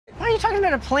talking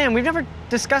about a plan? We've never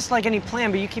discussed like any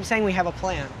plan, but you keep saying we have a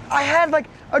plan. I had like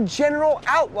a general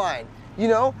outline, you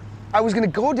know? I was gonna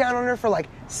go down on her for like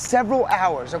several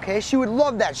hours, okay? She would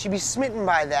love that. She'd be smitten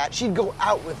by that. She'd go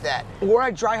out with that. Or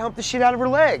I'd dry hump the shit out of her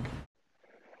leg.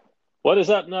 What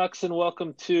is up, Nux, and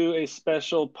welcome to a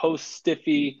special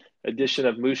post-STIFFI edition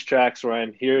of Moose Tracks, where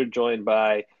I'm here joined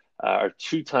by our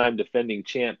two-time defending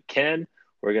champ, Ken.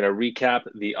 We're going to recap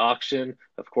the auction,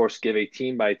 of course, give a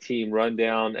team-by-team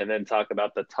rundown, and then talk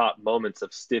about the top moments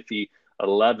of STIFFI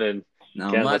 11.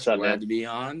 Not Ken, much. what's up, glad man? to be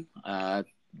on.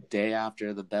 Day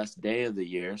after the best day of the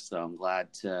year, so I'm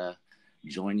glad to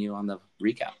join you on the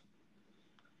recap.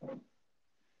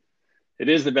 It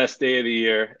is the best day of the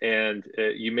year, and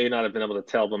you may not have been able to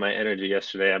tell by my energy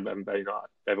yesterday.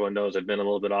 Everyone knows I've been a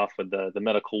little bit off with the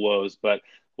medical woes, but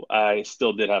I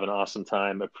still did have an awesome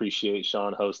time. Appreciate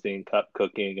Sean hosting, cup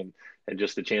cooking, and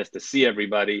just the chance to see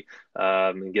everybody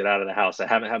and get out of the house. I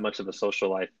haven't had much of a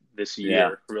social life this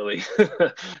year, really,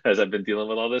 as I've been dealing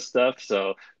with all this stuff.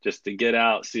 So just to get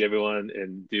out, see everyone,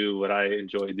 and do what I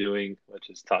enjoy doing,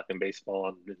 which is talking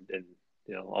baseball and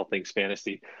you know, all things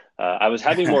fantasy. I was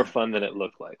having more fun than it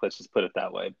looked like. Let's just put it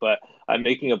that way. But I'm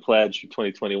making a pledge for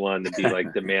 2021 to be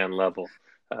like demand level,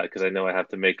 because I know I have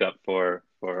to make up for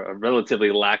a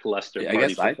relatively lackluster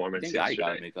party performance yesterday. I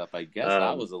got to make up. I guess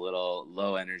I was a little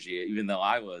low energy, even though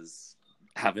I was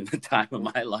having the time of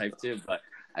my life too. But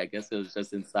I guess it was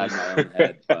just inside my own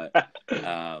head. But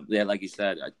yeah, like you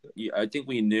said, I think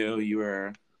we knew you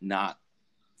were not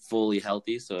fully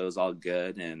healthy, so it was all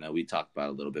good, and we talked about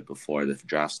it a little bit before the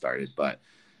draft started. But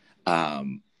I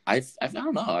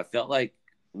don't know, I felt like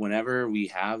whenever we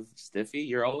have STIFFI,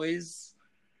 you're always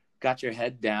got your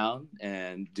head down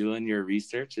and doing your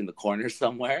research in the corner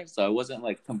somewhere, so I wasn't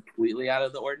like completely out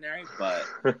of the ordinary, but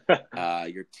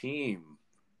your team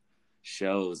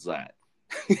shows that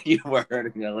you were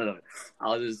hurting a little bit.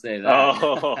 I'll just say that.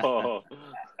 Oh,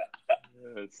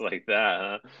 it's like that,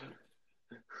 huh?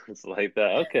 It's like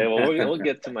that. Okay, well, we'll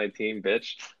get to my team,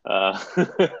 bitch.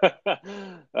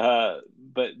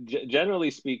 But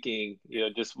generally speaking, you know,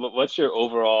 just what's your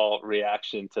overall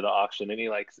reaction to the auction? Any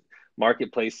like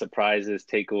marketplace surprises,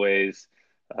 takeaways?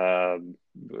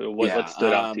 What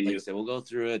stood out to you? Like I said, we'll go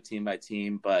through it team by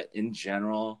team, but in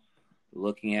general,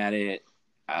 looking at it,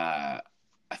 I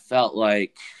felt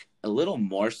like a little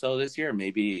more so this year,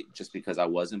 maybe just because I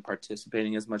wasn't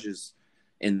participating as much as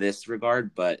in this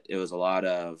regard, but it was a lot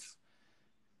of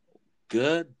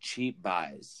good, cheap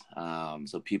buys.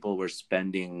 So people were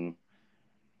spending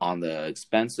on the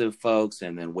expensive folks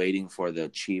and then waiting for the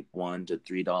cheap $1 to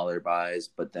 $3 buys.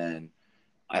 But then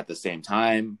at the same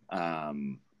time,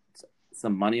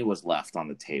 some money was left on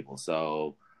the table.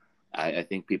 So I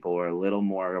think people were a little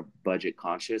more budget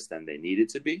conscious than they needed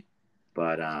to be.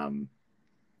 But I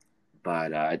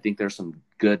think there's some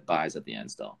good buys at the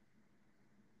end still.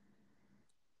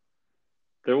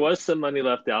 There was some money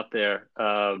left out there.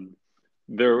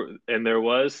 There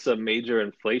was some major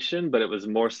inflation, but it was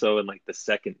more so in like the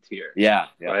second tier. Yeah.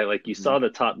 Right. Like you saw the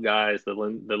top guys. The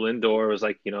Lindor was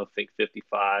like, you know, I think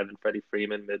 55, and Freddie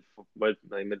Freeman mid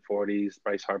 40s,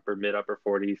 Bryce Harper mid upper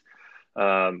 40s.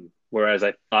 Whereas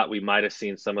I thought we might have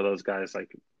seen some of those guys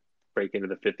like break into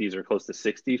the 50s or close to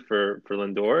 60 for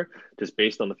Lindor, just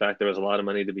based on the fact there was a lot of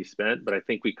money to be spent. But I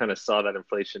think we kind of saw that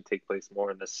inflation take place more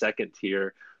in the second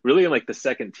tier, really in like the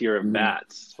second tier of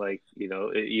bats. Like, you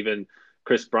know, even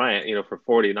Chris Bryant, you know, for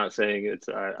 40, not saying it's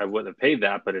I wouldn't have paid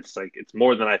that, but it's like it's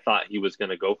more than I thought he was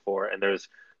going to go for. And there's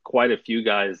quite a few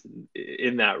guys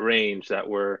in that range that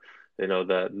were, you know,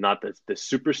 not the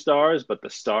superstars, but the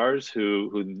stars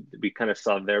who we kind of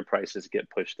saw their prices get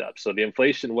pushed up. So the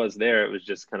inflation was there. It was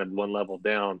just kind of one level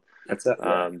down. That's it.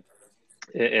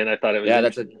 And I thought it was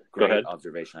that's a great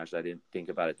observation. Actually, I didn't think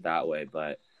about it that way,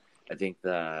 but I think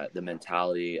the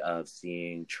mentality of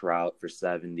seeing Trout for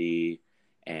 70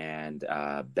 and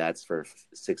Betts for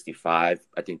 65,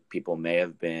 I think people may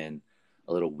have been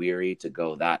a little weary to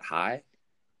go that high.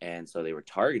 And so they were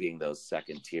targeting those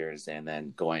second tiers and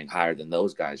then going higher than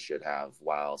those guys should have,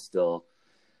 while still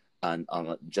on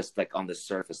just like on the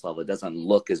surface level, it doesn't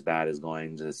look as bad as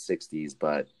going to the 60s,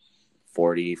 but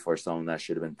 40 for someone that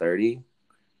should have been 30,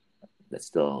 it's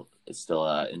still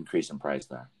an increase in price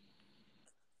there.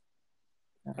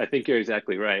 I think you're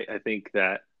exactly right. I think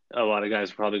that a lot of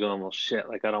guys are probably going, well, shit,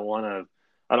 like I don't want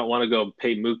to go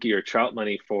pay Mookie or Trout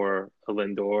money for a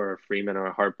Lindor or a Freeman or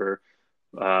a Harper.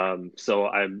 So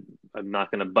I'm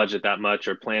not going to budget that much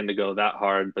or plan to go that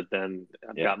hard, but then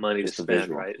I've got money to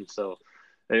spend, right? And so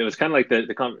it was kind of like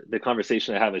the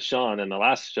conversation I had with Sean in the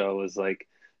last show was like,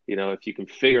 if you can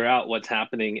figure out what's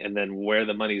happening and then where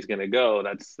the money is going to go,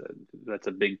 that's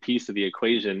a big piece of the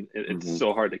equation. It's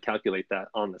so hard to calculate that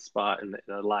on the spot in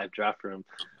a live draft room.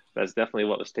 That's definitely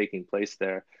what was taking place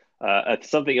there.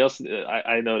 Something else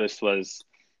I noticed was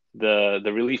the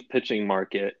relief pitching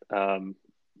market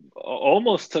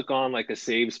almost took on like a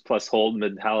saves plus hold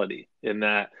mentality, in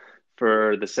that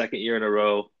for the second year in a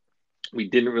row, we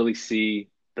didn't really see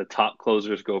the top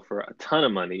closers go for a ton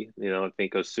of money. I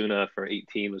think Osuna for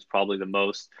 18 was probably the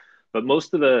most, but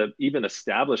most of the even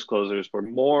established closers were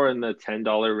more in the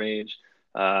 $10 range.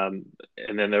 And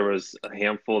then there was a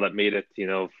handful that made it,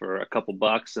 for a couple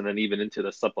bucks, and then even into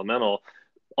the supplemental.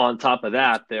 On top of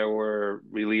that, there were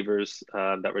relievers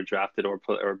that were drafted or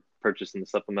purchased in the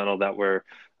supplemental that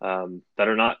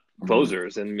are not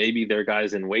closers, and maybe they're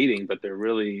guys in waiting, but they're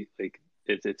really like,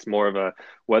 it's more of a,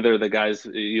 whether the guys,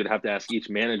 you'd have to ask each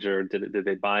manager, did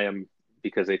they buy them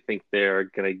because they think they're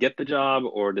going to get the job,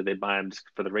 or did they buy them just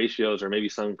for the ratios, or maybe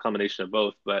some combination of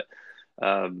both. But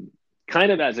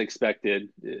kind of as expected,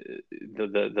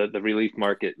 the relief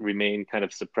market remained kind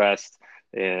of suppressed,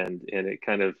 and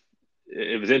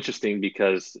it was interesting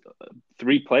because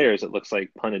 3 players, it looks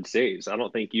like, punted saves. I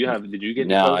don't think you have. Did you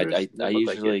get any closers? I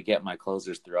usually get my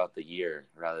closers throughout the year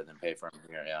rather than pay for them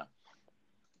here.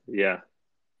 Yeah.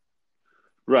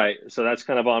 Right. So that's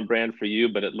kind of on brand for you,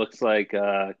 but it looks like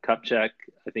Kupchak,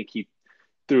 I think he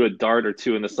threw a dart or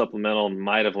two in the supplemental,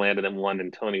 might have landed in one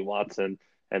in Tony Watson.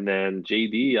 And then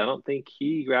JD, I don't think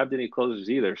he grabbed any closers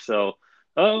either. So,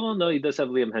 no, he does have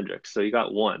Liam Hendricks. So he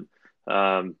got one.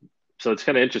 So it's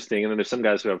kind of interesting. And then there's some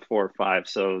guys who have 4 or 5.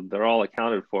 So they're all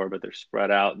accounted for, but they're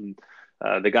spread out. And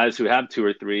the guys who have 2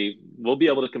 or 3 will be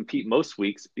able to compete most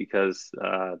weeks because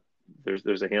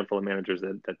there's a handful of managers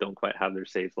that don't quite have their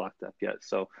saves locked up yet.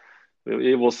 So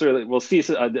we'll see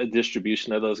a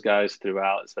distribution of those guys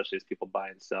throughout, especially as people buy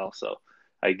and sell. So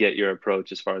I get your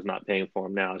approach as far as not paying for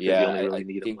them now. Yeah, you only really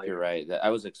need think you're right.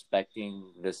 I was expecting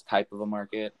this type of a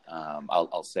market.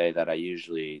 I'll say that I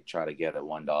usually try to get a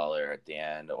 $1 at the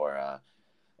end or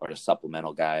the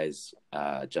supplemental guys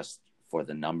just for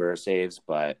the number of saves.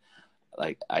 But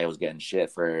like, I was getting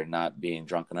shit for not being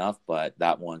drunk enough, but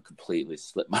that one completely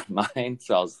slipped my mind.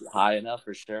 So I was high enough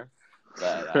for sure.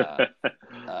 But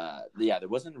yeah, there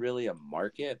wasn't really a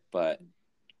market, but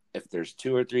if there's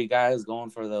 2 or 3 guys going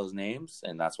for those names,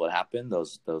 and that's what happened,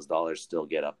 those dollars still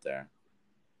get up there.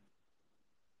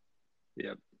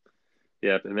 Yep.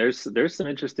 And there's some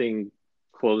interesting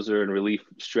closer and relief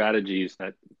strategies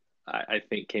that I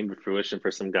think came to fruition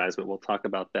for some guys, but we'll talk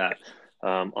about that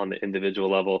on the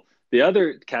individual level. The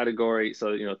other category,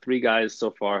 so 3 guys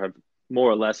so far have more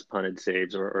or less punted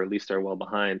saves, or at least are well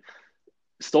behind.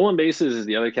 Stolen bases is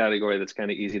the other category that's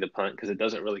kind of easy to punt because it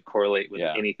doesn't really correlate with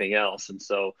anything else. And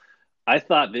so I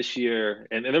thought this year,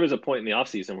 and there was a point in the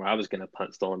offseason where I was going to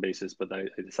punt stolen bases, but I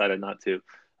decided not to.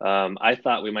 I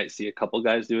thought we might see a couple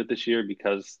guys do it this year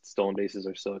because stolen bases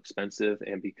are so expensive,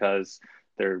 and because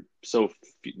they're so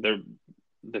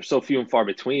few and far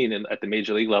between at the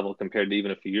major league level compared to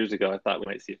even a few years ago. I thought we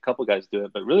might see a couple guys do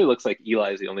it, but it really looks like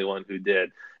Eli's the only one who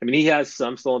did. I mean, he has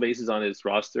some stolen bases on his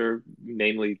roster,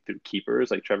 namely through keepers,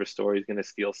 like Trevor Story's going to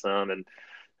steal some, and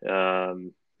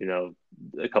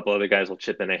a couple other guys will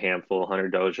chip in a handful. Hunter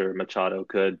Dozier, Machado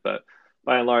could, but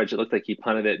by and large, it looked like he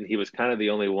punted it, and he was kind of the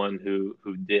only one who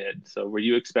did. So were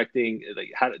you expecting,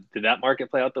 like, how did that market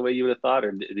play out the way you would have thought,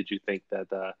 or did you think that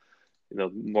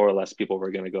more or less people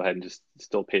were going to go ahead and just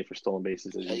still pay for stolen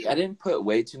bases? I didn't put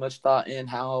way too much thought in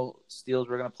how steals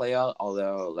were going to play out,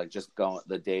 although like just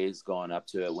the days going up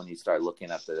to it, when you start looking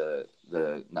at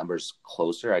the numbers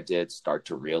closer, I did start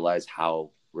to realize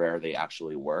how rare they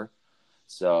actually were.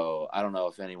 So I don't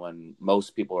know if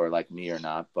most people are like me or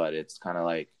not, but it's kind of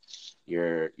like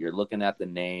you're looking at the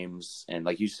names, and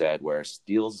like you said, where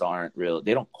steals aren't real,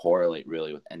 they don't correlate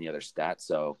really with any other stats.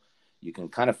 So you can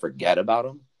kind of forget about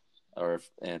them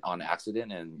on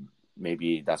accident, and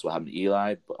maybe that's what happened to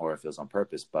Eli, or if it was on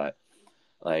purpose. But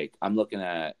like, I'm looking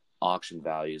at auction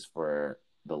values for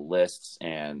the lists,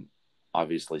 and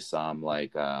obviously some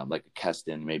like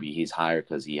Keston, maybe he's higher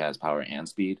because he has power and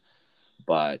speed,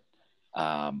 but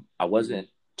I wasn't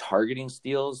targeting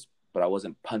steals, but I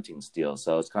wasn't punting steals.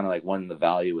 So it's kind of like when the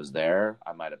value was there,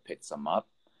 I might have picked some up.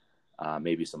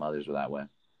 Maybe some others were that way.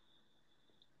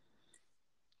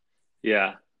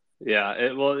 Yeah.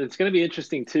 It's going to be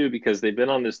interesting too, because they've been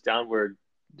on this downward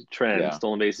trend,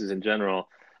 stolen bases in general.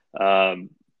 And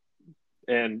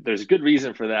there's a good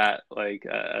reason for that, like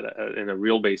in a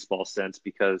real baseball sense,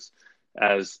 because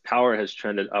as power has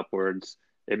trended upwards,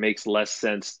 it makes less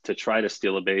sense to try to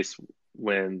steal a base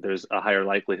when there's a higher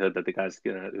likelihood that the guy's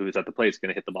who's at the plate is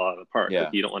gonna hit the ball out of the park. Yeah.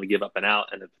 Like you don't want to give up an out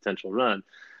and a potential run.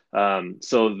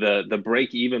 So the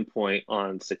break even point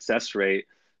on success rate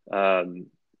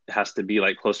has to be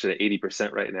like closer to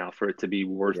 80% right now for it to be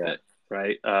worth it,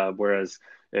 right? Whereas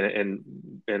in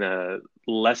a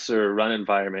lesser run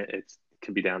environment, it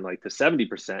could be down like to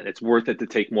 70%. It's worth it to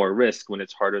take more risk when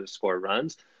it's harder to score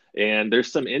runs. And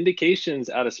there's some indications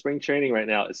out of spring training right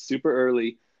now. It's super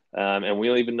early. And we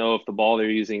don't even know if the ball they're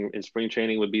using in spring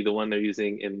training would be the one they're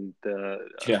using in the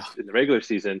regular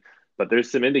season. But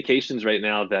there's some indications right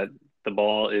now that the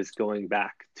ball is going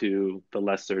back to the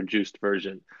lesser juiced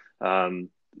version. Home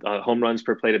runs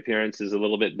per plate appearance is a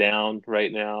little bit down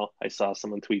right now. I saw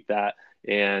someone tweet that.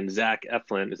 And Zach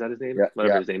Eflin, is that his name?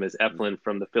 Whatever his name is, Eflin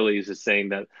from the Phillies is saying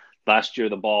that last year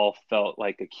the ball felt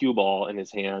like a cue ball in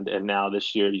his hand, and now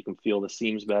this year you can feel the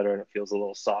seams better and it feels a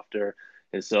little softer.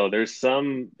 And so there's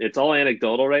it's all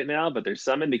anecdotal right now, but there's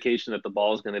some indication that the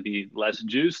ball is going to be less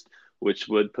juiced, which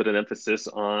would put an emphasis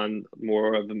on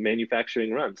more of the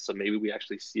manufacturing runs. So maybe we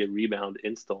actually see a rebound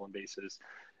in stolen bases.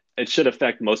 It should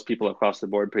affect most people across the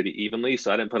board pretty evenly.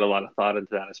 So I didn't put a lot of thought into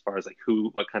that as far as like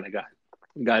what kind of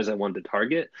guys I wanted to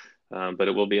target. But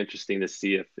it will be interesting to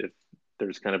see if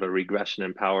there's kind of a regression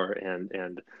in power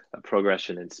and a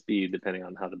progression in speed, depending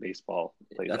on how the baseball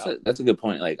plays out. That's a good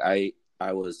point. Like I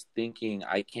was thinking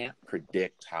I can't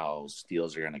predict how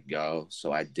steals are going to go,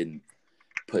 so I didn't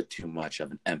put too much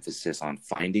of an emphasis on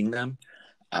finding them.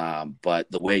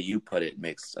 But the way you put it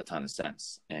makes a ton of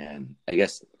sense. And I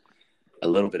guess a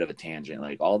little bit of a tangent,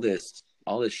 like all this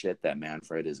shit that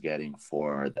Manfred is getting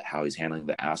for how he's handling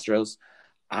the Astros,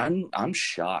 I'm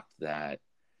shocked that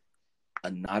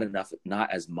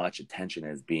not as much attention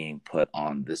is being put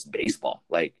on this baseball.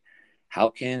 Like, how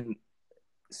can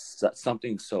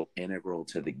something so integral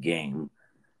to the game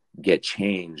get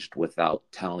changed without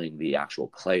telling the actual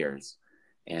players?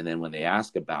 And then when they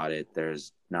ask about it,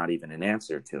 there's not even an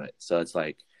answer to it. So it's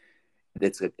like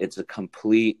it's a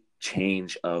complete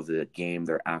change of the game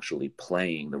they're actually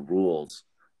playing, the rules,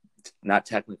 not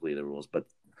technically the rules, but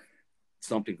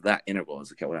something that integral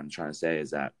is what I'm trying to say is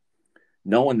that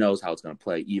no one knows how it's going to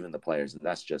play, even the players, and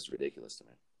that's just ridiculous to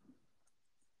me.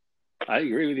 I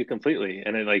agree with you completely.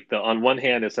 And then, like, on one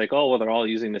hand, it's like, oh, well, they're all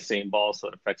using the same ball, so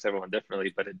it affects everyone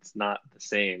differently, but it's not the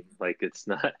same. Like, it's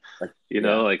not,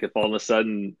 like if all of a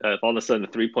sudden the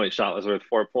 3-point shot was worth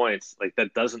 4 points, like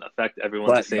that doesn't affect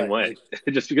everyone the same way.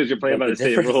 Like, just because you're playing by the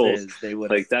same rules. They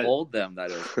would have told them that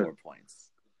it was 4 points.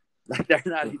 Like, they're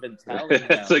not even telling them.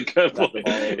 That's a good point.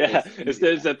 Yeah.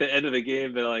 Instead, at the end of the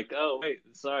game, they're like, oh, wait,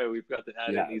 sorry, we forgot to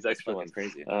add in these extra ones.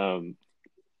 Crazy.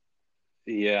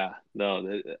 Yeah,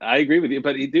 no, I agree with you.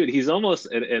 But he's almost,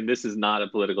 and this is not a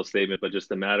political statement, but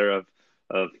just a matter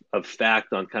of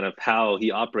fact on kind of how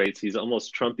he operates. He's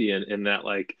almost Trumpian in that,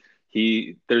 like,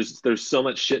 there's so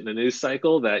much shit in the news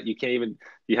cycle that you can't even.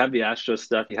 You have the Astros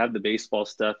stuff, you have the baseball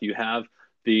stuff, you have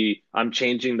I'm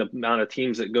changing the amount of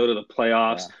teams that go to the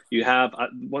playoffs. Yeah. You have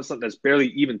one something that's barely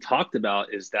even talked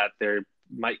about is that there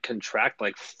might contract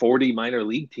like 40 minor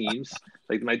league teams.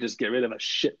 Like, they might just get rid of a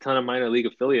shit ton of minor league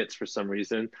affiliates for some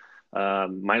reason.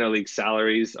 Minor league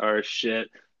salaries are shit.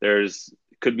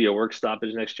 Could be a work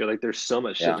stoppage next year. Like, there's so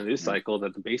much shit in the news cycle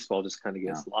that the baseball just kind of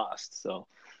gets lost. So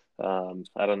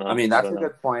I don't know. I mean, that's a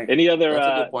good point. Any other?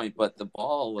 That's a good point. But the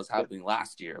ball was happening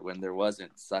last year when there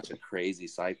wasn't such a crazy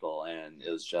cycle, and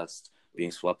it was just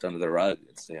being swept under the rug.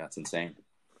 It's insane.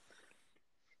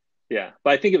 Yeah,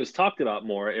 but I think it was talked about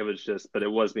more. It was but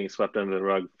it was being swept under the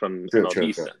rug from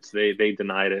MLB sense. They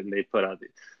denied it and they put out.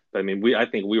 I mean, I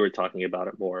think we were talking about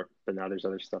it more, but now there's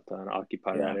other stuff to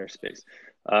occupy that airspace.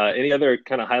 Any other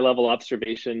kind of high level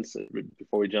observations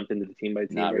before we jump into the team by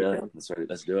team? Not really.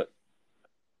 Let's do it.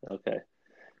 Okay.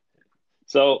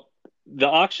 So the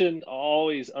auction,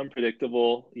 always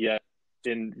unpredictable, yet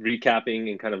in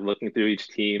recapping and kind of looking through each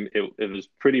team, it was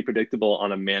pretty predictable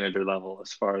on a manager level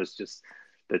as far as just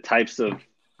the types of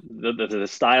the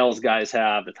styles guys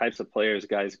have, the types of players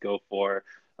guys go for.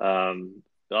 A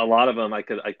lot of them,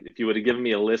 if you would have given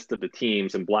me a list of the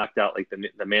teams and blacked out like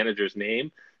the manager's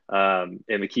name and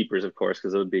the keepers, of course,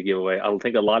 because it would be a giveaway. I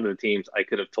think a lot of the teams I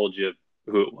could have told you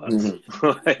who it was,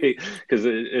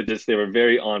 because they were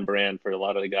very on brand for a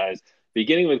lot of the guys.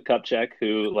 Beginning with Kupchak,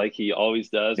 who, like he always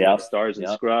does, with stars and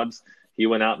scrubs, he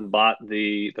went out and bought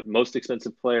the most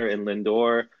expensive player in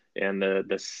Lindor and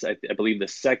I believe the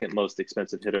second most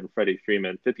expensive hitter in Freddie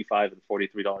Freeman, $55 and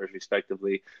 $43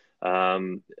 respectively.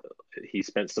 He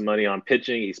spent some money on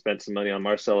pitching. He spent some money on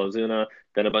Marcell Ozuna,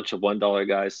 then a bunch of $1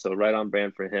 guys. So right on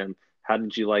brand for him. How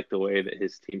did you like the way that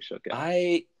his team shook out?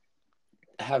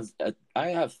 I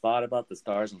have thought about the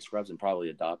stars and scrubs and probably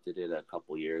adopted it a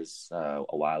couple years a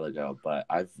while ago, but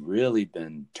I've really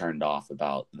been turned off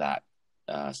about that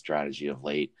strategy of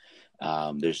late.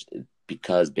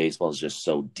 Because baseball is just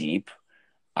so deep,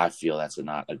 I feel that's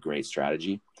not a great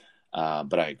strategy.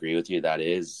 But I agree with you, that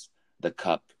is the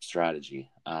cup strategy.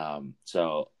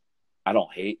 So I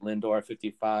don't hate Lindor at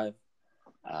 55,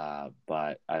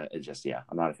 but I'm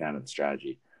not a fan of the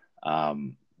strategy.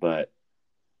 But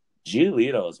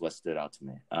Giolito is what stood out to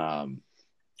me.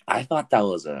 I thought that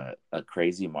was a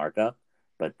crazy markup,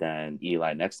 but then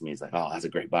Eli next to me is like, "Oh, that's a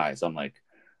great buy." So I'm like,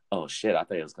 "Oh shit, I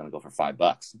thought he was gonna go for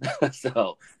 $5."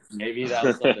 So maybe that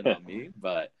was something on me,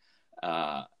 but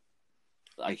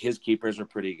like his keepers were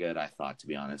pretty good, I thought, to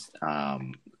be honest.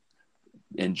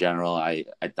 In general, I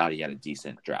thought he had a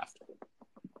decent draft.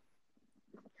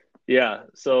 Yeah.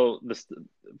 So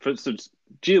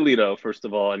Giolito, first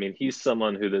of all, I mean, he's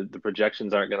someone who the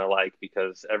projections aren't going to like,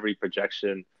 because every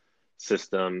projection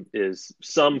system is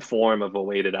some form of a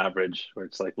weighted average, where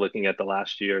it's like looking at the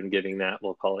last year and giving that,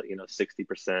 we'll call it,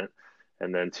 60%.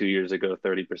 And then 2 years ago,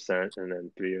 30%. And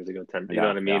then 3 years ago, 10%. You know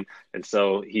what I mean? Yeah. And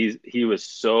so he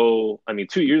was 2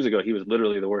 years ago, he was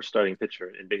literally the worst starting pitcher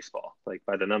in baseball, like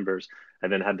by the numbers,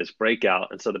 and then had this breakout.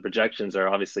 And so the projections are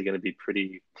obviously going to be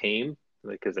pretty tame,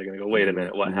 because they're going to go, wait a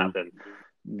minute, what happened?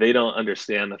 They don't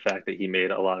understand the fact that he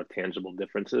made a lot of tangible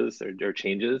differences or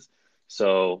changes.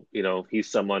 So,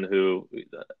 he's someone who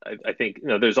I think,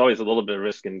 there's always a little bit of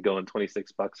risk in going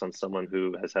 $26 on someone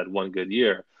who has had one good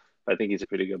year. I think he's a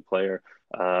pretty good player.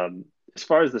 As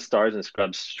far as the stars and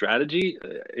scrubs strategy,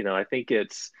 I think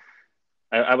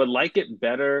I would like it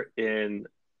better in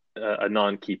a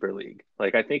non-keeper league.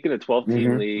 Like, I think in a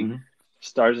 12-team league,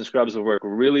 stars and scrubs will work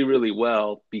really, really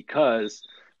well, because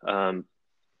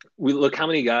we look how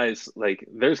many guys, like,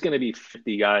 there's going to be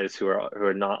 50 guys who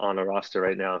are not on a roster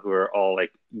right now, who are all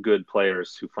like good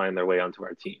players who find their way onto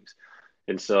our teams.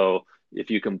 And so if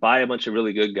you can buy a bunch of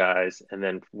really good guys and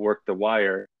then work the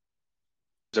wire,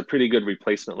 there's a pretty good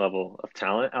replacement level of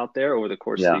talent out there over the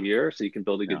course of the year, so you can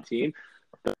build a good team.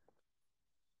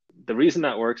 The reason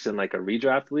that works in like a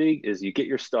redraft league is you get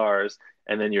your stars,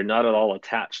 and then you're not at all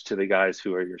attached to the guys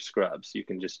who are your scrubs. You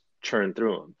can just churn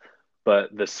through them.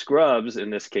 But the scrubs in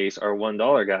this case are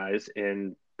 $1 guys,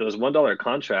 and those $1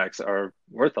 contracts are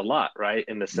worth a lot, right?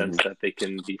 In the sense that they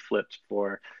can be flipped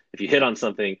for, if you hit on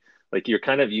something, like you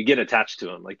get attached to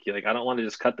him. Like, you're like, I don't want to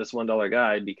just cut this $1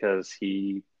 guy because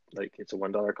it's a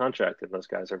 $1 contract and those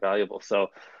guys are valuable. So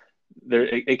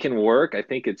it can work. I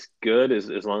think it's good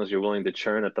as long as you're willing to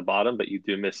churn at the bottom, but you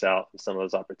do miss out on some of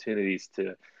those opportunities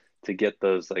to get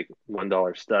those like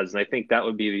 $1 studs. And I think that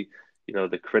would be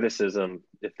the criticism,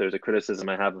 if there's a criticism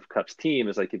I have of Cup's team,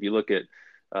 is like, if you look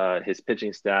at his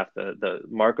pitching staff, the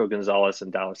Marco Gonzalez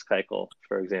and Dallas Keuchel,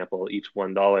 for example, each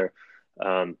 $1.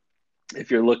 If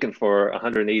you're looking for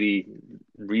 180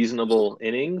 reasonable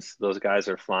innings, those guys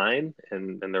are fine,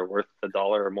 and they're worth $1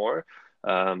 or more.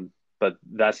 But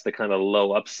that's the kind of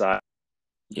low upside.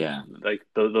 Yeah, like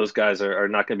those guys are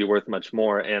not going to be worth much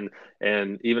more. And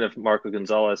even if Marco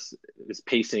Gonzalez is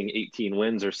pacing 18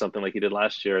 wins or something like he did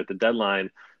last year at the deadline,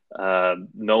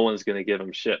 no one's going to give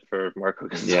him shit for Marco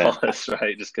Gonzalez,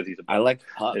 right? Just because he's I like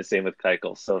Puck. The same with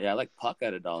Keuchel. So yeah, I like Puck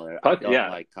at $1. Puck, I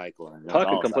don't like Keuchel and Puck,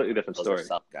 a completely different those story. Are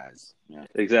sup guys. Yeah,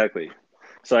 exactly.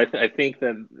 So I think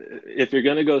that if you're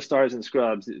going to go stars and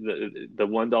scrubs, the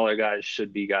 $1 guys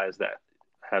should be guys that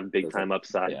have big time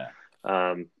upside. Yeah.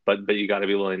 But you got to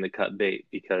be willing to cut bait,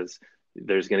 because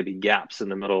there's going to be gaps in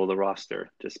the middle of the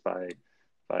roster just by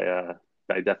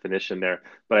definition there.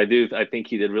 But I think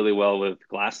he did really well with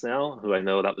Glasnow, who I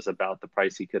know that was about the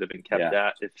price he could have been kept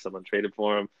at if someone traded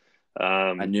for him.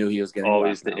 I knew he was getting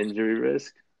always the injury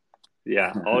risk.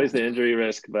 Yeah, always the injury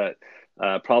risk, but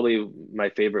probably my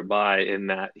favorite buy, in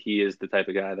that he is the type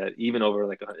of guy that even over,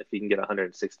 like, if he can get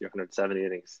 160 or 170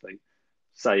 innings, like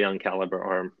Cy Young caliber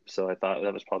arm. So I thought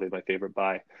that was probably my favorite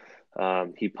buy.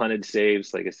 He punted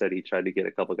saves. Like I said, he tried to get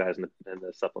a couple guys in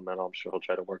the supplemental. I'm sure he'll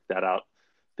try to work that out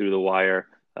through the wire.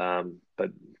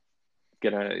 But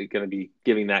gonna be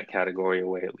giving that category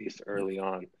away at least early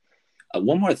on.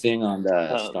 One more thing on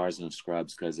the stars and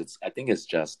scrubs, because I think it's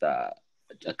just a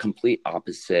complete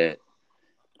opposite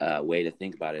way to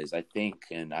think about it. Is I think,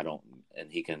 and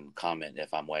he can comment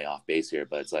if I'm way off base here,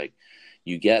 but it's like,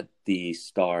 you get the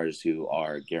stars who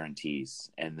are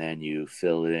guarantees, and then you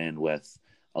fill it in with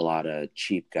a lot of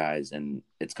cheap guys. And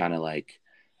it's kind of like,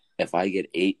 if I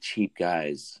get 8 cheap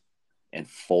guys and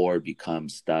 4 become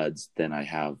studs, then I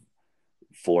have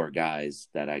 4 guys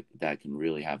that can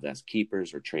really have as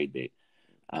keepers or trade bait.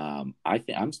 I'm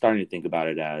starting to think about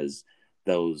it as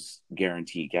those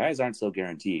guaranteed guys aren't so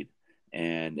guaranteed.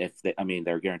 And if they, I mean,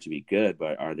 they're guaranteed to be good,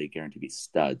 but are they guaranteed to be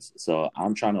studs? So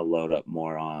I'm trying to load up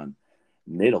more on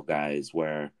middle guys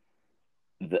where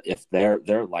if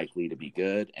they're likely to be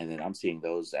good, and then I'm seeing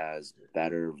those as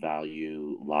better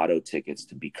value lotto tickets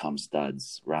to become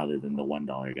studs rather than the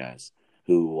 $1 guys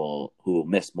who will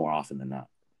miss more often than not.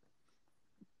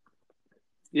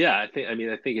 Yeah, I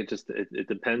think it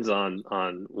depends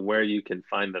on where you can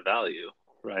find the value,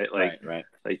 right? Right.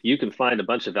 Like you can find a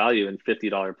bunch of value in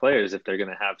 $50 players if they're going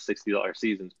to have $60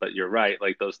 seasons, but you're right,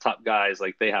 like those top guys,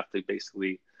 like they have to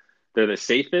basically, they're the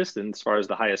safest and as far as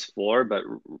the highest floor, but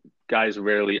guys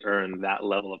rarely earn that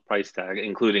level of price tag,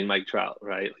 including Mike Trout,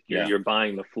 right? Like you're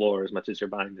buying the floor as much as you're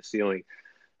buying the ceiling.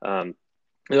 But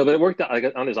it worked out.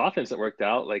 Like on his offense, it worked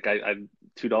out. Like I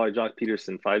 $2 Jock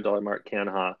Peterson, $5 Mark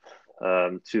Canha,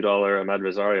 $2 Ahmed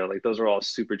Rosario. Like those are all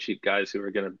super cheap guys who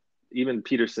are gonna, even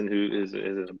Peterson, who is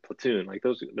in a platoon. Like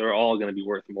they're all gonna be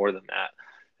worth more than that.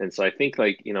 And so I think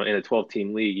like in a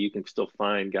 12-team league, you can still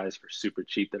find guys for super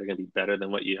cheap that are gonna be better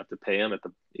than what you have to pay them at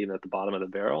the bottom of the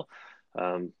barrel.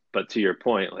 But to your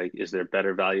point, like, is there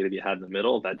better value to be had in the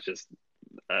middle? That just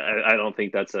I don't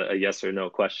think that's a yes or no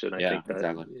question. I think that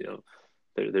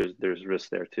exactly. there's risk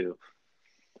there too.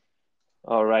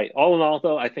 All right. All in all,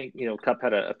 though, I think Cup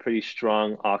had a pretty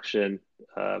strong auction.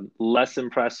 Less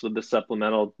impressed with the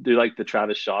supplemental. Do like the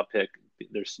Travis Shaw pick.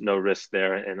 There's no risk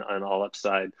there and all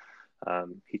upside.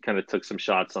 He kind of took some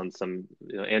shots on some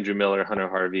Andrew Miller, Hunter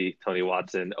Harvey, Tony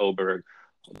Watson, Oberg,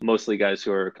 mostly guys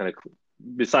who are kind of,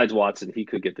 besides Watson, he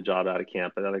could get the job out of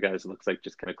camp, but other guys, it looks like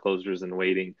just kind of closers in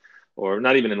waiting, or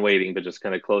not even in waiting, but just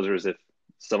kind of closers if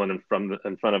someone in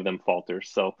front of them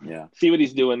falters. So see what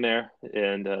he's doing there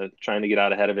and trying to get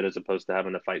out ahead of it as opposed to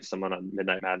having to fight someone on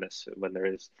Midnight Madness when there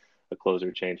is a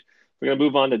closer change. We're going to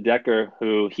move on to Decker,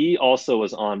 who he also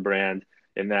was on brand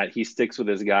in that he sticks with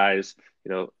his guys,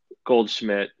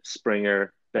 Goldschmidt,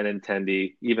 Springer,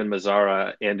 Benintendi, even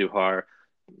Mazzara, Andujar.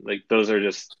 Like those are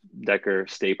just Decker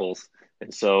staples.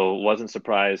 And so wasn't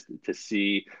surprised to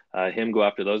see him go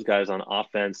after those guys on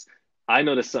offense. I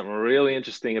noticed something really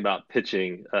interesting about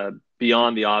pitching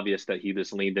beyond the obvious that he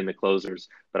just leaned into closers.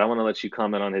 But I want to let you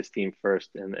comment on his team first,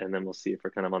 and then we'll see if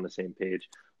we're kind of on the same page.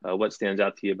 What stands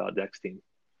out to you about Deck's team?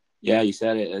 Yeah, you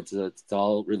said it. It's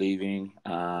all relieving.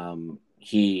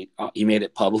 He made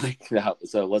it public,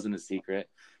 so it wasn't a secret.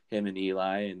 Him and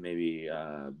Eli and maybe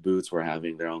Boots were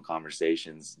having their own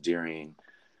conversations during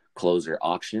closer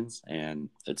auctions, and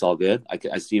it's all good.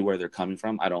 I see where they're coming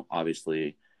from. I don't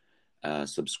obviously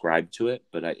subscribe to it,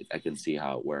 but I can see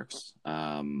how it works.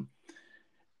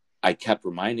 I kept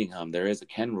reminding him there is a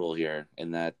Ken rule here,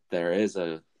 and that there is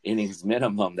a innings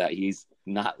minimum that he's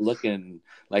not looking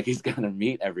like he's going to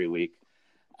meet every week.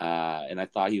 And I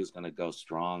thought he was going to go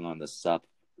strong on the sup.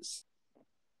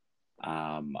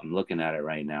 I'm looking at it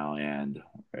right now, and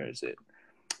where is it?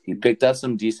 He picked up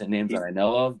some decent names that I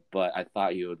know of, but I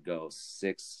thought he would go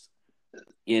 6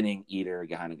 inning eater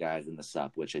kind of guys in the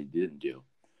sup, which he didn't do.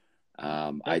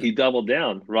 He doubled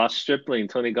down. Ross Stripling,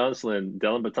 Tony Gonsolin,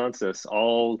 Dylan Betances,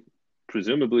 all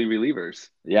presumably relievers.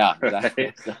 Yeah,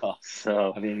 right?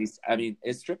 So I mean,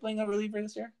 is Stripling a reliever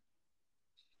this year?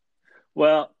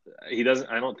 Well, he doesn't.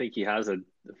 I don't think he has a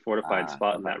fortified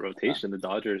spot in that rotation. The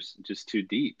Dodgers just too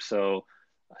deep. So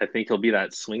I think he'll be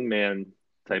that swingman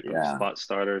type of spot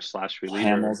starter / reliever.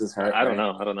 Hamels is hurt. I don't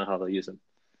know. I don't know how they'll use him.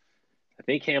 I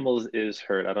think Hamels is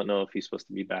hurt. I don't know if he's supposed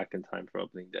to be back in time for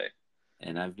opening day.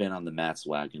 And I've been on the Mats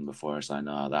wagon before, so I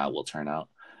know how that will turn out.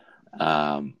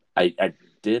 I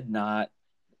did not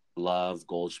love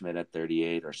Goldschmidt at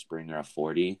 38 or Springer at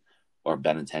 40 or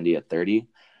Benintendi at 30,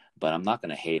 but I'm not going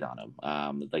to hate on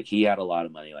him. Like he had a lot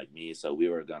of money like me, so we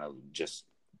were going to just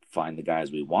find the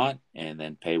guys we want and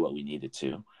then pay what we needed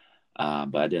to.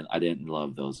 But I didn't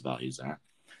love those values there.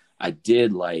 I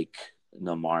did like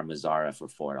Nomar Mazzara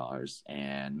for $4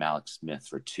 and Malik Smith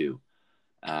for $2.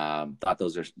 Thought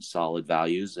those are solid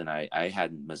values, and I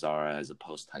had Mazzara as a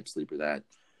post type sleeper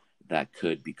that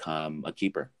could become a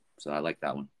keeper. So I like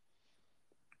that one.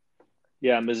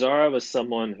 Yeah, Mazzara was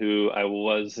someone who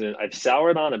I've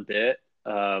soured on a bit,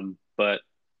 but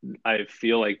I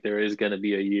feel like there is going to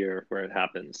be a year where it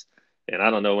happens, and I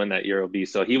don't know when that year will be.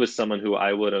 So he was someone who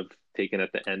I would have taken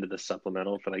at the end of the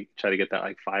supplemental for try to get that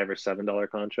 $5 or $7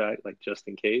 contract, just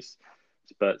in case.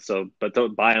 But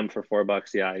don't buy him for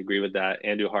 $4. Yeah, I agree with that.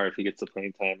 Andujar, if he gets the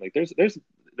playing time,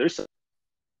 there's some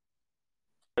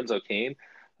Lorenzo Cain,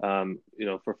 for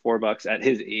 $4 at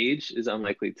his age is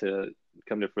unlikely to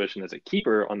come to fruition as a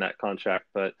keeper on that contract.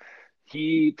 But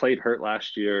he played hurt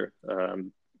last year.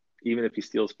 Even if he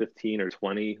steals 15 or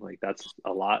 20, that's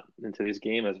a lot in today's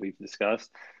game, as we've discussed.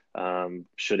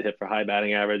 Should hit for high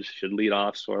batting average, should lead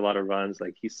off, score a lot of runs.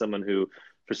 Like he's someone who,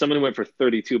 for someone who went for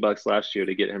 $32 last year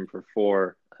to get him for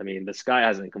 4, I mean, the sky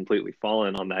hasn't completely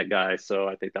fallen on that guy. So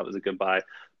I think that was a good buy.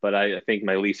 But I think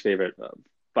my least favorite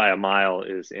by a mile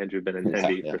is Andrew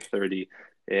Benintendi for 30.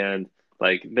 And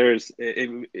like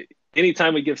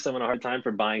anytime we give someone a hard time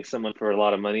for buying someone for a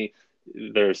lot of money,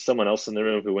 there's someone else in the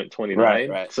room who went 29.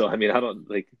 Right. So, I mean,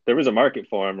 there was a market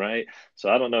for him, right? So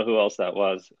I don't know who else that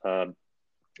was. And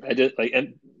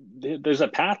there's a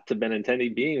path to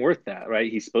Benintendi being worth that,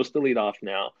 right? He's supposed to lead off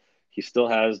now. He still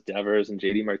has Devers and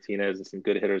JD Martinez and some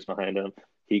good hitters behind him.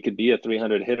 He could be a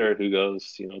 300 hitter who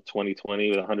goes, 2020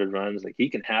 with 100 runs. Like he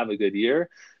can have a good year.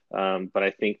 But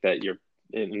I think that you're,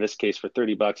 in this case, for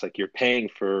 $30, like you're paying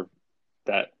for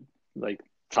that, like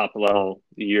top level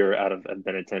year out of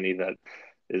Benintendi that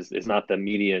is not the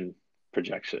median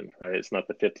projection, right? It's not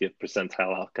the 50th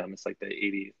percentile outcome. It's like the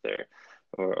 80th there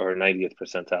or 90th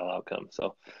percentile outcome.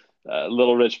 So a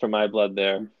little rich for my blood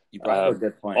there. You brought up a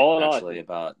good point, actually,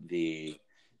 about the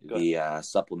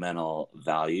supplemental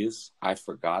values. I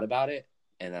forgot about it,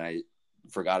 and then I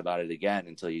forgot about it again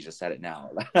until you just said it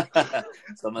now.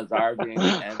 So Mazar being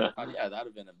the end, I thought, yeah, that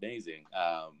would have been amazing.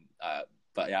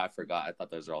 But yeah, I forgot. I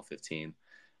thought those are all 15.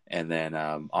 And then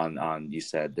on you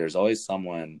said there's always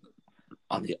someone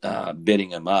on the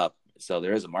bidding him up. So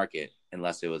there is a market,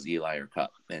 unless it was Eli or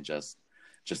Cup, and just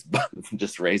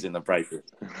raising the prices.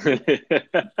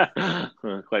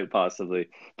 Quite possibly,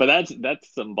 but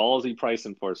that's some ballsy price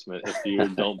enforcement if you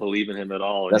don't believe in him at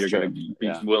all, and you're going to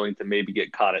be willing to maybe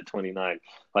get caught at 29.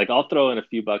 Like I'll throw in a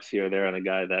few bucks here or there on a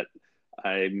guy that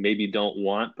I maybe don't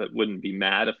want, but wouldn't be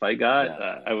mad if I got.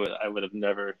 I would have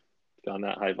never gone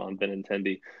that high on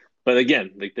Benintendi. But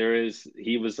again, like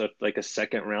he was like a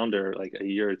second rounder like a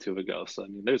year or two ago. So I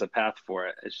mean, there's a path for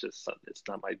it. It's just it's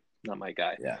not my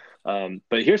guy. Yeah.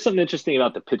 But here's something interesting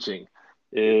about the pitching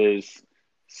is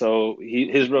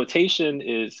his rotation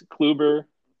is Kluber,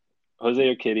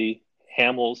 Jose Urquidy,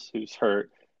 Hamels, who's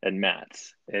hurt, and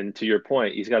Matz. And to your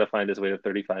point, he's got to find his way to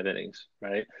 35 innings,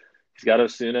 right? He's got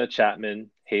Osuna,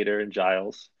 Chapman, Hader, and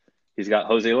Giles. He's got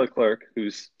Jose Leclerc,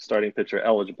 who's starting pitcher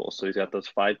eligible. So he's got those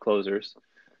 5 closers.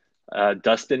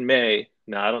 Dustin May,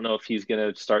 now I don't know if he's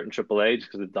going to start in AAA just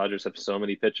because the Dodgers have so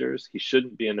many pitchers. He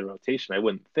shouldn't be in the rotation, I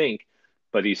wouldn't think,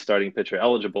 but he's starting pitcher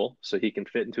eligible, so he can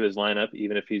fit into his lineup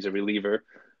even if he's a reliever.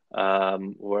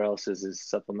 Where else is his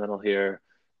supplemental here?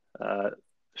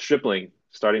 Stripling,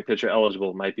 starting pitcher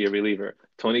eligible, might be a reliever.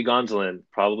 Tony Gonsolin,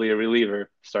 probably a reliever,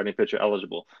 starting pitcher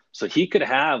eligible. So he could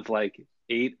have like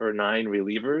 8 or 9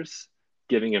 relievers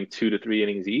giving him 2 to 3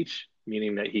 innings each,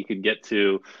 meaning that he could get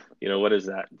to,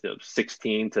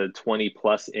 16 to 20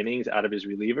 plus innings out of his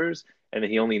relievers, and then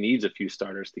he only needs a few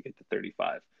starters to get to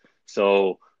 35.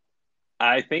 So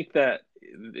I think that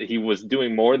he was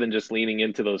doing more than just leaning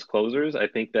into those closers. I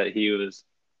think that he was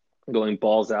going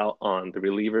balls out on the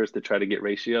relievers to try to get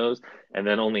ratios, and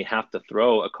then only have to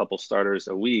throw a couple starters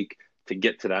a week to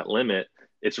get to that limit.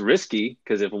 It's risky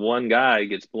because if one guy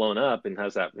gets blown up and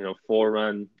has that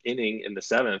 4-run inning in the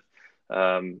 7th,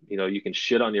 you can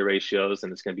shit on your ratios,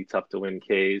 and it's going to be tough to win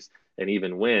Ks and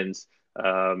even wins.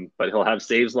 But he'll have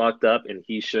saves locked up, and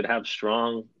he should have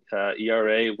strong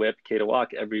ERA, WHIP, K to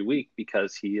walk every week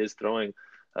because he is throwing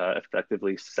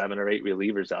effectively 7 or 8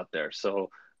 relievers out there. So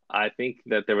I think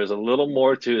that there was a little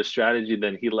more to his strategy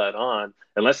than he let on,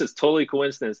 unless it's totally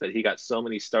coincidence that he got so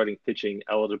many starting pitching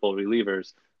eligible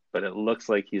relievers. But it looks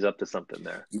like he's up to something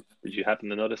there. Did you happen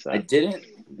to notice that? I didn't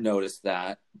notice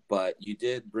that, but you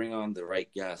did bring on the right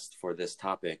guest for this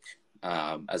topic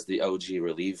as the OG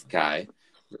relief guy.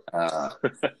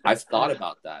 I've thought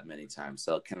about that many times.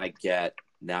 So can I get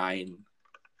 9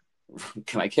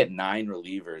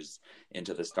 relievers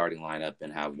into the starting lineup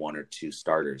and have 1 or 2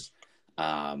 starters?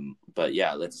 But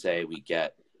yeah, let's say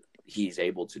he's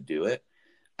able to do it.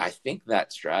 I think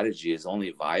that strategy is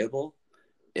only viable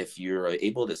if you're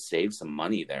able to save some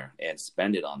money there and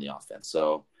spend it on the offense.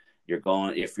 So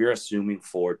if you're assuming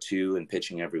 4-2 and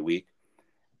pitching every week,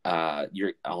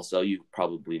 you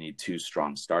probably need 2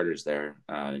 strong starters there.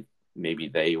 Maybe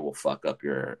they will fuck up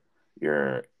your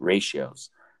ratios.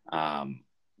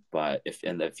 But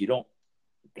if you don't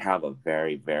have a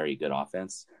very, very good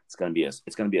offense, it's going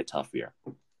to be a tough year.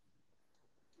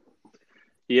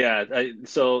 Yeah.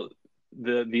 So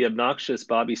the obnoxious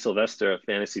Bobby Sylvester of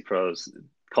Fantasy Pros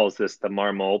calls this the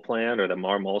Marmol plan or the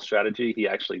Marmol strategy. He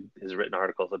actually has written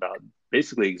articles about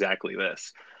basically exactly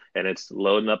this. And it's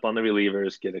loading up on the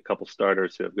relievers, get a couple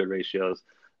starters who have good ratios.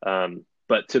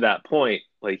 But to that point,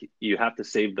 like you have to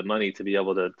save the money to be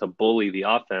able to bully the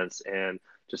offense. And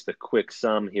just a quick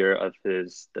sum here of the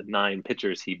 9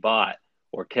 pitchers he bought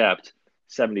or kept: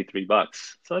 $73.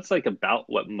 So that's like about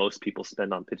what most people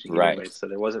spend on pitching Right. anyway. So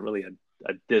there wasn't really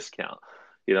a discount.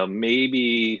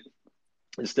 Maybe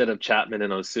instead of Chapman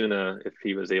and Osuna, if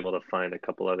he was able to find a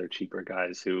couple other cheaper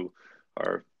guys who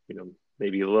are,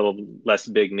 maybe a little less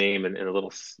big name and a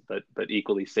little, but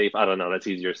equally safe. I don't know. That's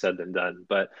easier said than done.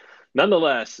 But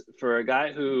nonetheless, for a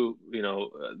guy who,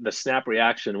 the snap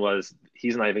reaction was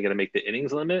he's not even going to make the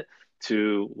innings limit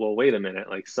to, well, wait a minute,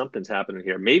 like something's happening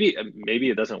here. Maybe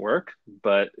it doesn't work,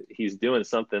 but he's doing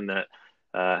something that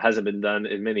hasn't been done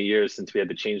in many years since we had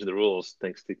to change the rules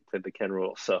thanks to the Ken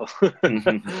rule. So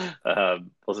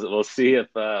we'll see if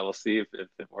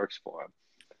it works for him.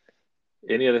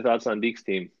 Any other thoughts on Deke's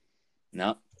team?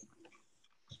 No.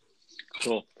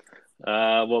 Cool.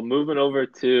 Well, moving over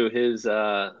to his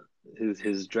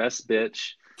dress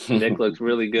bitch. Nick looked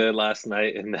really good last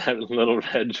night in that little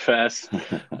red dress.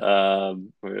 Where are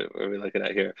we looking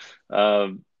at here?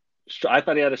 I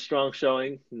thought he had a strong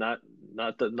showing. Not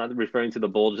referring to the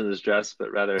bulge in his dress,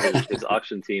 but rather his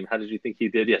auction team. How did you think he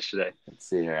did yesterday? Let's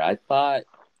see here. I thought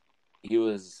he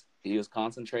was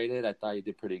concentrated. I thought he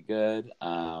did pretty good.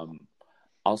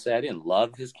 I'll say I didn't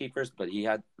love his keepers, but he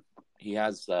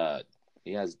has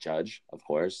Judge, of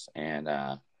course, and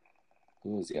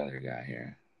who was the other guy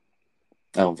here?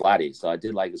 Oh, Vladdy. So I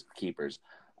did like his keepers.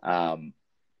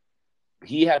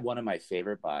 He had one of my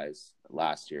favorite buys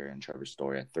last year in Trevor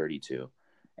Story at 32,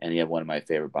 and he had one of my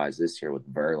favorite buys this year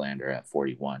with Verlander at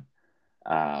 41.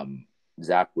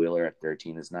 Zach Wheeler at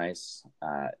 13 is nice,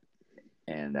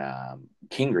 and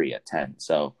Kingery at 10.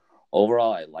 So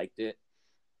overall, I liked it.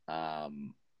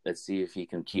 Let's see if he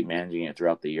can keep managing it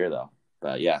throughout the year, though.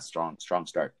 But yeah, strong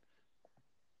start.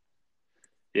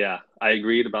 Yeah, I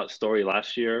agreed about Story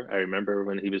last year. I remember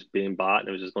when he was being bought, and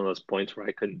it was just one of those points where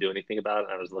I couldn't do anything about it.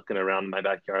 I was looking around in my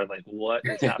backyard like, what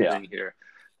is happening here?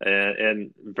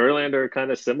 And Verlander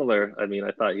kind of similar. I mean,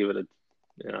 I thought he would have,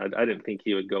 I didn't think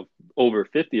he would go over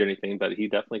 50 or anything, but he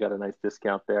definitely got a nice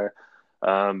discount there.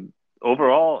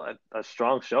 Overall, a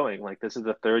strong showing. Like, this is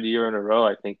the third year in a row,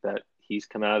 I think, that he's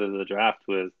come out of the draft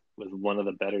with one of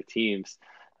the better teams.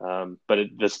 But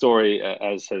the Story,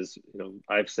 as has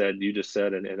I've said, you just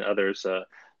said, and others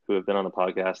who have been on the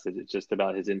podcast, it's just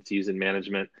about his in-season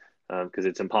management, because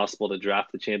it's impossible to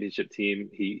draft the championship team.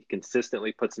 He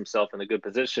consistently puts himself in a good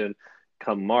position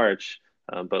come March,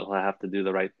 but he'll have to do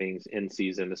the right things in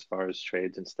season as far as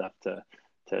trades and stuff to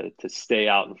stay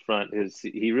out in front.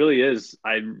 He really is.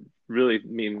 I really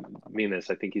mean this.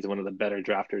 I think he's one of the better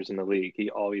drafters in the league. He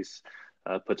always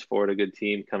puts forward a good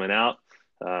team coming out.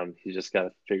 He's just got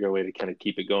to figure a way to kind of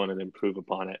keep it going and improve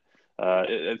upon it.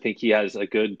 I think he has a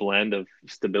good blend of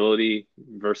stability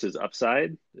versus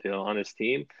upside, on his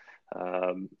team.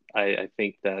 I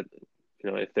think that,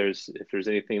 if there's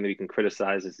anything that we can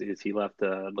criticize is he left,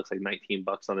 looks like $19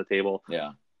 on the table.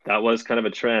 Yeah. That was kind of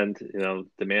a trend.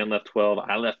 The man left 12,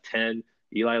 I left 10,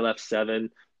 Eli left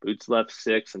 7, Boots left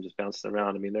 6. I'm just bouncing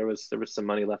around. I mean, there was some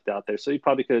money left out there, so he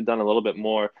probably could have done a little bit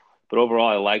more. But overall,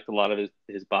 I liked a lot of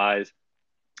his buys.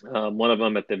 One of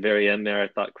them at the very end there, I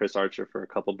thought Chris Archer for a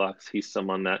couple bucks. He's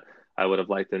someone that I would have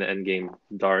liked an end game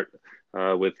dart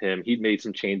with him. He'd made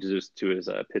some changes to his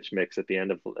pitch mix at the end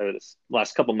of this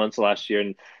last couple months of last year,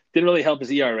 and didn't really help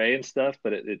his ERA and stuff,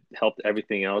 but it helped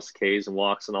everything else, Ks and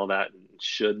walks and all that, and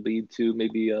should lead to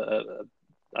maybe I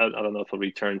don't know if he'll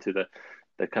return to the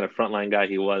kind of frontline guy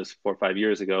he was 4 or 5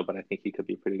 years ago, but I think he could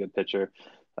be a pretty good pitcher.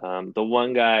 The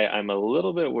one guy I'm a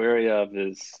little bit wary of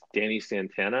is Danny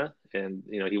Santana. And,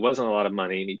 he wasn't a lot of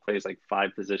money, and he plays like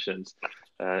 5 positions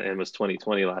and was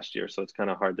 2020 last year. So it's kind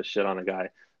of hard to shit on a guy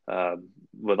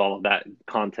with all of that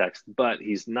context, but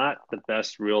he's not the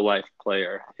best real life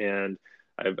player. And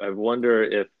I wonder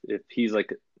if he's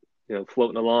like,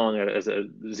 floating along as a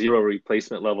zero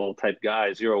replacement level type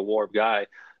guy, zero WARP guy.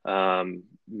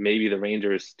 Maybe the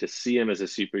Rangers just see him as a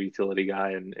super utility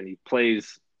guy, and he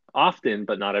plays often,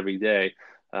 but not every day.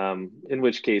 In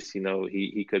which case,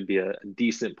 he could be a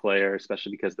decent player,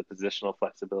 especially because of the positional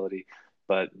flexibility,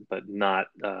 but not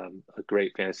a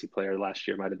great fantasy player. Last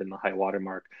year might have been the high water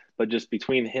mark. But just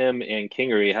between him and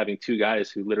Kingery, having 2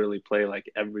 guys who literally play like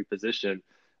every position,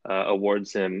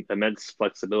 awards him immense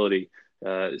flexibility.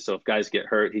 So if guys get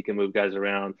hurt, he can move guys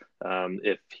around.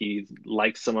 If he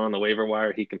likes someone on the waiver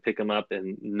wire, he can pick them up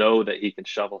and know that he can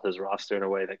shovel his roster in a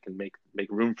way that can make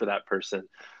room for that person.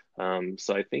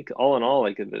 So I think all in all,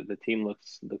 like the team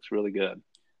looks really good.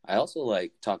 I also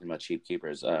like talking about cheap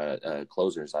keepers,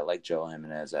 closers. I like Joe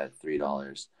Jimenez at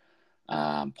 $3.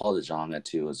 Paul DeJong at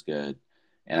 2 was good.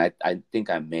 And I think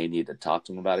I may need to talk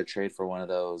to him about a trade for one of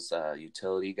those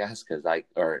utility guys,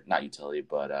 or not utility,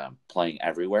 but playing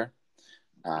everywhere.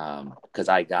 because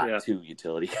I got two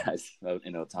utility guys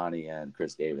in Ohtani and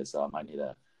Chris Davis, so I might need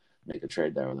to make a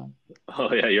trade there with them.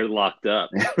 Oh yeah, you're locked up.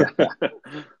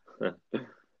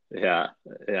 Yeah.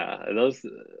 Those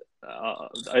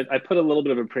I put a little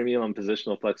bit of a premium on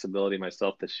positional flexibility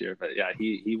myself this year, but yeah,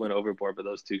 he went overboard with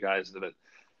those two guys. That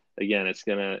again, it's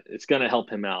gonna help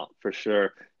him out for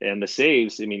sure. And the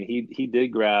saves, I mean, he did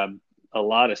grab a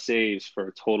lot of saves for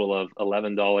a total of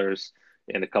 $11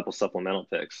 and a couple supplemental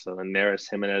picks. So Neris,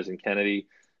 Jimenez, and Kennedy,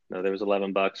 there was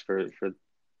 $11 for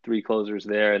three closers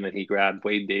there, and then he grabbed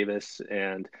Wade Davis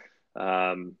and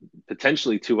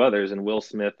potentially two others, and Will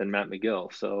Smith and Matt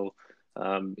McGill. So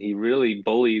he really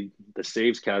bullied the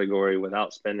saves category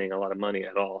without spending a lot of money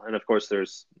at all. And of course,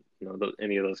 there's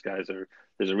any of those guys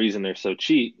there's a reason they're so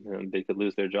cheap. They could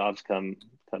lose their jobs come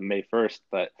May 1st.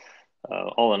 But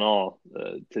all in all,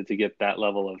 to get that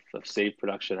level of save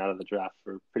production out of the draft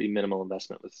for pretty minimal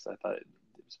investment I thought it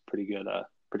was pretty good job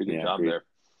agreed. there.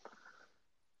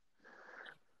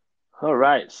 All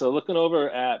right, so looking over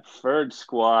at Ferd's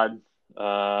squad,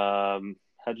 how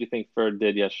do you think Ferd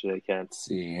did yesterday, Ken? Let's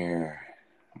see here.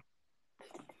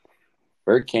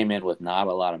 Ferd came in with not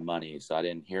a lot of money, so I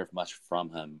didn't hear much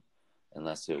from him,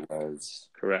 unless it was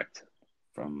correct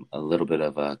from a little bit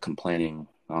of complaining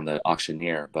on the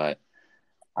auctioneer. But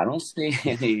I don't see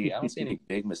any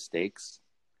big mistakes.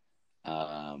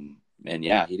 And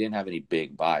yeah, he didn't have any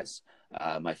big buys.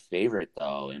 My favorite,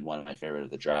 though, and one of my favorite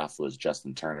of the draft was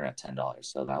Justin Turner at $10.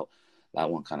 So that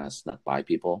one kind of snuck by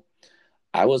people.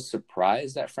 I was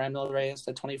surprised at Franmil Reyes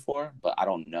at 24, but I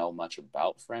don't know much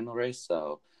about Franmil Reyes.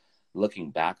 So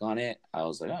looking back on it, I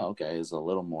was like, oh, okay, it's a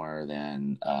little more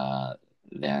than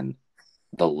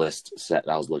the list set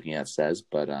I was looking at says,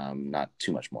 but not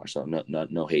too much more. So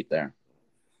no hate there.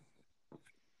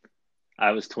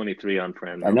 I was 23 on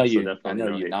Franmil. I know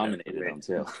you nominated him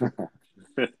too.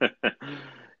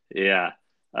 Yeah.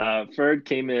 Ferd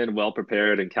came in well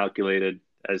prepared and calculated,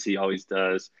 as he always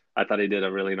does. I thought he did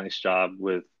a really nice job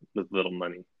with little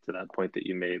money, to that point that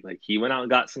you made. Like, he went out and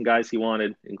got some guys he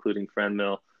wanted, including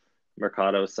Franmil,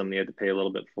 Mercado, somebody had to pay a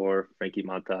little bit for, Frankie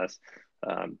Montas.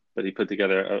 But he put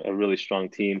together a really strong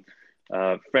team.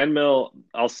 Franmil,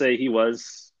 I'll say he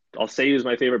was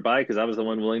my favorite buy, because I was the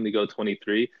one willing to go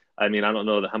 23. I mean, I don't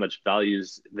know how much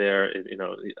value's there.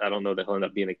 I don't know that he'll end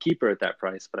up being a keeper at that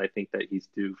price, but I think that he's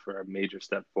due for a major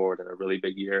step forward and a really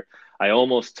big year. I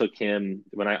almost took him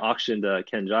when I auctioned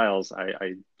Ken Giles.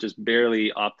 I just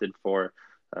barely opted for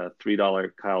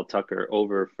 $3 Kyle Tucker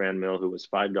over Franmil, who was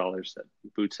 $5 that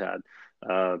Boots had,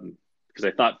 because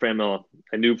I thought Franmil,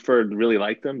 I knew Ferd really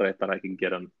liked him, but I thought I could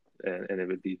get him and it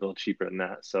would be a little cheaper than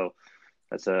that. So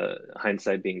that's a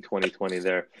hindsight being 2020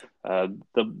 there.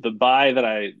 The buy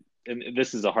that and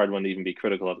this is a hard one to even be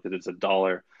critical of because it's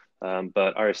 $1,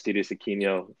 but Aristides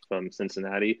Aquino from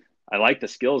Cincinnati, I like the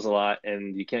skills a lot,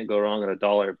 and you can't go wrong at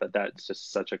 $1, but that's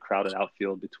just such a crowded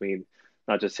outfield between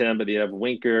not just him, but you have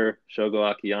Winker,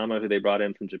 Shogo Akiyama, who they brought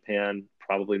in from Japan,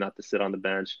 probably not to sit on the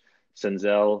bench.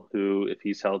 Senzel, who, if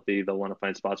he's healthy, they'll want to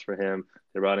find spots for him.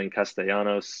 They brought in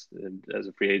Castellanos as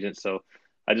a free agent. So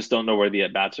I just don't know where the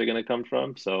at-bats are going to come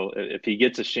from. So if he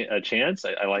gets a chance,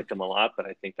 I like him a lot, but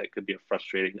I think that could be a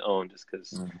frustrating own just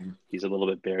because he's a little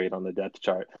bit buried on the depth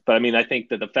chart. But I mean, I think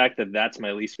that the fact that that's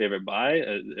my least favorite buy,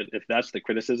 if that's the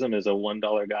criticism, is a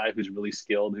 $1 guy who's really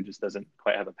skilled, who just doesn't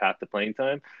quite have a path to playing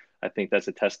time, I think that's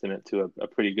a testament to a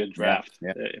pretty good draft.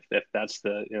 Yeah. If that's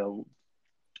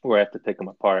where I have to pick him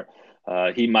apart.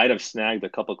 He might have snagged a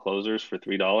couple closers for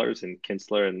 $3 in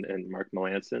Kinsler and Mark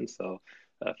Melanson. So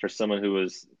for someone who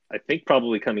was, I think,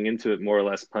 probably coming into it more or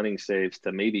less punting saves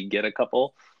to maybe get a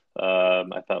couple,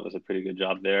 I thought was a pretty good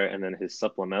job there. And then his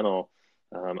supplemental,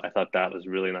 I thought that was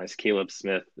really nice. Caleb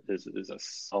Smith is a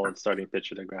solid starting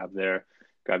pitcher to grab there.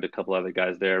 Grabbed a couple other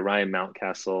guys there. Ryan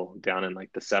Mountcastle down in like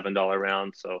the $7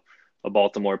 round. So a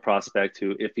Baltimore prospect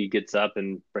who, if he gets up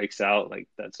and breaks out, like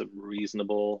that's a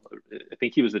reasonable. I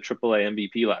think he was the AAA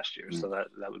MVP last year, so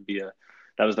that would be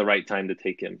that was the right time to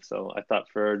take him. So I thought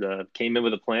Ferd came in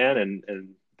with a plan, and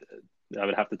I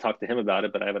would have to talk to him about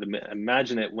it, but I would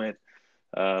imagine it went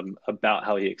about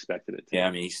how he expected it to. Yeah,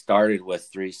 I mean, he started with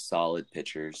 3 solid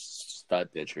pitchers,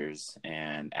 stud pitchers,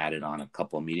 and added on a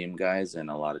couple of medium guys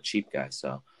and a lot of cheap guys.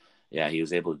 So yeah, he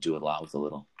was able to do a lot with a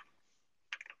little.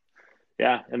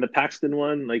 Yeah, and the Paxton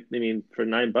one, like, I mean, for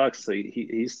 $9, so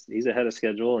he's ahead of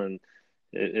schedule, and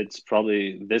it's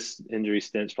probably, this injury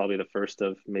stint's probably the first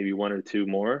of maybe 1 or 2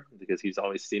 more, because he's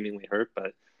always seemingly hurt,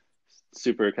 but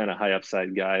super kind of high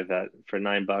upside guy that for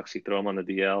 $9 you throw him on the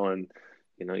DL, and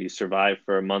you survive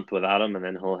for a month without him, and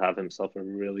then he'll have himself a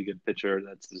really good pitcher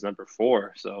that's his number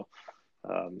 4. So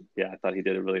yeah, I thought he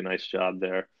did a really nice job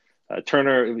there.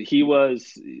 Turner,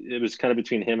 it was kind of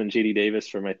between him and JD Davis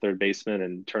for my third baseman,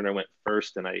 and Turner went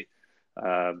first. And I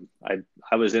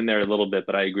was in there a little bit,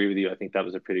 but I agree with you. I think that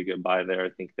was a pretty good buy there. I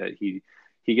think that he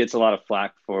gets a lot of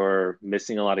flack for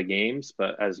missing a lot of games,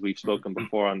 but as we've spoken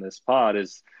before on this pod,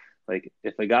 is like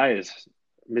if a guy is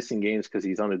missing games because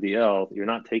he's on the DL, you're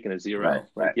not taking a zero. Right,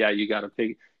 right. Yeah, you got to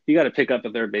pick up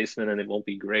a third baseman, and it won't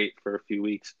be great for a few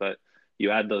weeks, but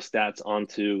you add those stats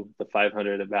onto the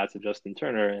 500 at bats of Justin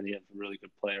Turner, and you have a really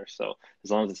good player. So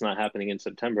as long as it's not happening in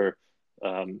September,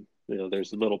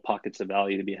 there's little pockets of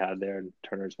value to be had there, and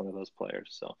Turner's one of those players.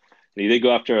 So he did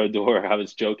go after Odor. I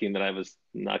was joking that I was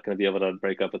not going to be able to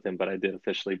break up with him, but I did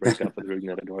officially break up with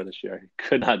Rougned Odor this year. I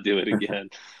could not do it again.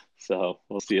 So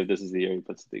we'll see if this is the year he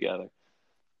puts it together.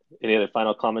 Any other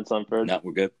final comments on Ferg? No,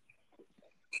 we're good.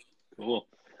 Cool.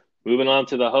 Moving on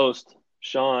to the host,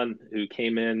 Sean, who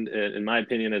came in my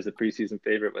opinion, as a preseason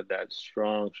favorite with that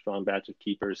strong batch of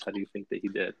keepers. How do you think that he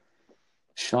did?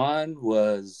 Sean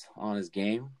was on his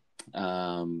game.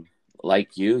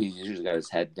 Like you, he's usually got his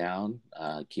head down,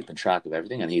 keeping track of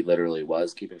everything, and he literally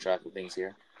was keeping track of things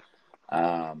here.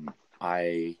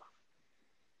 I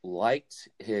liked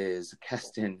his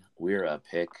Keston Weira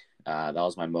pick. That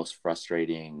was my most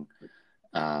frustrating,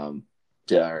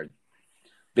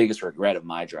 biggest regret of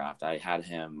my draft. I had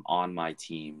him on my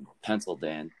team, penciled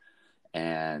in,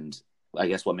 and I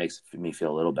guess what makes me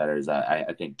feel a little better is that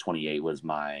I think 28 was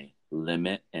my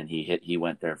limit, and he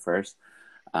went there first.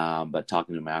 But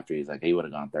talking to him after, he's like, he would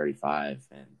have gone 35,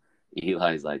 and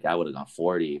Eli's like, I would have gone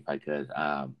 40 if I could.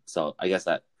 So I guess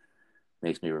that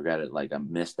makes me regret it. Like I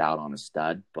missed out on a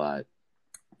stud, but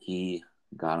he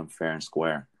got him fair and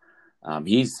square.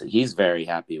 He's very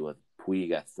happy with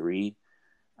Puig at 3.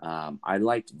 I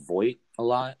liked Voit a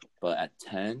lot, but at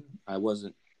 10, I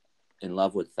wasn't in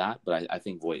love with that. But I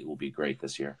think Voit will be great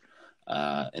this year.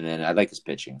 And then I like his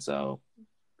pitching. So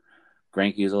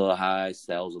Greinke's a little high,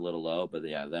 Sells a little low, but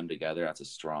yeah, them together, that's a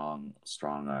strong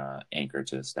anchor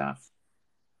to the staff.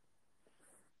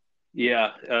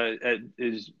 Yeah,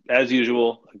 is as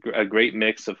usual a great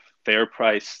mix of fair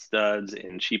price studs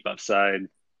and cheap upside,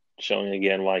 showing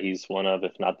again why he's one of,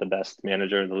 if not the best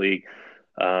manager in the league.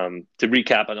 To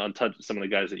recap on some of the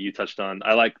guys that you touched on,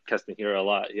 I like Keston Hiura a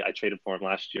lot. I traded for him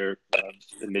last year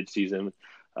in midseason.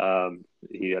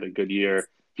 He had a good year.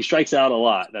 He strikes out a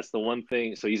lot. That's the one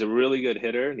thing. So he's a really good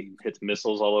hitter, and he hits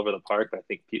missiles all over the park. I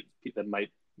think that might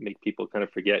make people kind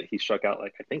of forget he struck out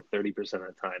like I think 30% of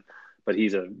the time. But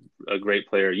he's a great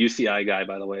player. UCI guy,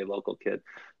 by the way, local kid.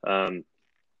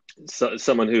 So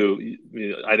someone who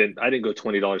I didn't go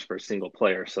 $20 for a single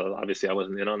player, so obviously I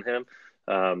wasn't in on him.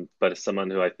 But it's someone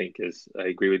who I think I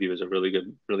agree with you, is a really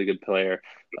good player.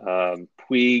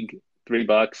 Puig,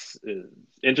 $3 is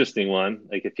interesting one.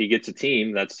 Like if he gets a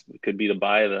team, could be the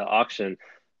buy of the auction,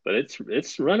 but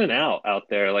it's running out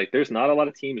there. Like there's not a lot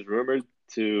of teams rumored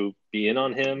to be in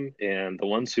on him, and the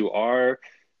ones who are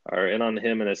in on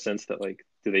him in a sense that like,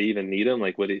 do they even need him?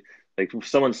 Like like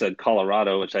someone said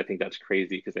Colorado, which I think that's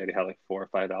crazy because they had like 4 or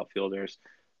 5 outfielders.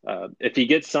 If he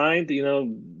gets signed,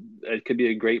 it could be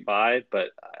a great buy, but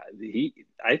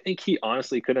I think he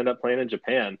honestly could end up playing in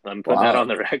Japan. I'm putting that on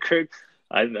the record.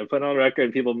 I'm putting on the record,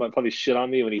 and people might probably shit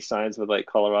on me when he signs with like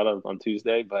Colorado on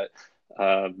Tuesday, but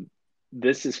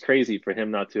this is crazy for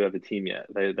him not to have a team yet.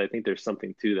 I think there's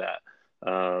something to that.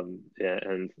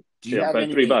 And but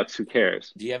 $3, who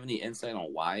cares? Do you have any insight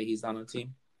on why he's not on a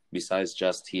team besides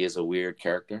just he is a weird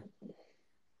character?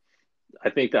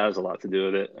 I think that has a lot to do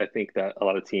with it. I think that a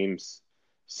lot of teams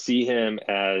see him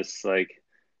as like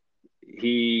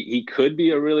he could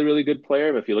be a really, really good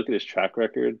player, but if you look at his track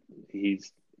record,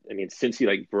 since he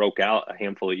like broke out a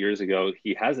handful of years ago,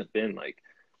 he hasn't been like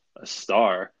a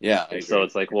star. Yeah. And so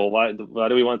it's like, well, why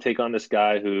do we want to take on this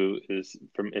guy who is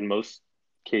in most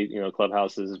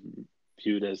clubhouses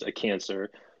viewed as a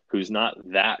cancer, who's not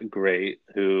that great,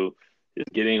 who is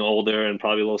getting older and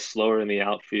probably a little slower in the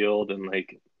outfield, and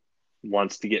like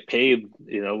wants to get paid,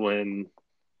 when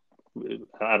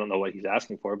I don't know what he's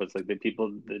asking for, but it's like the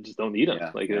people that just don't need him.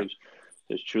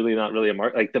 There's truly not really a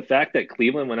market. Like the fact that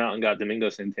Cleveland went out and got Domingo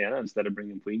Santana instead of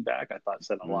bringing Puig back, I thought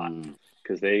said a lot,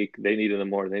 because they needed him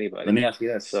more than anybody. Let me ask you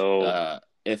this. So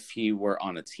if he were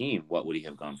on a team, what would he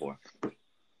have gone for?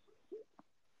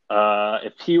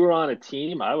 If he were on a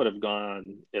team, I would have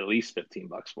gone at least $15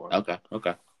 for him.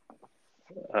 Okay.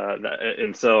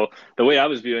 And so the way I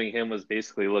was viewing him was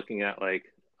basically looking at like,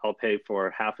 I'll pay for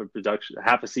half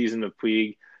a season of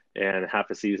Puig and half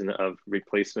a season of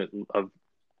replacement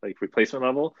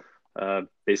level.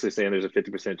 Basically saying there's a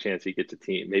 50% chance he gets a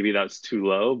team. Maybe that's too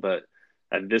low, but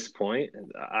at this point,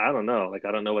 I don't know. Like,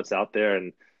 I don't know what's out there.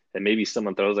 And and maybe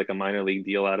someone throws like a minor league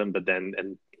deal at him, but then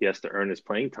and he has to earn his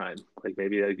playing time. Like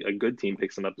maybe a good team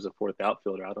picks him up as a fourth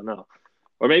outfielder. I don't know.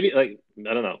 Or maybe like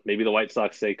I don't know. Maybe the White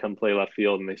Sox say come play left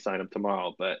field and they sign him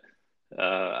tomorrow. But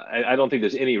I don't think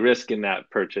there's any risk in that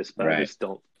purchase. But Right. I just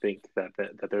don't think that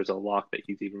there's a lock that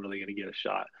he's even really going to get a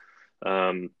shot.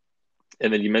 And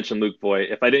then you mentioned Luke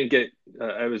Voigt. If I didn't get,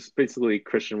 I was basically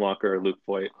Christian Walker or Luke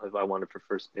Voigt if I wanted for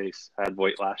first base. I had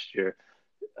Voigt last year.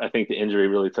 I think the injury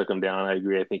really took him down. I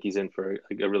agree. I think he's in for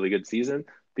a really good season.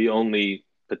 The only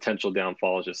potential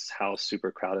downfall is just how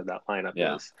super crowded that lineup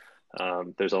is.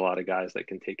 There's a lot of guys that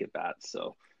can take at bats,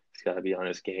 so he's got to be on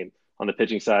his game. On the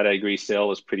pitching side, I agree. Sale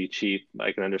was pretty cheap.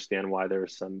 I can understand why there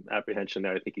was some apprehension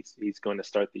there. I think he's going to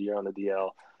start the year on the DL.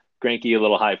 Greinke a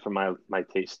little high for my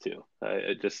taste too.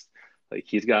 It just like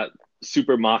he's got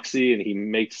super moxie and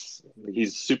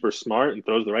he's super smart and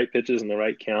throws the right pitches in the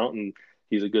right count and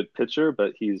he's a good pitcher,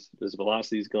 but his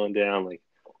velocity is going down. Like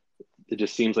it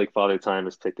just seems like Father Time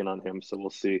is ticking on him. So we'll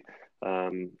see.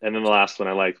 And then the last one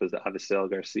I liked was Avisail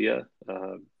Garcia,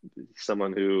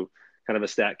 someone who kind of a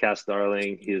StatCast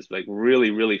darling. He is like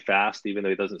really, really fast, even though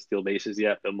he doesn't steal bases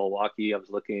yet. But Milwaukee is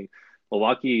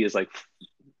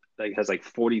has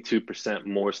 42%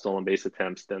 more stolen base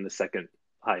attempts than the second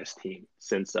highest team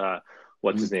since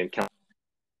what's his name?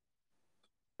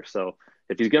 So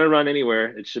if he's going to run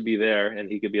anywhere, it should be there, and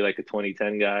he could be like a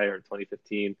 2010 guy or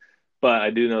 2015. But I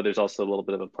do know there's also a little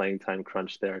bit of a playing time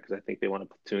crunch there because I think they want to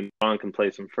platoon. Ron can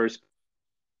play some first.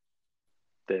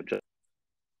 They have just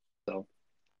so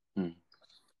a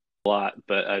lot,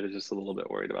 but I was just a little bit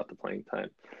worried about the playing time.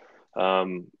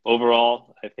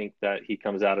 Overall, I think that he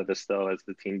comes out of this though as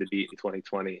the team to beat in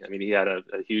 2020. I mean, he had a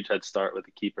huge head start with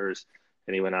the keepers,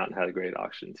 and he went out and had a great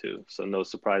auction too. So no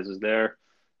surprises there.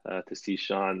 To see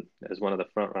Sean as one of the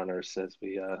front runners as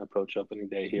we approach opening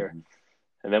day here.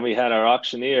 And then we had our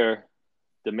auctioneer,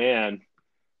 the man,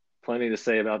 plenty to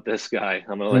say about this guy.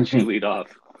 I'm going to let you lead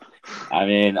off. I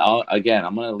mean, I'm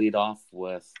going to lead off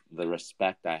with the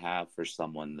respect I have for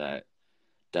someone that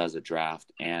does a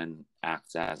draft and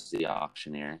acts as the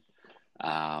auctioneer.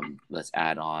 Let's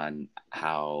add on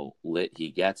how lit he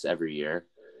gets every year.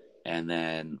 And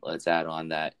then let's add on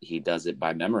that he does it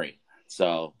by memory.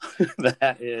 So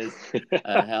that is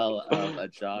a hell of a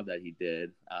job that he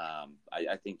did.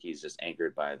 I think he's just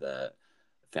anchored by the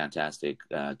fantastic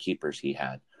keepers he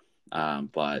had.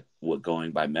 But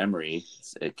going by memory,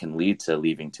 it can lead to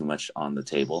leaving too much on the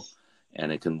table,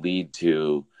 and it can lead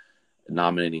to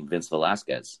nominating Vince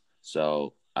Velasquez.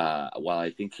 So while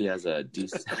I think he has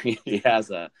he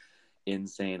has a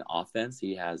insane offense,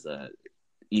 he has a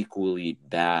equally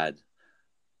bad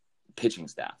pitching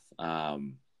staff.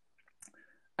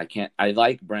 I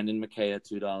like Brendan McKay at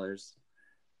 $2,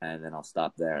 and then I'll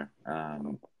stop there.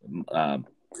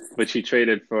 Which he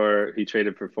traded for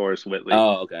Forrest Whitley.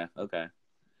 Oh, okay.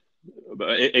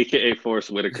 AKA Forrest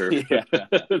Whitaker.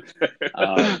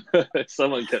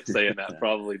 Someone kept saying that.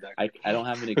 Probably not. I don't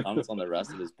have any comments on the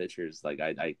rest of his pitchers. Like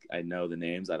I know the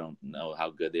names. I don't know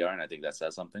how good they are, and I think that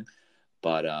says something.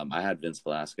 But I had Vince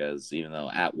Velasquez, even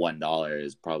though at $1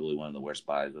 is probably one of the worst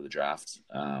buys of the draft.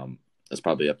 It's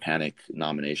probably a panic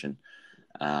nomination.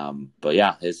 But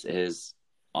yeah, his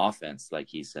offense, like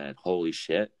he said, holy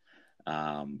shit.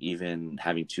 Even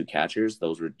having two catchers,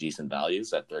 those were decent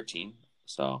values at 13.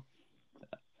 So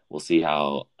we'll see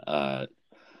how a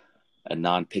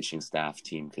non-pitching staff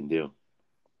team can do.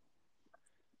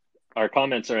 Our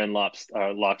comments are in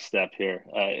lockstep here.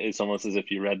 It's almost as if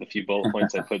you read the few bullet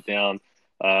points I put down.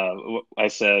 I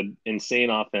said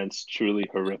insane offense, truly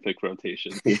horrific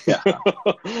rotation. Yeah.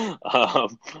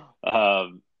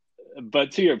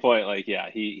 But to your point, like, yeah,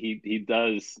 he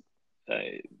does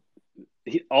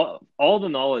all the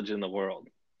knowledge in the world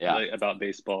about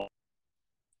baseball.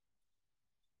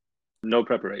 No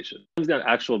preparation. He's got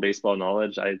actual baseball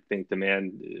knowledge. I think the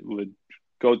man would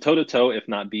go toe to toe, if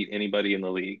not beat anybody in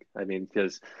the league. I mean,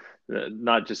 because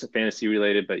not just fantasy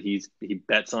related, but he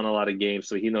bets on a lot of games,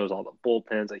 so he knows all the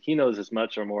bullpens. Like he knows as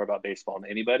much or more about baseball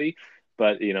than anybody.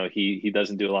 But he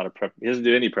doesn't do a lot of prep. He doesn't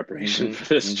do any preparation for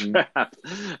this draft.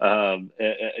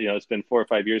 It's been 4 or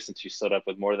 5 years since you stood up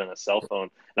with more than a cell phone,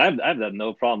 and I've had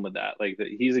no problem with that. Like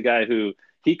he's a guy who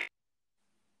he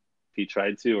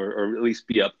tried to, or at least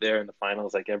be up there in the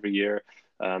finals like every year.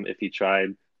 If he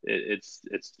tried, it's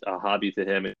a hobby to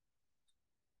him.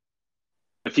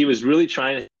 If he was really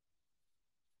trying to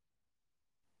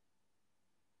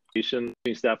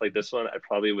staff like this one, I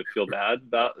probably would feel bad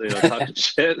about talking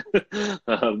shit.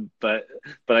 But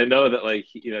I know that like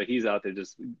he's out there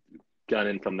just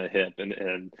gunning from the hip,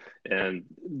 and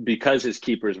because his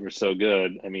keepers were so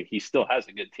good, I mean he still has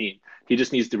a good team. He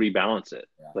just needs to rebalance it.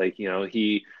 Yeah. Like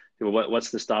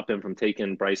what's to stop him from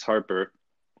taking Bryce Harper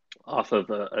off of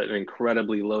an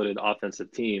incredibly loaded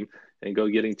offensive team and go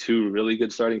getting two really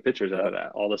good starting pitchers out of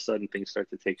that? All of a sudden, things start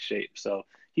to take shape. So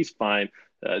he's fine.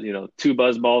 Two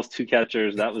buzz balls, two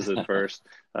catchers. That was a first.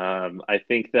 I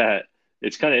think that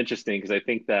it's kind of interesting because I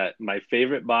think that my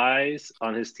favorite buys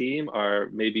on his team are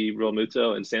maybe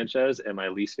Realmuto and Sanchez, and my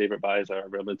least favorite buys are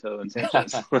Realmuto and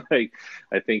Sanchez. Like,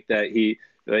 I think that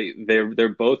they're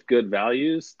both good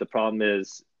values. The problem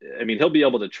is, I mean, he'll be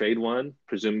able to trade one,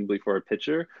 presumably for a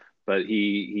pitcher, but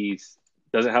he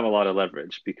doesn't have a lot of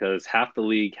leverage because half the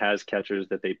league has catchers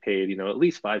that they paid, at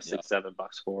least $5, $6, $7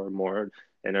 for or more,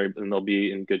 and they'll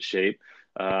be in good shape.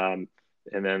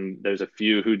 And then there's a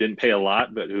few who didn't pay a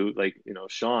lot, but who, like,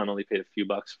 Sean only paid a few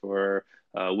bucks for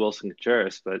Wilson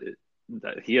Contreras, but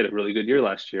he had a really good year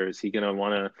last year. Is he going to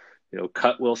want to,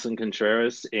 cut Wilson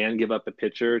Contreras and give up a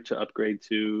pitcher to upgrade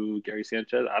to Gary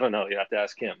Sanchez? I don't know. You have to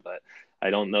ask him, but I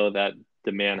don't know that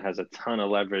the man has a ton of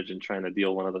leverage in trying to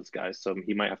deal one of those guys. So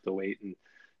he might have to wait and,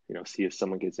 see if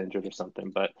someone gets injured or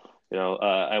something. But,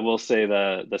 I will say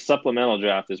the supplemental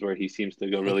draft is where he seems to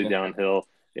go really downhill.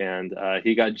 And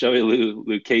he got Joey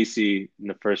Lucchesi in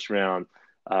the first round,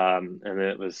 and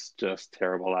it was just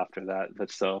terrible after that.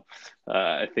 But so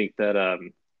I think that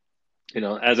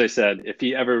as I said, if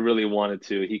he ever really wanted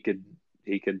to, he could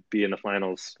be in the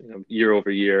finals, year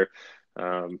over year.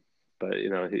 But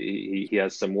he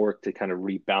has some work to kind of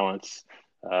rebalance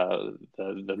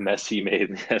the mess he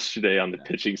made yesterday on the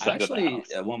pitching side of the house.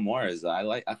 One more is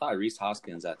I thought Rhys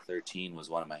Hoskins at 13 was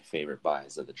one of my favorite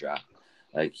buys of the draft.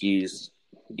 Like he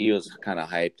was kind of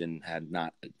hyped and had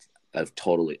not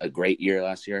a great year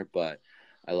last year, but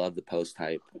I love the post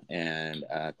hype, and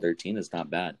 13 is not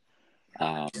bad.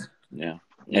 And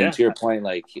to your point,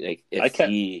 like if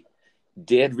he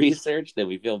did research, then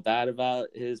we feel bad about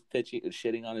his pitching,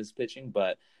 shitting on his pitching,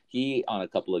 but he on a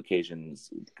couple of occasions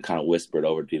kind of whispered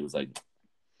over to people, like,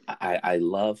 I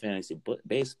love fantasy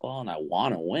baseball and I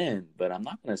want to win, but I'm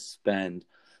not going to spend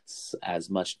as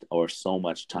much or so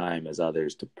much time as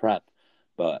others to prep.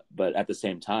 But at the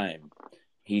same time,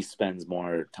 he spends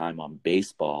more time on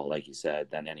baseball, like you said,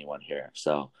 than anyone here.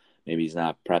 So maybe he's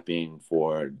not prepping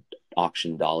for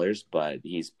auction dollars, but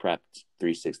he's prepped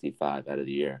 365 out of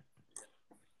the year.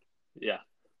 Yeah.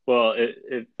 Well,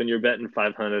 when you're betting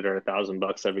 500 or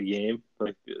 $1,000 every game,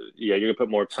 like, you're gonna put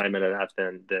more time into that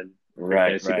than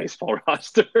fantasy baseball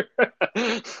roster.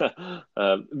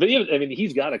 But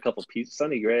he's got a couple pieces.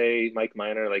 Sonny Gray, Mike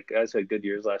Minor, like, guys who had good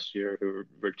years last year who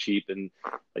were cheap, and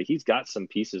like he's got some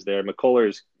pieces there.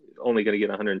 McCullers only going to get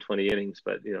 120 innings,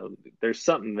 but there's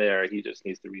something there. He just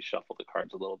needs to reshuffle the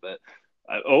cards a little bit.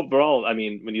 Overall,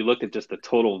 when you look at just the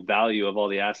total value of all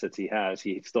the assets he has,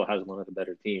 he still has one of the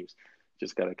better teams.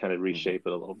 Just got to kind of reshape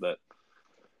it a little bit.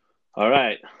 All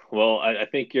right. Well, I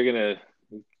think you're going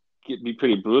to be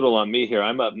pretty brutal on me here.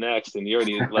 I'm up next, and you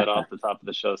already let off the top of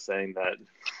the show saying that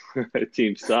the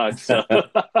team sucks. So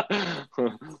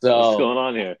what's going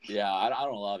on here? Yeah, I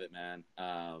don't love it, man.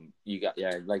 You got,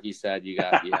 like you said, you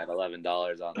had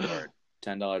 $11 on or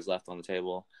 $10 left on the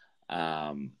table.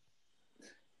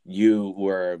 You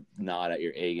were not at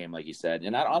your A game, like you said,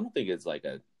 and I don't think it's like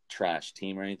a trash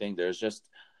team or anything. There's just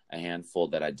a handful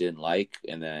that I didn't like,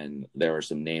 and then there were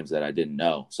some names that I didn't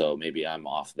know, so maybe I'm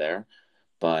off there.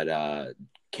 But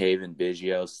Cave and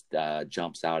Biggio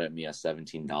jumps out at me at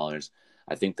 $17.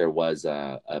 I think there was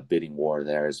a bidding war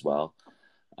there as well.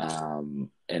 And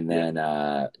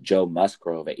then Joe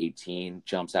Musgrove at 18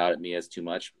 jumps out at me as too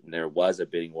much. There was a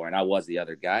bidding war, and I was the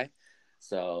other guy.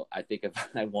 So I think if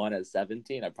I won at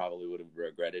 17, I probably would have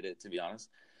regretted it, to be honest.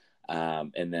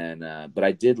 And then, but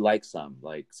I did like some,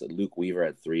 so Luke Weaver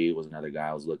at 3 was another guy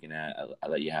I was looking at. I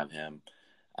let you have him.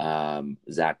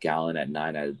 Zach Gallen at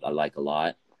 9, I like a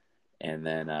lot. And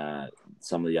then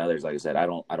some of the others, like I said, I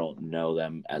don't know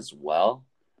them as well,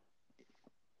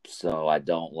 so I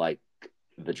don't like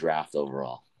the draft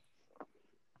overall.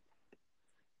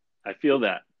 I feel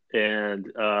that,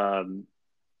 and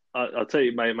I'll tell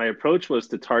you, my approach was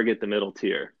to target the middle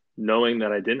tier, knowing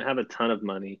that I didn't have a ton of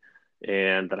money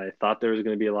and that I thought there was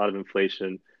going to be a lot of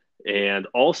inflation, and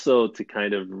also to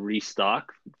kind of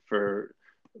restock for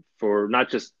not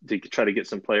just to try to get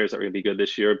some players that are going to be good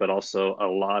this year, but also a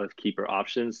lot of keeper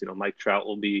options. Mike Trout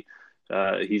will be,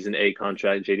 he's an A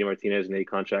contract. JD Martinez an A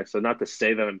contract. So not to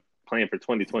say that I'm playing for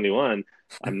 2021,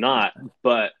 I'm not,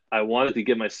 but I wanted to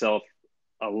give myself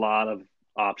a lot of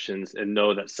options and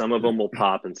know that some of them will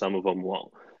pop and some of them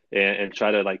won't, and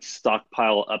try to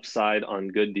stockpile upside on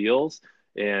good deals,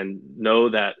 and know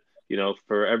that,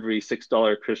 for every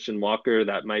 $6 Christian Walker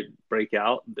that might break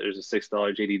out, there's a $6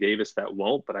 JD Davis that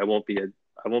won't, but I won't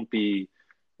be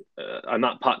I'm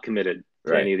not pot committed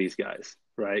to Right. any of these guys,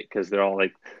 right? Because they're all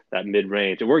like that mid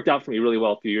range. It worked out for me really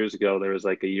well a few years ago. There was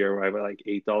like a year where I went like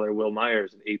 $8 Will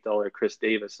Myers and $8 Chris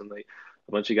Davis, and like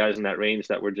a bunch of guys in that range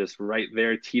that were just right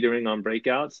there teetering on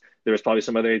breakouts. There was probably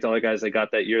some other $8 guys I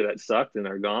got that year that sucked and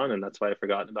are gone, and that's why I've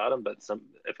forgotten about them. But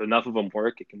if enough of them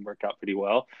work, it can work out pretty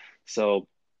well. So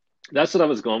that's what I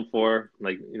was going for.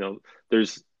 Like,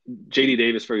 there's JD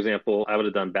Davis, for example. I would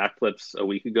have done backflips a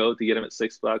week ago to get him at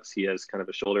 $6. He has kind of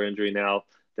a shoulder injury now.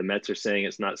 The Mets are saying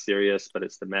it's not serious, but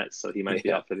it's the Mets, so he might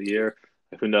be out for the year.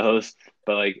 Who knows?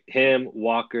 But like him,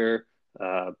 Walker,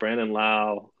 Brandon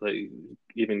Lau, like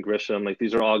even Grisham, like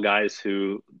these are all guys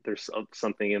who there's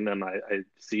something in them I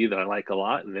see that I like a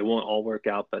lot, and they won't all work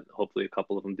out, but hopefully a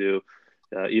couple of them do.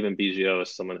 Even BGO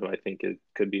is someone who I think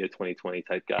could be a 2020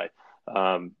 type guy.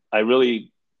 I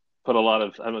really put a lot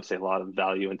of, I don't say a lot of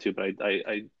value into, but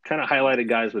I kind of highlighted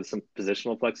guys with some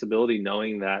positional flexibility,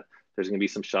 knowing that there's going to be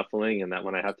some shuffling and that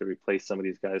when I have to replace some of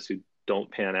these guys who don't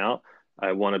pan out,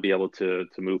 I want to be able to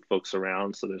move folks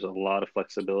around. So there's a lot of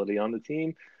flexibility on the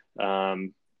team.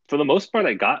 For the most part,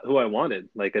 I got who I wanted.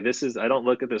 Like I don't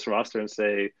look at this roster and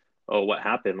say, oh, what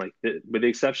happened? Like with the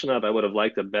exception of, I would have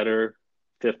liked a better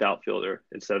fifth outfielder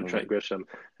instead of Trent Grisham.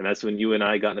 And that's when you and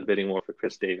I got in a bidding war for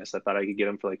Chris Davis. I thought I could get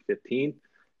him for like 15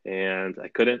 and I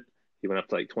couldn't. He went up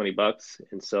to like $20.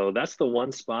 And so that's the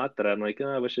one spot that I'm like,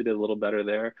 I wish I did a little better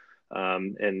there.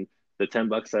 And the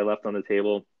 $10 I left on the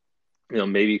table,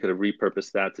 maybe you could have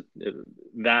repurposed that to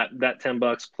that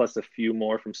 $10 plus a few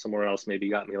more from somewhere else, maybe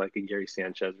got me like a Gary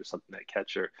Sanchez or something at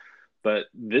catcher. But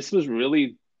this was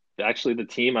really actually the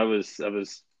team I was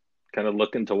kind of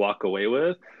looking to walk away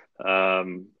with. A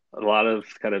lot of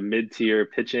kind of mid-tier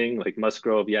pitching, like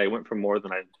Musgrove. Yeah, he went for more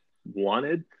than I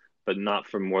wanted, but not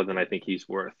for more than I think he's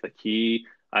worth.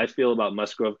 I feel about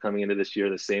Musgrove coming into this year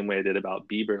the same way I did about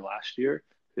Bieber last year.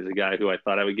 He's a guy who I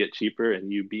thought I would get cheaper, and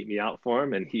you beat me out for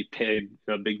him, and he paid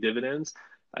big dividends.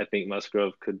 I think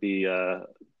Musgrove could be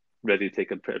ready to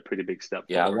take a pretty big step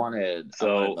forward. I wanted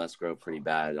Musgrove pretty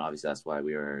bad, and obviously that's why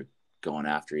we were going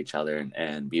after each other.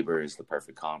 And Bieber is the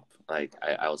perfect comp. Like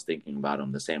I was thinking about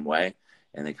him the same way,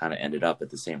 and they kind of ended up at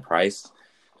the same price.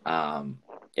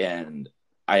 And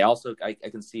I also I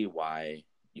can see why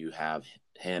you have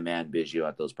him and Biggio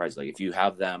at those prices. Like if you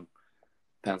have them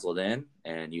penciled in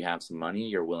and you have some money,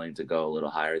 you're willing to go a little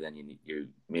higher than you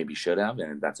maybe should have,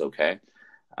 and that's okay.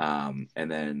 And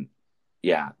then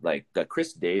like the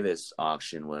Chris Davis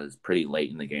auction was pretty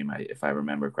late in the game, if I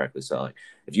remember correctly. So like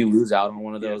if you lose out on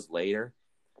one of those later,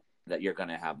 that you're going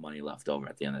to have money left over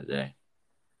at the end of the day.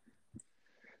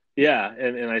 Yeah,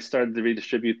 and I started to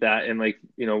redistribute that, and like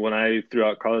when I threw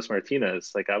out Carlos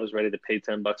Martinez, like I was ready to pay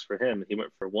 $10 for him, and he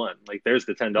went for $1. Like there's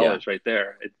the $10 right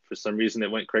there. For some reason, it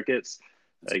went crickets.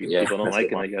 Like people don't like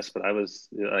him, I guess, but I was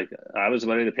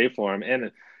ready to pay for him,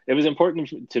 and it was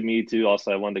important to me too.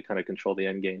 Also, I wanted to kind of control the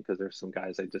end game because there's some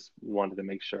guys I just wanted to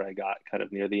make sure I got kind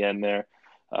of near the end there.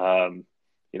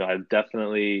 I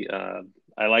definitely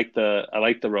I like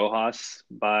the Rojas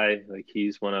buy. Like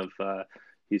he's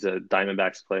he's a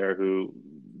Diamondbacks player who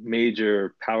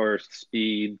major power,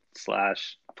 speed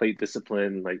 / plate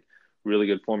discipline, like really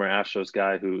good former Astros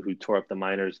guy who tore up the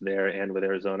minors there and with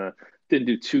Arizona. Didn't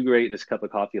do too great in his cup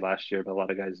of coffee last year, but a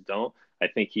lot of guys don't. I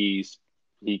think he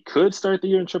could start the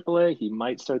year in AAA. He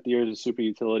might start the year as a super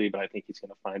utility, but I think he's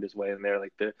going to find his way in there.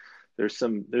 Like there's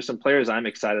some players I'm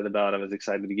excited about. I was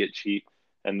excited to get cheap.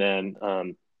 And then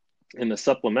in the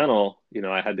supplemental,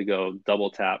 I had to go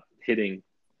double tap hitting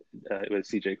with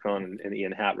CJ Cron and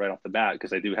Ian Happ right off the bat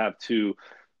because I do have two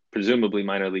presumably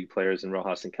minor league players in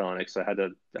Rojas and Kelenic. So I had to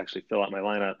actually fill out my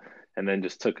lineup and then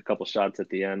just took a couple shots at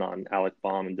the end on Alec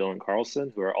Baum and Dylan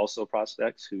Carlson, who are also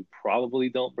prospects who probably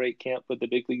don't break camp with the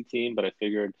big league team. But I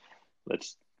figured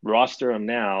let's roster them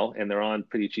now, and they're on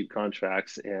pretty cheap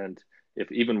contracts. And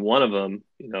if even one of them,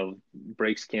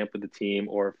 breaks camp with the team,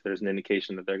 or if there's an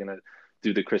indication that they're going to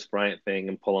do the Chris Bryant thing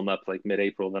and pull them up like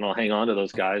mid-April, then I'll hang on to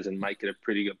those guys and might get a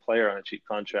pretty good player on a cheap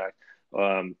contract.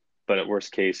 But at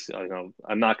worst case,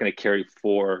 I'm not going to carry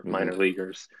four minor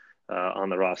leaguers on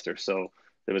the roster. So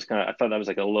it was I thought that was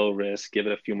like a low risk, give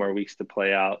it a few more weeks to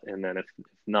play out. And then if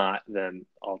not, then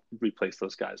I'll replace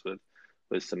those guys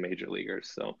with some major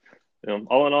leaguers. So,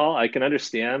 all in all, I can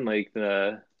understand like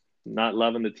the not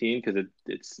loving the team because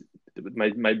it's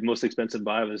my most expensive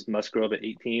buy was Musgrove at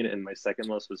 18 and my second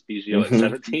most was Biggio at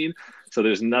 17. So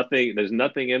there's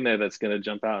nothing in there that's going to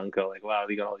jump out and go like, wow,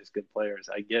 they got all these good players.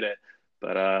 I get it.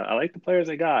 But I like the players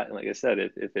I got. And like I said,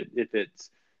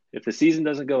 if if the season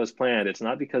doesn't go as planned, it's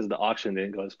not because the auction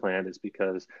didn't go as planned. It's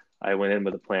because I went in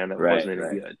with a plan that wasn't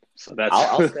any good. So that's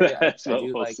I'll say that's I what do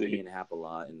we'll like see. Ian Happ a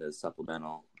lot in the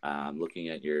supplemental. Looking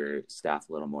at your staff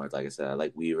a little more, like I said, I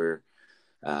like Weaver.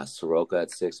 Soroka at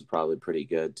 6 is probably pretty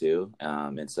good too.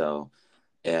 And so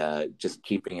just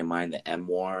keeping in mind the M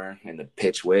War and the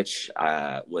Pitch Witch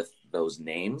with those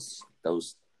names,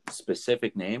 those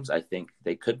specific names, I think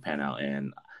they could pan out.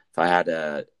 And if I had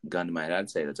a gun to my head, I'd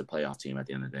say that's a playoff team at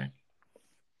the end of the day.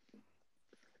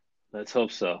 Let's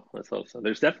hope so.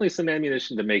 There's definitely some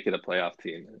ammunition to make it a playoff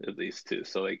team, at least too.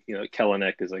 So like,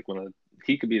 Kelenic is like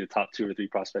he could be the top 2 or 3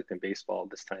 prospect in baseball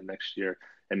this time next year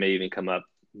and may even come up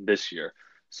this year.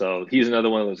 So he's another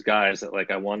one of those guys that like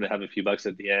I wanted to have a few bucks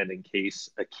at the end in case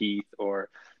a Keith, or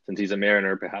since he's a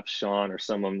Mariner, perhaps Sean or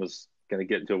someone was going to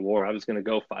get into a war. I was going to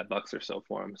go $5 or so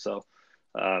for him. So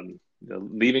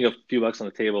leaving a few bucks on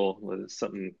the table was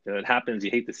something that happens.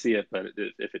 You hate to see it, but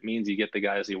if it means you get the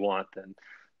guys you want, then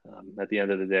at the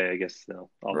end of the day, I guess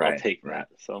I'll take that.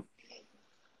 So,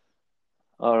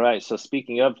 all right. So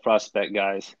speaking of prospect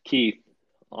guys, Keith,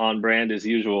 on brand as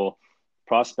usual,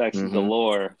 prospects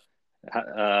galore.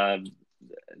 Do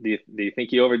you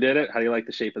think you overdid it? How do you like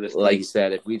the shape of this team? Like you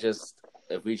said, if we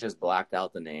just blacked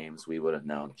out the names, we would have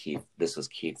known this was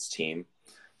Keith's team.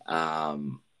 He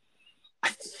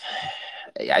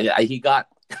got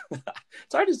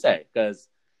it's hard to say because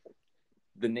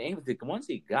the ones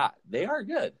he got, they are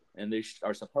good and they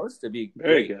are supposed to be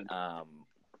very great. Good.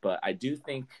 But I do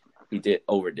think he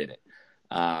overdid it,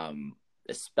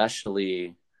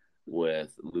 especially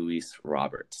with Luis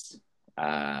Roberts.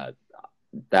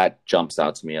 That jumps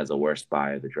out to me as the worst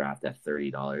buy of the draft at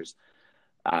 $30.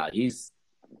 He's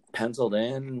penciled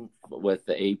in with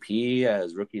the AP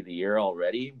as Rookie of the Year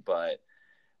already, but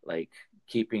like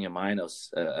keeping in mind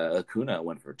Acuna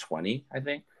went for 20, I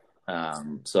think.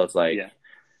 So it's like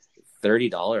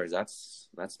 $30.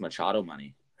 That's Machado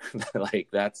money. Like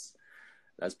that's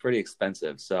pretty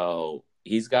expensive. So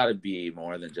he's got to be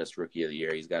more than just Rookie of the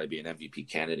Year. He's got to be an MVP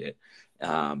candidate.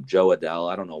 Joe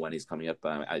Adell, I don't know when he's coming up.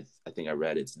 I think I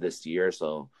read it's this year.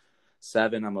 So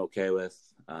 7, I'm okay with.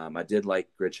 I did like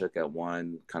Grichuk at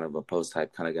 1, kind of a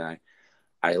post-hype kind of guy.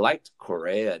 I liked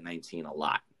Correa at 19 a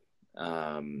lot.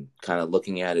 Kind of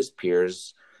looking at his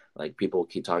peers, like people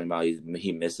keep talking about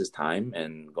he misses time,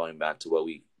 and going back to what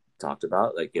we talked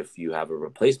about, like if you have a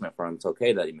replacement for him, it's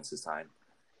okay that he misses time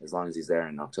as long as he's there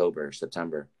in October or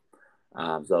September.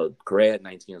 So Correa at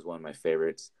 19 is one of my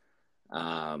favorites.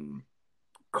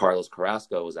 Carlos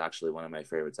Carrasco was actually one of my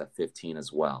favorites at 15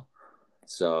 as well.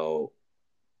 So,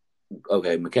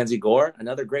 okay, Mackenzie Gore,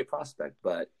 another great prospect,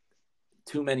 but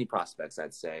too many prospects,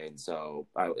 I'd say. And so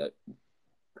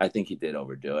I think he did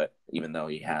overdo it, even though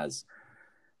he has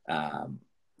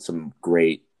some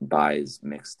great buys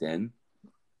mixed in.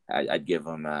 I'd give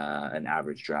him an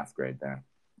average draft grade there.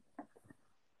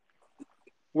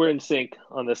 We're in sync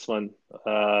on this one.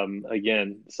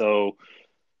 Again, so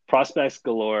prospects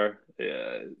galore.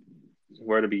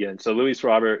 Where to begin? So Luis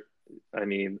Robert, I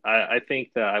mean, I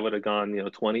think that I would have gone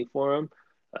 20 for him,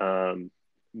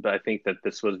 but I think that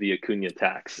this was the Acuna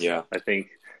tax. Yeah, I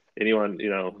think anyone,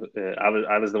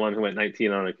 I was the one who went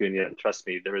 19 on Acuna, and trust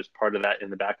me, there was part of that in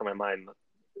the back of my mind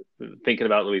thinking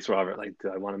about Luis Robert, like, do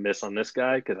I want to miss on this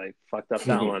guy because I fucked up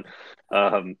that one?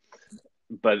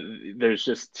 But there's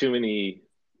just too many.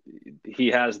 He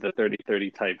has the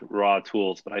 30-30 type raw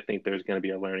tools, but I think there's going to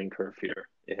be a learning curve here,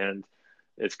 and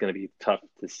it's going to be tough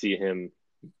to see him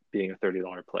being a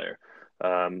 $30 player.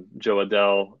 Joe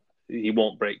Adell, he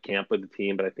won't break camp with the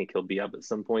team, but I think he'll be up at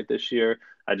some point this year.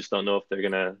 I just don't know if they're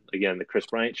going to, again, the Chris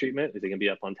Bryant treatment, is he going to be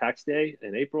up on tax day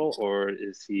in April, or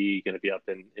is he going to be up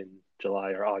in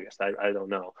July or August? I don't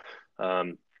know.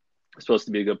 Supposed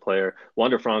to be a good player.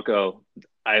 Wander Franco,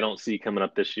 I don't see coming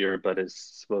up this year, but is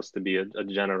supposed to be a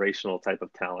generational type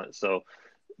of talent. So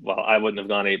while I wouldn't have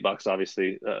gone $8,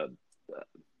 obviously,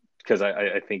 because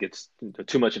I think it's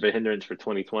too much of a hindrance for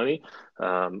 2020.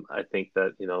 I think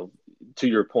that, to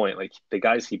your point, like the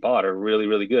guys he bought are really,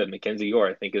 really good. Mackenzie Gore,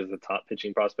 I think, is the top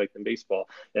pitching prospect in baseball.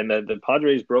 And the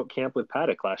Padres broke camp with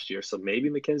Paddock last year. So maybe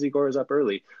Mackenzie Gore is up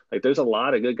early. Like there's a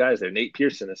lot of good guys there. Nate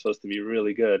Pearson is supposed to be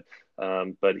really good.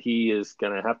 But he is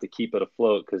going to have to keep it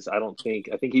afloat because I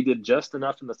think he did just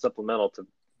enough in the supplemental to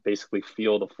basically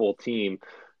field a full team.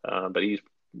 But he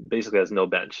basically has no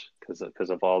bench because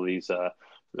of all these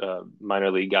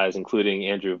minor league guys, including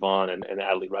Andrew Vaughn and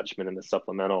Adley Rutschman in the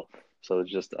supplemental. So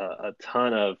there's just a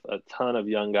ton of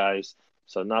young guys.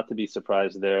 So not to be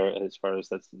surprised there as far as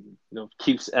that's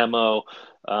Keith's MO.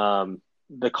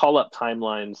 The call up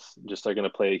timelines just are going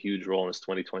to play a huge role in his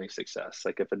 2020 success.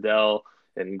 Like if Adell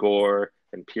and Gore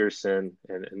and Pearson,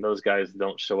 and those guys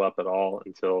don't show up at all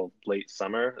until late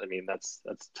summer. I mean, that's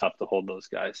tough to hold those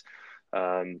guys.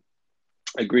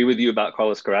 Agree with you about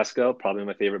Carlos Carrasco, probably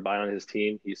my favorite buy on his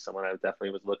team. He's someone I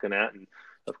definitely was looking at. And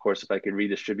of course, if I could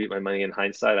redistribute my money in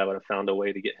hindsight, I would have found a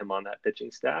way to get him on that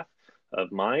pitching staff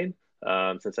of mine.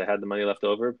 Since I had the money left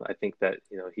over, I think that,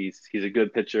 he's a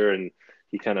good pitcher, and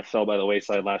he kind of fell by the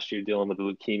wayside last year dealing with the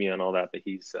leukemia and all that. But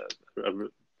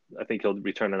I think he'll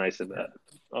return a nice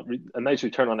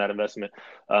return on that investment.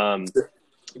 The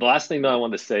last thing though I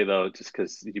wanted to say though, just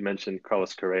because you mentioned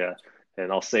Carlos Correa,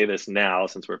 and I'll say this now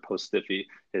since we're post STIFFI,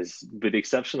 is with the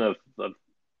exception of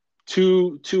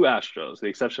two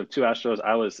Astros,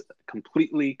 I was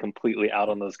completely out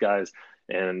on those guys.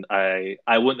 And I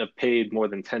wouldn't have paid more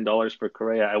than $10 for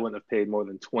Correa. I wouldn't have paid more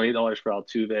than $20 for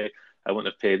Altuve. I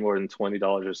wouldn't have paid more than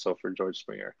 $20 or so for George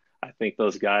Springer. I think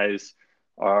those guys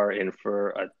are in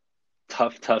for a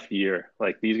tough year.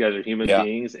 Like, these guys are human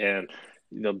beings, and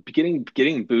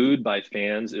getting booed by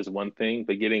fans is one thing,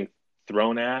 but getting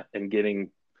thrown at and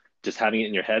just having it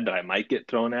in your head that I might get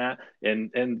thrown at.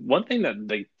 And one thing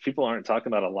that people aren't talking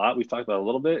about a lot, we've talked about a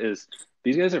little bit, is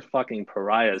these guys are fucking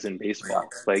pariahs in baseball.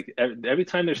 Like, every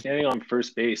time they're standing on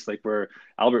first base, like where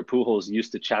Albert Pujols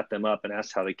used to chat them up and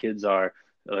ask how the kids are,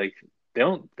 like, they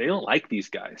don't like these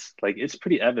guys. Like, it's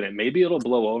pretty evident. Maybe it'll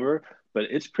blow over, but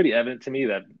it's pretty evident to me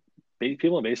that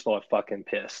people in baseball are fucking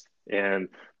pissed. And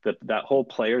that whole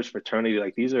players fraternity,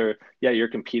 like, these are, you're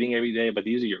competing every day, but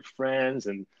these are your friends,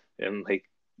 and like,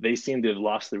 they seem to have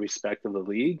lost the respect of the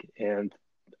league. And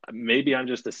maybe I'm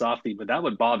just a softie, but that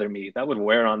would bother me. That would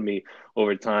wear on me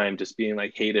over time, just being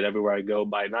like hated everywhere I go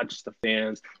by not just the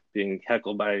fans, being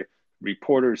heckled by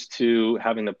reporters too,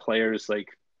 having the players like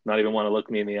not even want to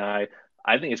look me in the eye.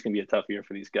 I think it's going to be a tough year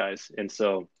for these guys. And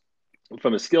so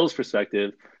from a skills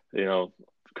perspective,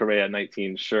 Correa at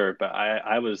 19, sure, but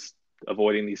I was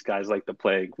avoiding these guys like the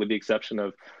plague, with the exception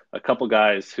of a couple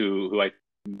guys who I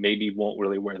maybe won't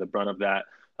really wear the brunt of that.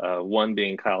 One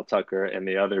being Kyle Tucker, and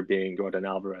the other being Jordan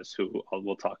Alvarez, who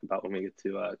we'll talk about when we get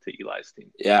to Eli's team.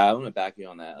 Yeah, I want to back you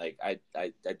on that. Like, I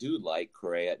do like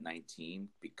Correa at 19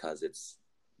 because it's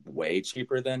way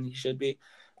cheaper than he should be.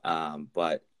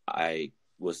 But I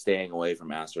was staying away from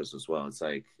Astros as well. It's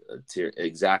like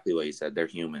exactly what you said. They're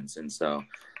humans, and so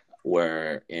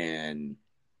where in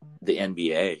the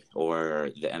NBA or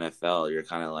the NFL, you're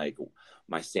kind of like,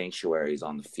 my sanctuary is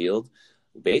on the field.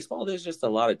 Baseball, there's just a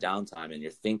lot of downtime, and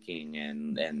you're thinking,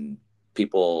 and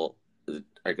people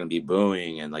are going to be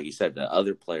booing, and like you said, the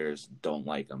other players don't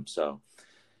like them. So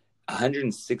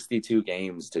 162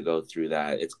 games to go through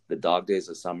that. It's the dog days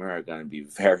of summer are going to be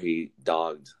very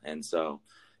dogged. And so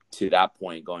to that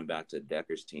point, going back to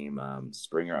Decker's team,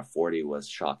 Springer at 40 was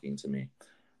shocking to me.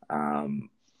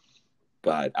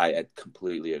 But I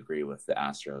completely agree with the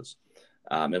Astros.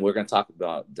 And we're going to talk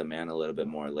about demand a little bit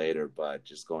more later, but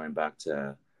just going back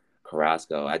to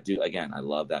Carrasco, I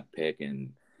love that pick.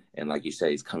 And like you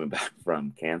say, he's coming back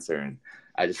from cancer, and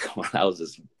I was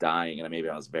just dying, and maybe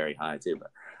I was very high too,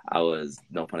 but I was,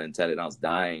 no pun intended, I was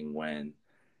dying when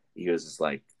he was just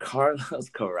like, Carlos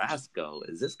Carrasco,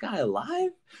 is this guy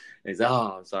alive? And he's like,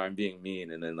 oh, I'm sorry, I'm being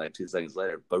mean. And then like 2 seconds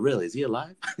later, but really, is he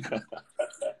alive?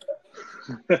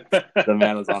 The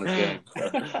man was on his game.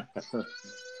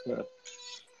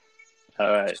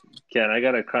 All right, Ken, I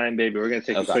got a crying baby. We're going to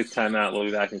take a quick time out. We'll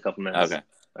be back in a couple minutes. Okay.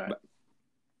 All right.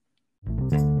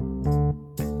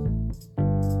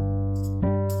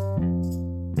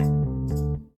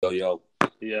 Yo.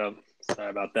 Yeah, sorry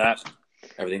about that.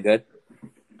 Everything good?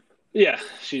 Yeah,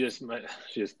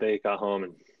 they got home,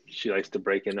 and she likes to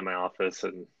break into my office,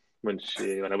 and when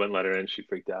I wouldn't let her in, she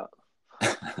freaked out.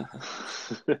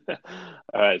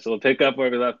 All right, so we'll pick up where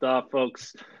we left off,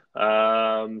 folks.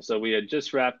 So we had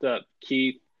just wrapped up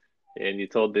Keith, and you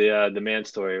told the man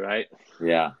story, right?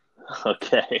 Yeah.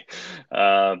 Okay.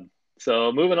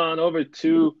 So moving on over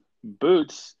to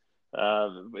Boots.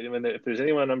 If there's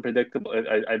anyone unpredictable,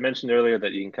 I mentioned earlier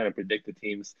that you can kind of predict the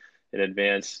teams in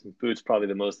advance. Boots probably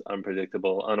the most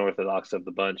unpredictable, unorthodox of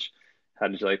the bunch. How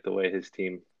did you like the way his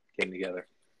team came together?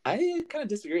 I kind of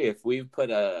disagree. If we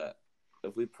put a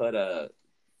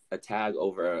tag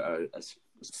over a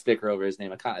sticker over his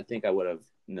name, I think I would have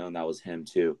known that was him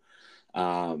too.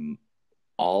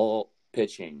 All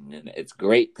pitching, and it's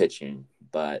great pitching,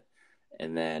 but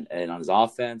and on his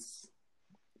offense,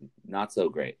 not so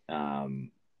great.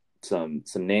 Some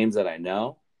names that I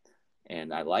know,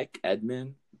 and I like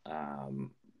Edman.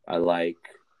 I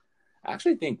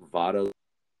actually think Votto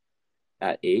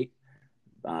at 8.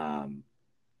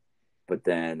 But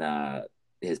then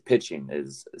his pitching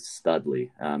is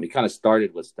Studley. He kind of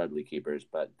started with Studley keepers,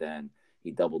 but then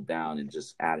he doubled down and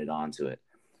just added on to it.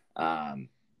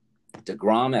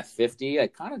 DeGrom at 50, I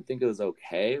kind of think it was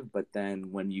okay, but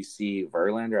then when you see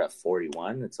Verlander at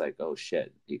 41, it's like, oh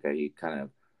shit, he kind of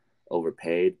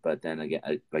overpaid. But then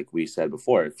again, like we said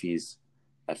before, if he's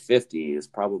at 50, he's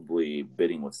probably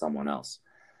bidding with someone else.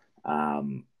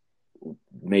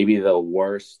 Maybe the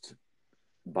worst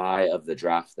buy of the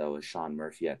draft though is Sean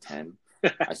Murphy at 10.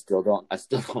 I still don't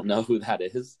know who that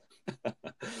is.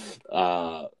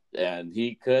 And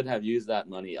he could have used that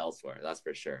money elsewhere, that's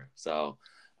for sure. So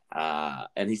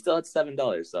and he's still at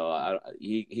 $7. So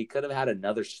he could have had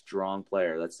another strong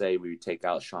player. Let's say we take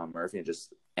out Sean Murphy and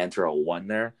just enter a 1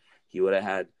 there. He would have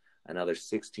had another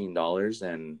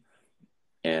 $16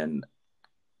 and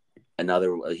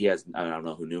another. He has, I don't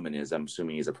know who Newman is. I'm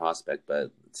assuming he's a prospect,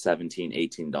 but $17,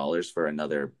 $18 for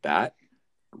another bat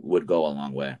would go a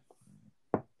long way.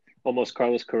 Almost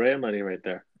Carlos Correa money right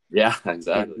there. Yeah,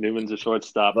 exactly. Newman's a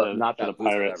shortstop, but not that the Boost will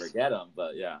Pirates ever get him.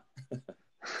 But yeah.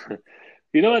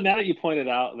 You know what? Now that you pointed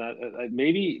out that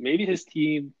maybe his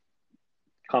team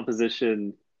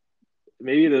composition,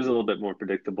 maybe it is a little bit more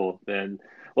predictable than.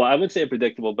 Well, I wouldn't say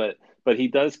predictable, but he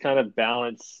does kind of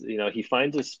balance. You know, he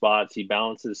finds his spots. He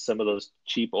balances some of those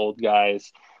cheap old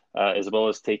guys, as well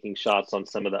as taking shots on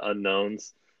some of the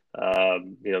unknowns.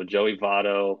 You know, Joey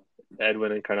Votto,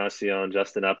 Edwin Encarnacion,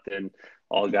 Justin Upton,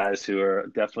 all guys who are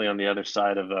definitely on the other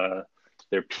side of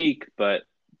their peak, but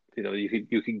you know, you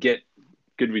could get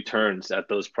good returns at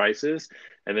those prices.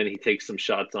 And then he takes some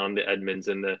shots on the Edmonds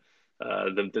and the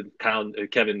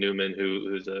Kevin Newman,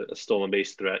 who's a stolen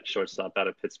base threat shortstop out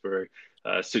of Pittsburgh,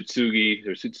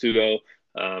 Tsutsugo.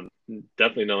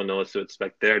 Definitely no one knows what to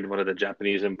expect there. One of the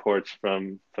Japanese imports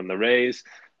from the Rays.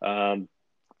 And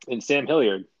Sam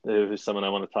Hilliard, who's someone I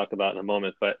want to talk about in a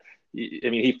moment. But I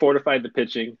mean, he fortified the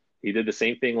pitching. He did the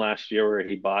same thing last year where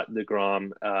he bought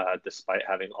DeGrom despite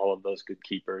having all of those good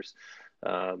keepers.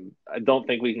 I don't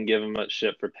think we can give him much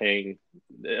shit for paying.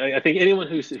 I think anyone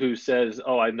who says,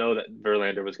 "Oh, I know that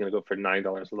Verlander was going to go for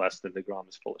 $9 less than DeGrom"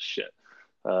 is full of shit.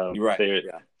 Right.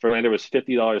 Yeah. Verlander was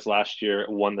 $50 last year,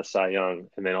 won the Cy Young,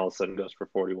 and then all of a sudden goes for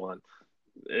 41.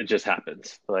 It just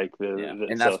happens.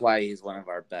 And that's why he's one of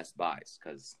our best buys,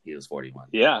 because he was 41.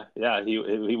 Yeah.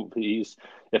 He's.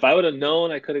 If I would have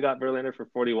known I could have got Verlander for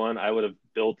 41, I would have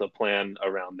built a plan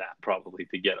around that probably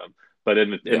to get him. But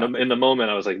in the moment,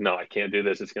 I was like, no, I can't do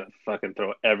this. It's gonna fucking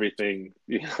throw everything,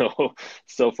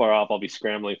 so far off. I'll be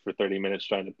scrambling for 30 minutes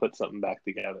trying to put something back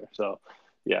together. So,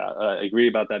 yeah, I agree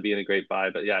about that being a great buy.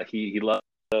 But yeah, he loves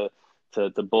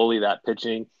to bully that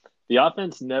pitching. The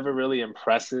offense never really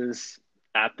impresses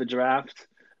at the draft,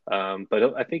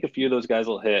 but I think a few of those guys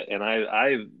will hit. And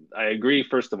I agree,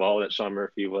 first of all, that Sean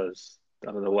Murphy was.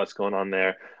 I don't know what's going on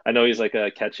there. I know he's like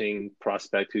a catching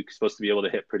prospect who's supposed to be able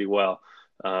to hit pretty well.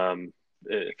 For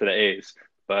the A's,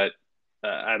 but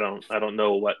I don't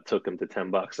know what took him to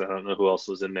 $10. I don't know who else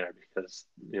was in there, because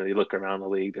you look around the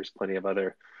league, there's plenty of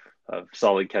other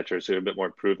solid catchers who are a bit more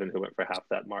proven who went for half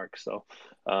that mark. So,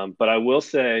 but I will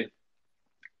say,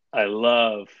 I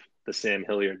love the Sam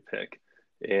Hilliard pick,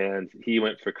 and he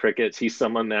went for crickets. He's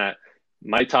someone that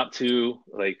my top two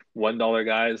like $1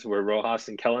 guys were Rojas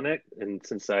and Kelenic, and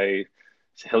since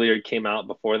Hilliard came out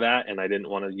before that, and I didn't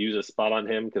want to use a spot on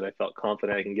him because I felt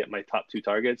confident I can get my top two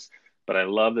targets. But I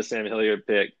love the Sam Hilliard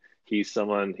pick. He's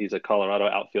a Colorado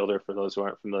outfielder, for those who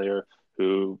aren't familiar,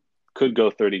 who could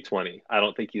go 30-20. I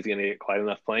don't think he's going to get quite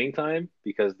enough playing time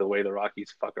because the way the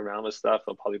Rockies fuck around with stuff,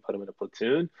 they'll probably put him in a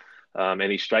platoon. And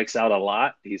he strikes out a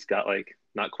lot. He's got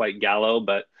not quite Gallo,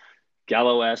 but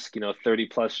Gallo-esque, 30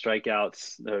 plus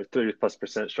strikeouts, or 30+%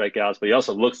 strikeouts, but he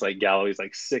also looks like Gallo. He's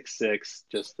like 6'6",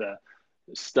 just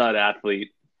stud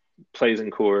athlete, plays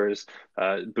in Coors.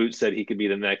 Boot said he could be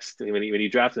the next. When he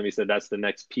drafted him, he said that's the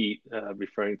next Pete,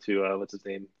 referring to what's his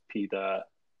name, Pete, the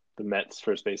Mets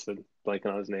first baseman,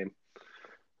 blanking on his name.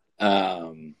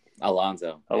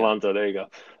 Alonso. Alonso, there you go.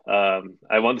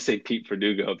 I wanted to say Pete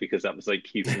Verdugo because that was like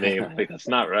Keith's name. I think that's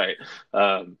not right.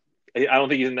 I don't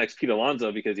think he's the next Pete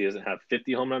Alonso because he doesn't have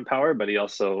 50 home run power, but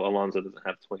Alonso doesn't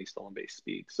have 20 stolen base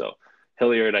speed. So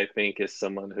Hilliard, I think, is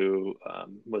someone who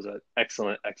was an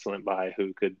excellent buy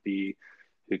who could pay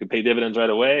dividends right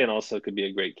away and also could be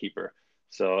a great keeper.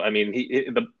 So, I mean,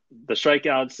 the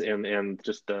strikeouts and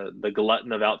just the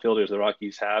glutton of outfielders the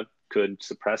Rockies have could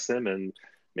suppress him, and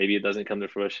maybe it doesn't come to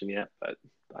fruition yet, but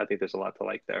I think there's a lot to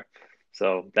like there.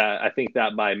 So I think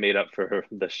that buy made up for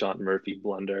the Sean Murphy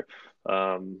blunder.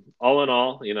 All in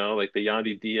all, like the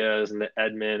Yandy Diaz and the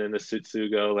Edman and the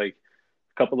Tsutsugo, like,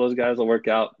 a couple of those guys will work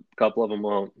out. A couple of them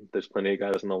won't. There's plenty of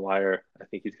guys on the wire. I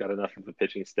think he's got enough of a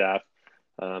pitching staff.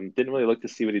 Didn't really look to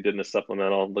see what he did in the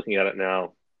supplemental. Looking at it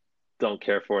now, don't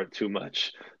care for it too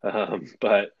much.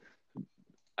 But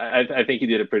I think he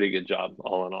did a pretty good job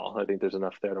all in all. I think there's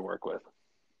enough there to work with.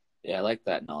 Yeah, I like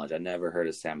that knowledge. I never heard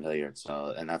of Sam Hilliard,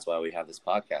 and that's why we have this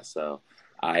podcast. So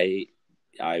I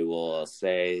will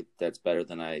say that's better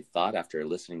than I thought after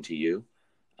listening to you.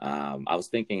 I was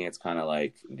thinking it's kind of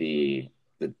like the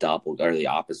or the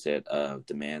opposite of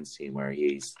Demand's team, where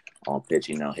he's all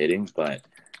pitching, no hitting, but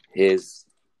his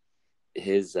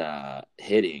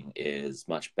hitting is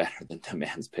much better than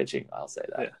Demand's pitching. I'll say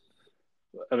that. Yeah.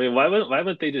 I mean, why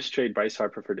wouldn't they just trade Bryce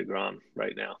Harper for DeGrom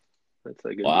right now? That's a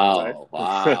good move, right?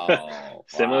 Wow.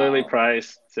 Similarly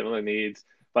priced, similar needs.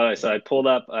 By the way, so I pulled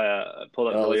up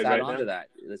Hilliard right now.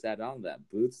 Let's add on to that.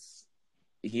 Boots,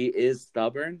 he is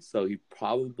stubborn, so he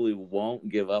probably won't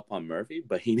give up on Murphy,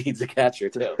 but he needs a catcher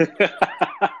too.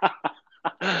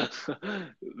 I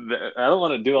don't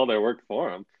want to do all their work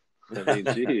for him. I mean,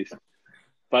 geez.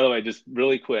 By the way, just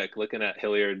really quick, looking at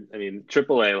Hilliard, I mean,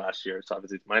 AAA last year, so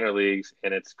obviously it's minor leagues,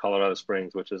 and it's Colorado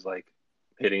Springs, which is like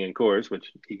hitting in Coors,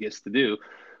 which he gets to do.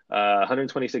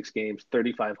 126 games,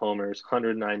 35 homers,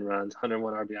 109 runs,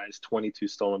 101 RBIs, 22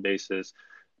 stolen bases,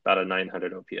 about a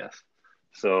 900 OPS.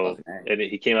 So and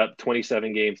he came up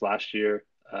 27 games last year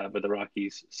with the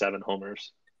Rockies, 7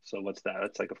 homers. So what's that?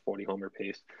 That's like a 40 homer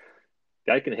pace.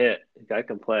 Guy can hit, guy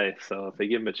can play. So if they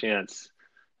give him a chance,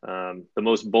 the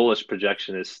most bullish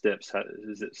projection is Zips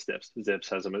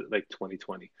has him at like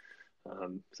 2020.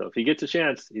 So if he gets a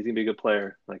chance, he's gonna be a good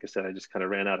player. Like I said, I just kind of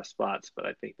ran out of spots, but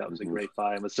I think that was a great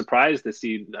buy. I was surprised to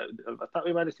see. I thought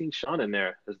we might have seen Sean in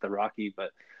there as the Rocky,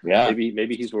 but yeah,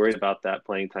 maybe he's worried about that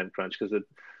playing time crunch because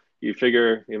you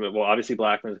figure, well, obviously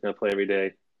Blackman's gonna play every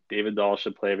day. David Dahl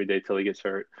should play every day till he gets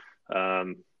hurt.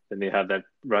 Then they have that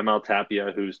Raimel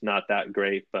Tapia, who's not that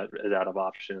great, but is out of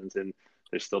options, and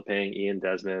they're still paying Ian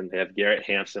Desmond. They have Garrett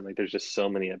Hampson. Like there's just so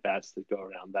many at bats to go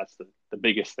around. That's the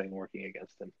biggest thing working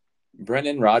against him.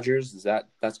 Brendan Rodgers,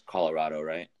 that's Colorado,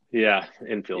 right? Yeah,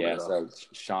 infield. Yeah, so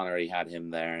Sean already had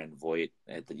him there and Voit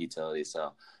at the utility, so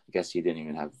I guess he didn't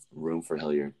even have room for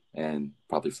Hilliard, and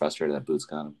probably frustrated that Boots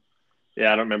got him.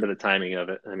 Yeah, I don't remember the timing of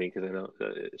it. I mean, because I know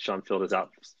Sean filled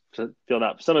out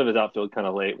some of his outfield kind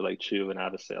of late with like Chu and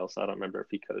Addisale, so I don't remember if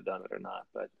he could have done it or not.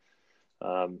 But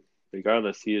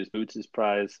regardless, he is Boots'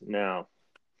 prize now.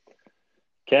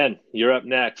 Ken, you're up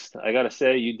next. I got to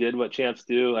say, you did what champs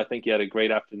do. I think you had a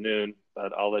great afternoon,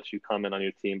 but I'll let you comment on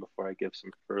your team before I give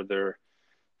some further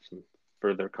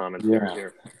commentary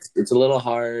here. It's a little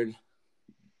hard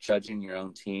judging your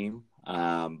own team,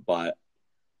 but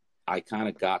I kind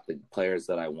of got the players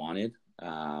that I wanted,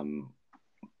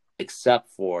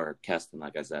 except for Keston,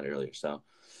 like I said earlier. So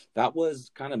that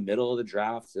was kind of middle of the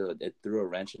draft. So it threw a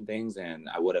wrench in things, and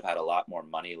I would have had a lot more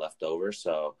money left over.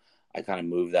 So I kind of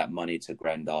moved that money to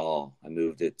Grandal. I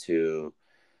moved it to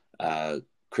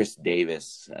Chris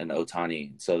Davis and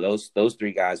Ohtani. So those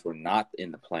 3 guys were not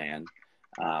in the plan.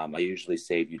 I usually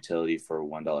save utility for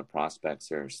 $1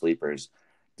 prospects or sleepers.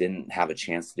 Didn't have a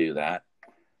chance to do that.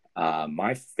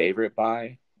 My favorite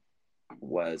buy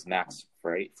was Max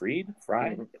Fried.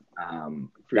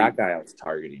 That guy I was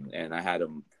targeting, and I had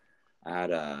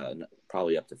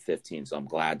probably up to 15. So I'm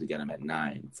glad to get him at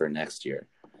 9 for next year.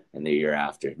 And the year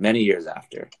after, many years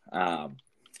after.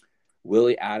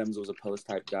 Willie Adams was a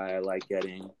post-type guy I like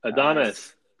getting.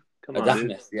 Adames. Come on,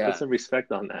 Adames, dude. Put some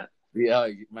respect on that. Yeah,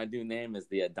 my new name is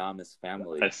the Adames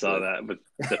family. I saw that with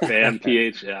the fan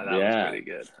PH. Yeah, that was pretty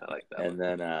good. I like that. And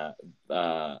then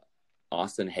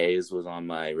Austin Hayes was on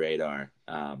my radar.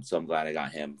 So I'm glad I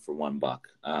got him for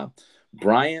 $1.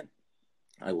 Bryant,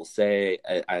 I will say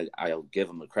I'll give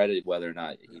him the credit whether or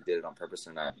not he did it on purpose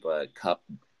or not, but Cup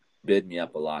bid me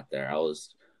up a lot there. I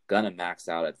was gonna max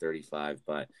out at 35,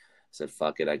 but I said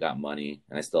fuck it. I got money,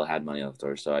 and I still had money left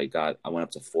over, so I went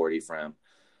up to 40 for him.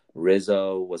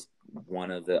 Rizzo was one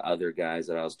of the other guys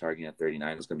that I was targeting at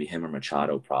 39. It was gonna be him or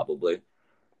Machado probably,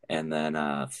 and then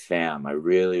Pham. I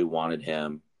really wanted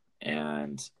him,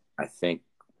 and I think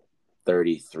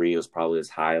 33 was probably as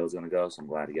high I was gonna go, so I'm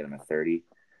glad to get him at 30.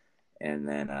 And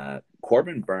then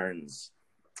Corbin Burns.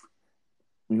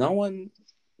 No one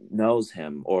knows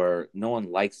him or no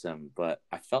one likes him, but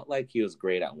I felt like he was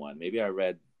great at one. Maybe I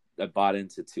bought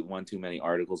into one too many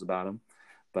articles about him,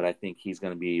 but I think he's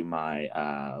going to be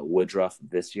my Woodruff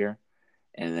this year.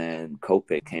 And then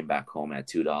Kopech came back home at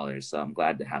 $2, so I'm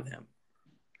glad to have him.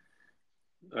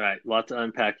 All right, lot to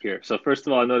unpack here. So first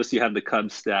of all, I noticed you had the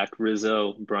Cubs stack: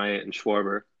 Rizzo, Bryant, and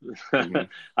Schwarber. Mm-hmm.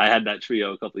 I had that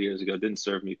trio a couple of years ago. Didn't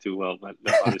serve me too well, but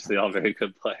they're obviously all very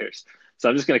good players. So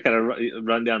I'm just going to kind of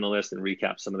run down the list and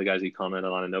recap some of the guys you commented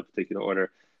on in no particular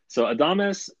order. So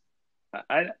Adames,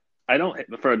 I I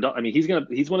don't for adult. I mean,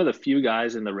 he's one of the few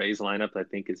guys in the Rays lineup that I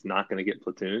think is not going to get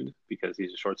platooned because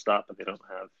he's a shortstop, but they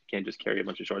can't just carry a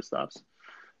bunch of shortstops.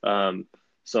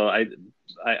 So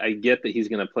I get that he's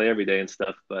going to play every day and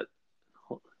stuff, but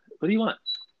what do you want?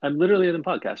 I'm literally in the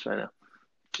podcast right now.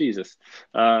 Jesus.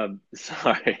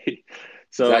 Sorry.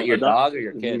 So is that your dog or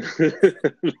your kid?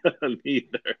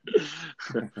 Neither.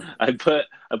 I put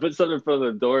something in front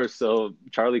of the door so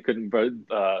Charlie couldn't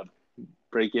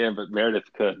break in, but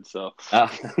Meredith could. So,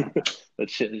 but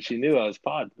she knew I was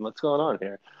pod. What's going on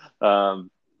here?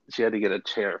 She had to get a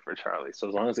chair for Charlie. So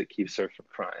as long as it keeps her from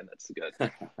crying, that's good.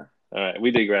 All right,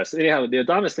 we digress. Anyhow, the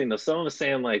Adames thing though, someone was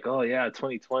saying like, oh yeah,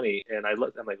 2020, and I'm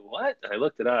like, what? And I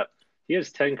looked it up. He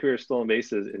has 10 career stolen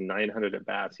bases in 900 at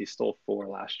bats. He stole 4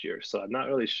 last year. So I'm not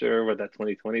really sure where that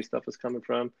 2020 stuff was coming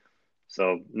from.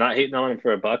 So not hating on him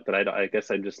for a buck, but I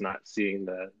guess I'm just not seeing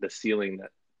the ceiling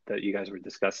that you guys were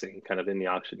discussing kind of in the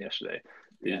auction yesterday.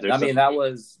 Yeah, I mean, that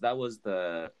was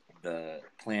the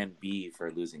plan B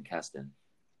for losing Keston.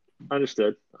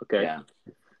 Understood. Okay. Yeah.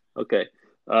 Okay.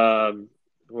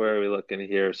 Where are we looking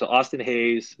here? So Austin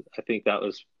Hayes, I think that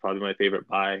was probably my favorite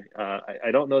buy.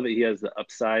 I don't know that he has the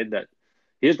upside that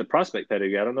he has the prospect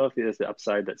pedigree. I don't know if he has the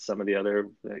upside that some of the other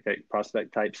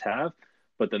prospect types have.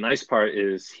 But the nice part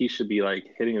is he should be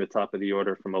like hitting the top of the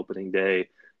order from opening day,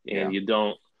 and you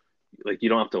don't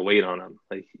have to wait on him.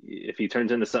 Like if he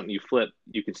turns into something you flip,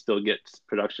 you can still get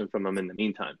production from him in the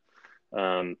meantime,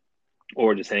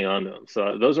 or just hang on to him.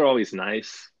 So those are always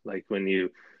nice. Like when you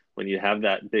have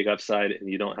that big upside and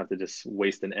you don't have to just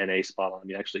waste an NA spot on him,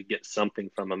 you actually get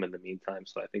something from him in the meantime.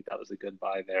 So I think that was a good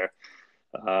buy there.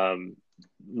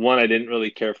 One I didn't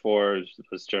really care for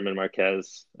was German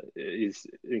Marquez. He's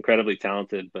incredibly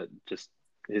talented, but just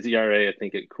his ERA, I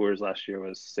think at Coors last year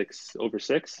was over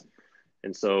 6.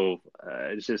 And so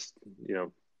it's just,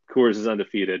 Coors is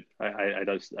undefeated. I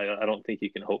don't think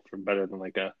you can hope for better than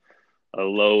like a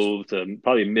low to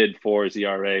probably mid 4s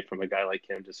ERA from a guy like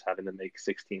him just having to make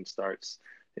 16 starts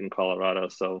in Colorado.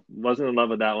 So wasn't in love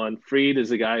with that one. Fried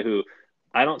is a guy who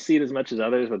I don't see it as much as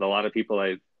others, but a lot of people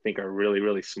I think are really,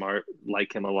 really smart,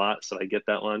 like him a lot. So I get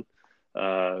that one.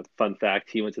 Fun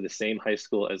fact, he went to the same high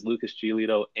school as Lucas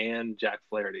Giolito and Jack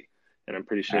Flaherty. And I'm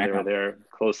pretty sure they were there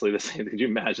closely the same. Could you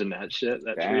imagine that shit,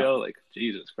 that trio? Like,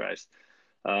 Jesus Christ.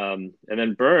 And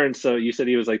then Burns, so you said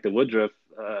he was like the Woodruff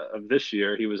of this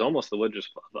year. He was almost the Woodruff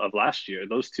of last year.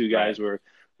 Those two guys were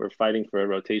fighting for a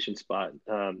rotation spot.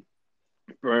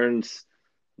 Burns,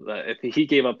 he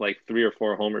gave up like 3 or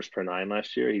 4 homers per 9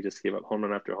 last year. He just gave up home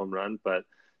run after home run, but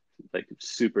like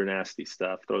super nasty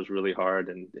stuff. Throws really hard,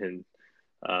 and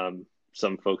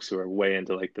some folks who are way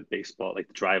into like the baseball, like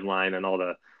the drive line and all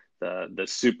the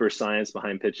super science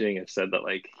behind pitching have said that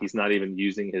like he's not even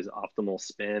using his optimal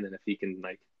spin, and if he can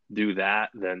like do that,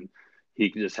 then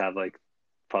he can just have like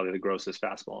probably the grossest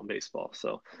fastball in baseball.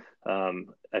 So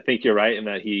I think you're right in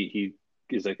that he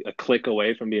is a click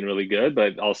away from being really good,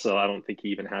 but also I don't think he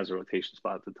even has a rotation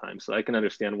spot at the time. So I can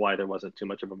understand why there wasn't too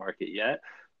much of a market yet,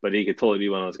 but he could totally be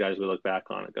one of those guys we look back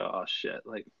on and go, oh shit,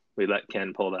 like we let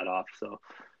Ken pull that off. So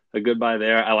a good buy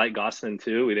there. I like Gossman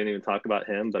too. We didn't even talk about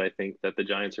him, but I think that the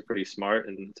Giants are pretty smart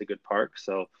and it's a good park.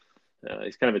 So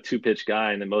he's kind of a 2-pitch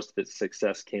guy, and then most of his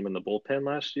success came in the bullpen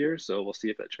last year. So we'll see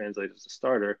if that translates as a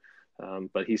starter.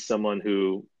 But he's someone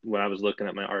who, when I was looking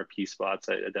at my RP spots,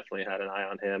 I definitely had an eye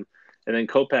on him. And then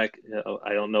Kopech,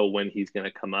 I don't know when he's going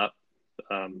to come up,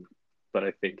 but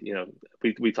I think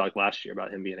we talked last year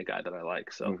about him being a guy that I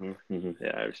like. So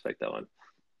yeah, I respect that one.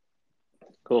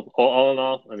 Cool. All in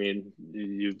all, I mean,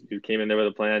 you came in there with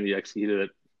a plan. You executed it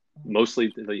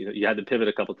mostly. You had to pivot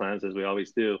a couple times, as we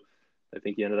always do. I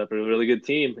think you ended up with a really good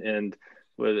team, and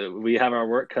we have our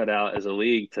work cut out as a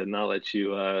league to not let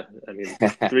you. I mean,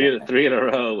 three in a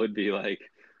row would be like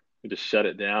we just shut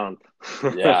it down.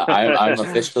 Yeah, I'm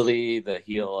officially the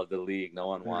heel of the league. No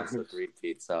one wants a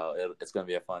three-peat, so it's going to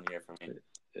be a fun year for me.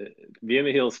 Being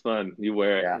the heel is fun. You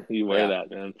wear it. Yeah. You wear that,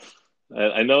 man.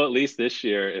 I know at least this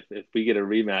year, if we get a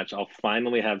rematch, I'll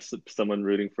finally have someone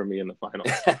rooting for me in the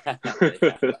finals.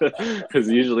 Because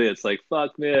usually it's like,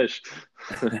 fuck Mish.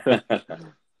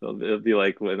 It'll be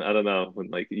like when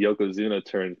like Yokozuna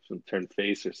turned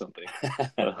face or something.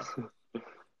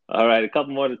 All right, a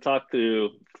couple more to talk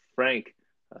to. Frank,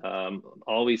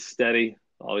 always steady,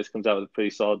 always comes out with a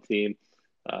pretty solid team.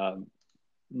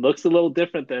 Looks a little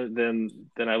different than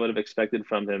I would have expected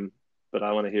from him, but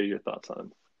I want to hear your thoughts on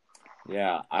him.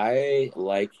 Yeah, I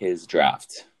like his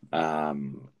draft.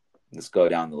 Let's go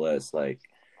down the list. Like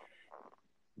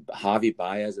Javi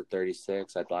Baez at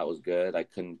 36, I thought was good. I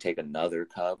couldn't take another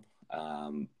Cub.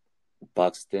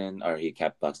 Buxton, or he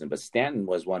kept Buxton, but Stanton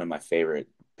was one of my favorite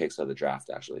picks of the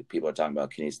draft. Actually, people are talking about,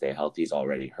 can he stay healthy? He's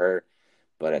already hurt,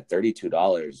 but at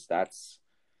 $32, that's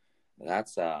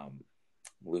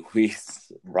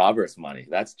Luis Roberts money.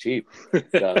 That's cheap.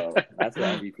 So that's the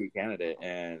MVP candidate,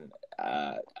 and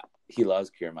he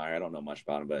loves Kiermaier. I don't know much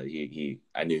about him, but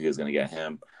I knew he was going to get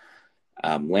him.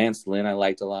 Lance Lynn I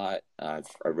liked a lot. I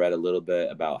read a little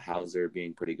bit about Hauser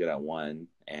being pretty good at 1,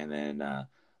 and then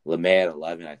LeMay at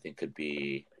 11 I think could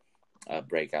be a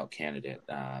breakout candidate.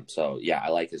 So yeah, I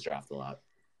like his draft a lot.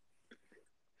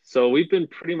 So we've been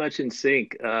pretty much in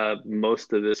sync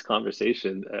most of this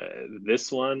conversation.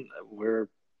 This one, we're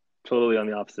totally on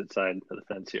the opposite side of the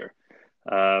fence here.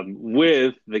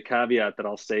 With the caveat that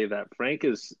I'll say that Frank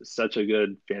is such a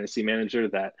good fantasy manager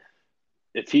that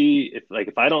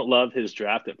if I don't love his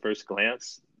draft at first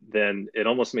glance, then it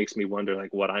almost makes me wonder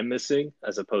like what I'm missing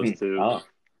as opposed to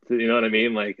you know what I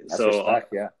mean? Like, that's so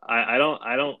respect, yeah. I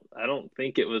don't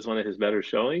think it was one of his better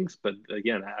showings, but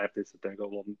again, I have to sit there and go,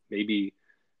 well, maybe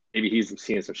he's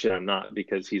seeing some shit I'm not,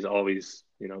 because he's always,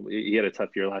 he had a tough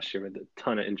year last year with a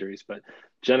ton of injuries, but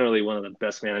generally one of the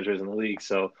best managers in the league.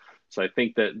 So I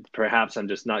think that perhaps I'm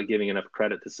just not giving enough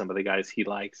credit to some of the guys he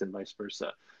likes and vice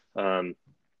versa.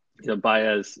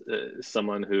 Baez is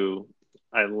someone who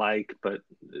I like, but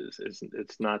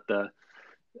it's not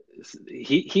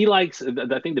he likes.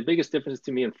 I think the biggest difference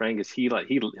to me and Frank is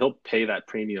he'll pay that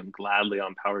premium gladly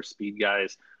on power speed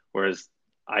guys, whereas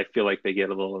I feel like they get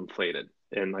a little inflated.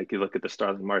 And like you look at the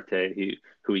Starling Marte,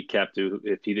 who he kept,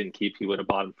 if he didn't keep, he would have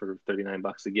bought him for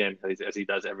 $39 again, as he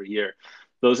does every year.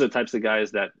 Those are the types of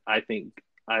guys that I think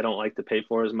I don't like to pay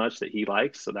for as much that he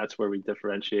likes. So that's where we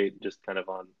differentiate, just kind of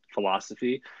on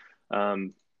philosophy.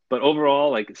 But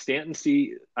overall, like Stanton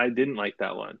C, I didn't like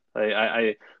that one.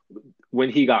 I when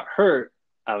he got hurt,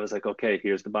 I was like, okay,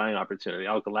 here's the buying opportunity.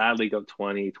 I'll gladly go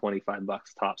 $20-$25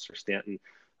 tops for Stanton.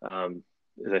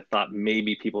 I thought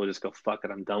maybe people would just go, fuck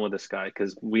it, I'm done with this guy,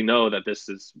 because we know that this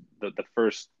is the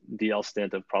first DL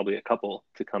stint of probably a couple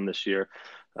to come this year.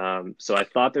 So I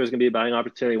thought there was going to be a buying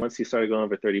opportunity. Once he started going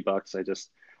over $30,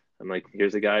 I'm like,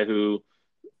 here's a guy who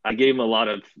I gave him a lot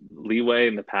of leeway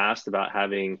in the past about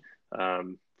having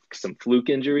some fluke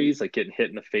injuries, like getting hit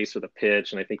in the face with a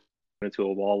pitch, and I think he went into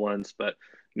a wall once. But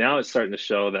now it's starting to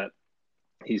show that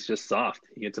he's just soft.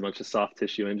 He gets a bunch of soft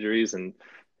tissue injuries, and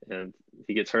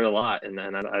he gets hurt a lot. And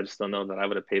then I just don't know that I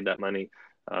would have paid that money.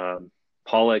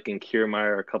 Pollock and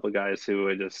Kiermaier are a couple of guys who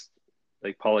are just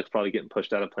like, Pollock's probably getting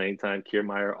pushed out of playing time.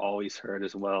 Kiermaier always hurt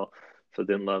as well, so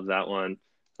didn't love that one.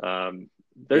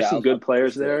 There's some good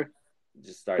players there.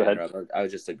 Just sorry to interrupt. I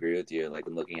would just agree with you. Like,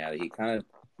 looking at it, he kind of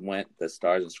went the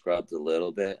stars and scrubs a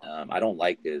little bit. I don't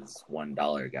like his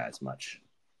 $1 guys much.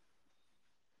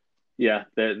 Yeah,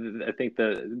 I think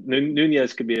the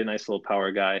Nunez could be a nice little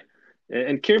power guy.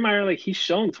 And Kiermaier, like, he's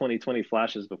shown 2020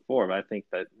 flashes before, but I think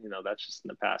that, that's just in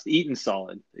the past. Eaton's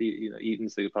solid.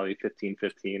 Eaton's probably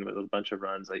 15-15 with a bunch of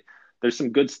runs. Like, there's some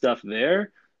good stuff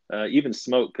there. Even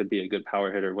Smoke could be a good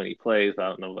power hitter when he plays. I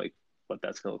don't know, like, what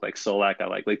that's going to look like. Solak, I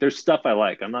like. Like, there's stuff I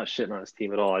like. I'm not shitting on his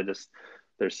team at all.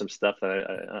 There's some stuff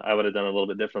that I would have done a little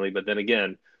bit differently. But then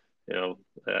again,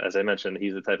 as I mentioned,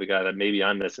 he's the type of guy that maybe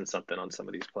I'm missing something on some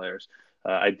of these players.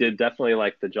 I did definitely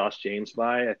like the Josh James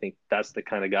buy. I think that's the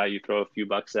kind of guy you throw a few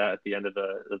bucks at the end of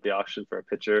the auction for a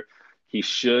pitcher. He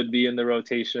should be in the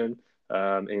rotation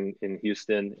in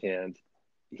Houston, and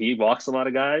he walks a lot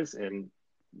of guys, and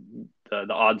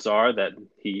the odds are that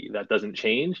that doesn't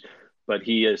change. But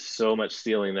he has so much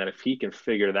ceiling that if he can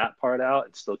figure that part out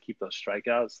and still keep those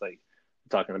strikeouts, like, I'm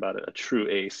talking about a true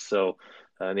ace. So,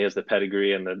 and he has the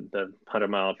pedigree and the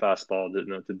 100-mile fastball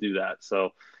to do that. So,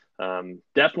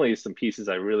 definitely some pieces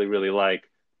I really, really like.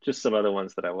 Just some other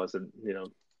ones that I wasn't,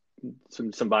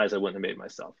 some buys I wouldn't have made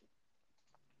myself.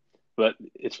 But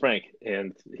it's Frank,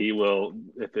 and he will,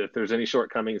 if there's any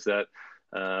shortcomings that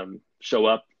show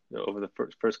up over the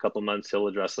first couple months, he'll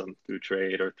address them through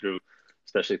trade or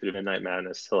especially through Midnight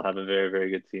Madness. He'll have a very, very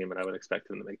good team, and I would expect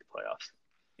him to make the playoffs.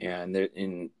 Yeah,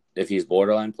 and if he's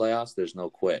borderline playoffs, there's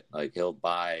no quit. Like, he'll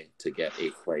buy to get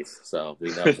 8th place, so we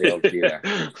know he'll be there.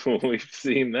 We've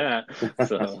seen that.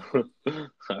 So,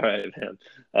 all right, man.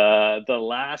 The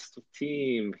last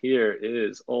team here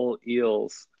is Old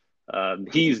Eels.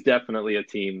 He's definitely a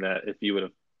team that if you would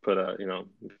have put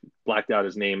blacked out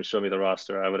his name and showed me the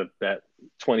roster, I would have bet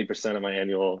 20% of my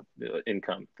annual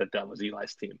income that was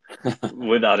Eli's team,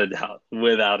 without a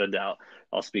doubt.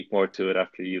 I'll speak more to it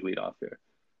after you lead off here.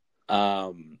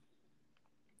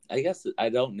 I guess I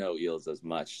don't know Eels as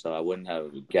much, so I wouldn't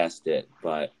have guessed it,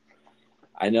 but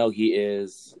I know he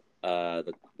is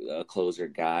the closer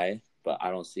guy, but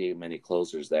I don't see many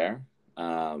closers there.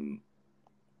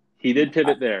 He did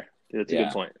pivot there. That's a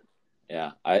good point.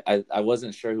 Yeah, I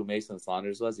wasn't sure who Mason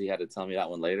Saunders was. He had to tell me that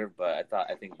one later, but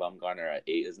I think Bumgarner at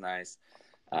 8 is nice.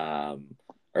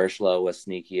 Urshela was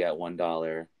sneaky at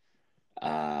 $1.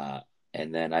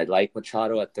 And then I like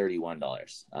Machado at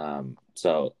 $31.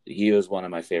 So he was one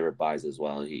of my favorite buys as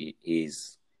well.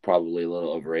 He's probably a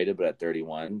little overrated, but at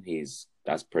 31,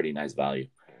 that's pretty nice value.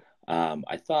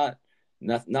 I thought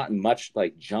not much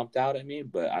like jumped out at me,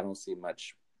 but I don't see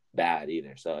much bad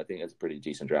either. So I think it's a pretty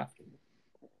decent draft.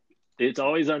 It's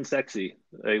always unsexy.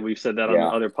 Like we've said that on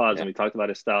other pods when we talked about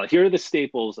his style. Here are the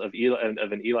staples of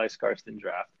an Eli Skarsten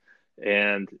draft.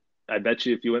 And I bet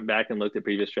you if you went back and looked at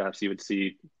previous drafts, you would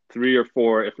see 3 or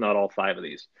 4, if not all 5 of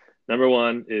these. Number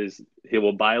one is he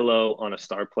will buy low on a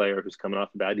star player who's coming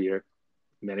off a bad year,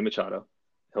 Manny Machado.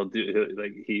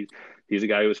 He's a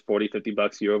guy who was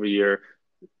 $40-$50 year over year.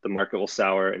 The market will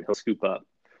sour and he'll scoop up.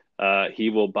 He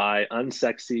will buy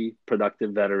unsexy,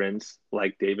 productive veterans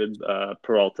like David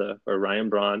Peralta or Ryan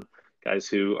Braun, guys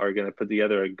who are going to put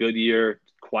together a good year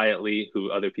quietly,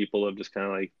 who other people have just kind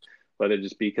of like, whether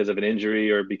just because of an injury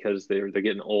or because they're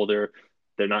getting older,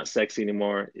 they're not sexy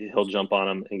anymore. He'll jump on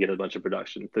them and get a bunch of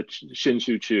production. The Shin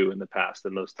Shu Chu in the past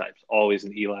and those types, always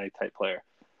an Eli type player.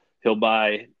 He'll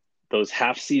buy those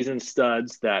half-season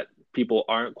studs that people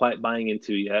aren't quite buying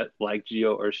into yet, like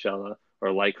Gio Urshela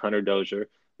or like Hunter Dozier.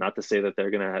 Not to say that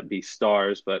they're going to be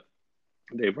stars, but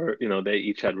they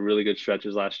each had really good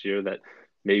stretches last year that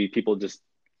maybe people just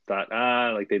thought,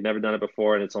 like they've never done it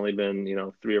before, and it's only been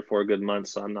 3 or 4 good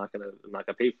months, so I'm not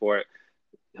gonna pay for it.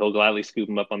 He'll gladly scoop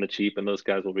them up on the cheap, and those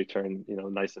guys will return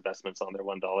nice investments on their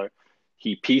 $1.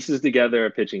 He pieces together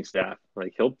a pitching staff.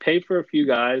 Like he'll pay for a few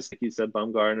guys, like he said,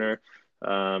 Bumgarner.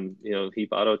 He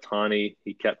bought Ohtani,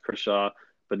 he kept Kershaw.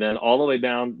 But then all the way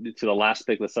down to the last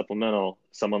pick of the supplemental,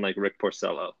 someone like Rick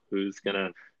Porcello, who's going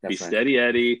to be steady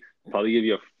Eddie, probably give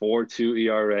you a 4.2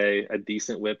 ERA, a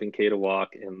decent whip and K to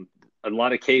walk, and a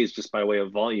lot of Ks just by way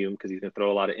of volume because he's going to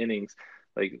throw a lot of innings.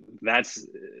 Like that's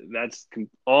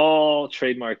all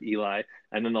trademark Eli.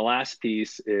 And then the last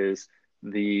piece is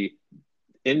the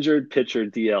injured pitcher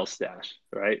DL stash,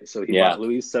 right? So he bought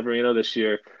Luis Severino this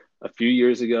year. A few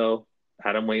years ago,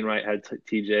 Adam Wainwright had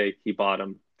TJ. He bought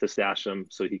him to stash him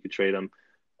so he could trade him.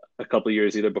 A couple of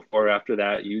years either before or after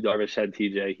that, Darvish had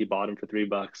TJ. He bought him for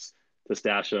 $3 to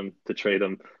stash him, to trade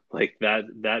him. Like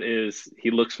that is, he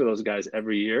looks for those guys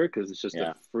every year because it's just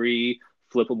a free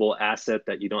flippable asset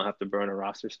that you don't have to burn a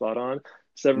roster spot on.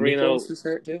 Severino is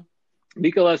hurt too.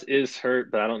 Mikolas is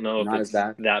hurt, but I don't know if it's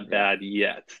bad. that bad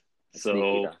yet. It's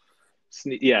so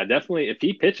definitely if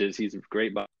he pitches, he's a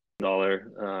great $1.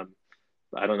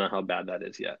 I don't know how bad that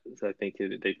is yet. So I think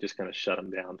they've just kind of shut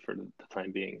him down for the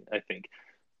time being, I think.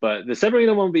 But the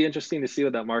Severino one will be interesting to see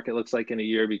what that market looks like in a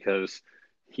year because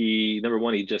number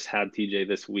one, he just had TJ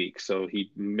this week. So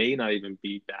he may not even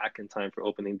be back in time for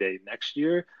opening day next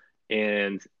year.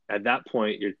 And at that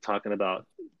point, you're talking about,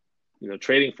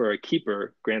 trading for a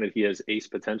keeper. Granted, he has ace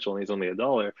potential and he's only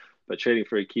 $1, but trading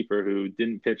for a keeper who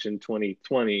didn't pitch in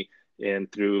 2020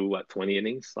 and threw 20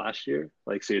 innings last year.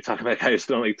 Like, so you're talking about a guy who's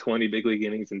thrown like 20 big league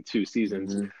innings in 2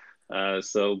 seasons.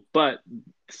 Mm-hmm. But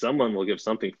someone will give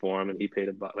something for him, and he paid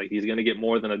he's going to get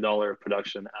more than $1 of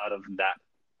production out of that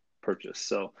purchase.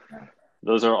 So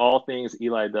those are all things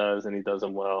Eli does, and he does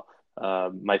them well.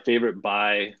 My favorite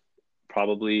buy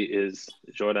probably is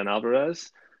Jordan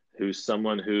Alvarez, who's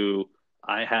someone who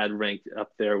I had ranked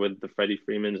up there with the Freddie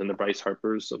Freemans and the Bryce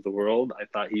Harpers of the world. I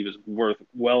thought he was worth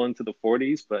well into the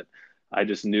 40s, but I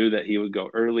just knew that he would go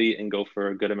early and go for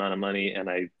a good amount of money, and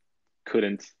I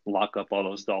couldn't lock up all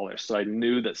those dollars. So I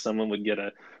knew that someone would get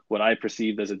what I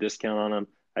perceived as a discount on him.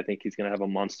 I think he's going to have a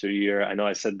monster year. I know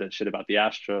I said that shit about the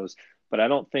Astros, but I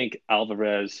don't think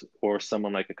Alvarez or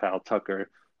someone like a Kyle Tucker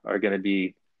are going to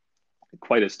be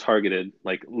quite as targeted,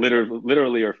 like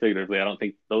literally or figuratively. I don't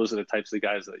think those are the types of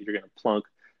guys that you're going to plunk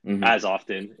as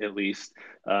often, at least.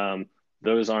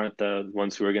 Those aren't the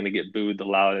ones who are going to get booed the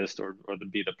loudest or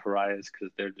be the pariahs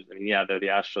because they're the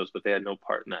Astros, but they had no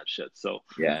part in that shit. So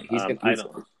he's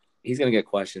going to get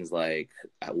questions like,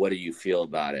 what do you feel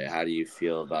about it? How do you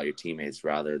feel about your teammates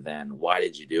rather than why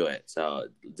did you do it? So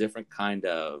different kind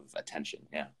of attention.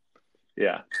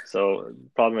 Yeah. So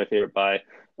probably my favorite buy.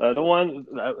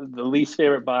 The least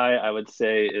favorite buy I would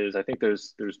say is I think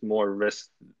there's more risk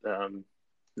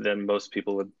than most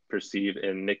people would perceive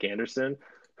in Nick Anderson,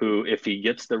 who, if he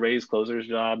gets the Rays closer's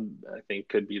job, I think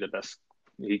could be the best.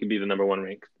 He could be the number 1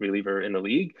 ranked reliever in the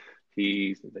league.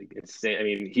 He's insane. I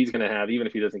mean, he's going to have, even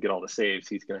if he doesn't get all the saves,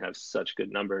 he's going to have such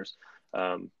good numbers.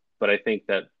 But I think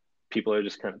that people are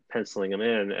just kind of penciling him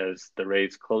in as the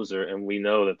Rays closer, and we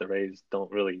know that the Rays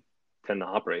don't really tend to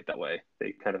operate that way.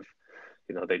 They kind of,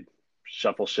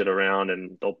 shuffle shit around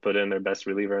and they'll put in their best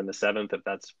reliever in the seventh if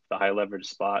that's the high leverage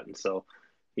spot. And so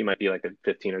he might be like a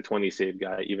 15 or 20 save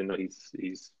guy, even though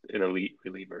he's an elite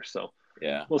reliever. So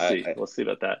Yeah, we'll see. We'll see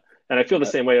about that. And I feel the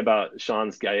same way about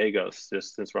Sean's Gallegos,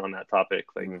 just since we're on that topic.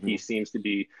 Like he seems to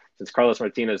be, since Carlos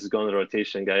Martinez is going to the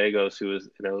rotation, Gallegos, who was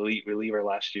an elite reliever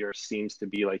last year, seems to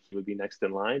be like he would be next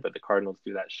in line, but the Cardinals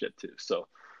do that shit too. So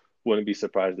wouldn't be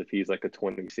surprised if he's like a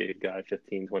 20 save guy,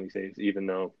 15, 20 saves, even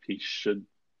though he should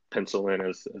pencil in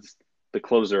as the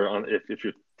closer on if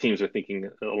your teams are thinking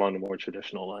along the more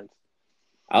traditional lines.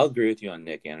 I'll agree with you on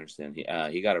Nick Anderson.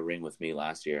 He got a ring with me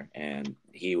last year, and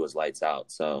he was lights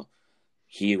out. So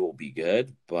he will be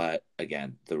good. But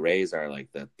again, the Rays are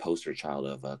like the poster child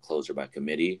of a closer by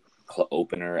committee,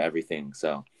 opener, everything.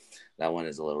 So that one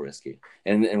is a little risky.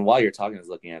 And while you're talking, I was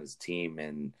looking at his team,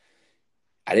 and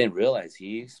I didn't realize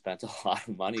he spent a lot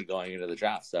of money going into the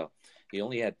draft. So he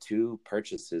only had 2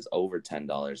 purchases over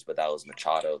 $10, but that was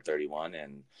Machado 31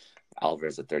 and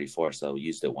Alvarez at 34. So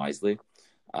used it wisely.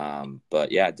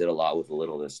 But yeah, did a lot with a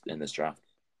little in this draft.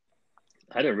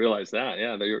 I didn't realize that.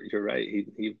 Yeah, you're right.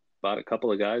 He bought a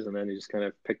couple of guys and then he just kind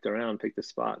of picked the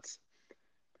spots.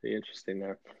 Pretty interesting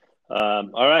there. All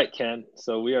right, Ken.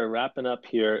 So we are wrapping up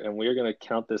here, and we are going to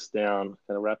count this down.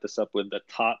 Going to wrap this up with the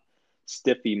top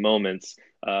STIFFI moments.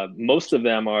 Most of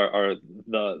them are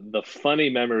the funny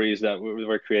memories that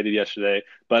were created yesterday.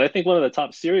 But I think one of the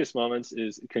top serious moments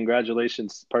is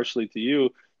congratulations, partially to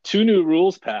you. 2 new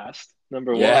rules passed.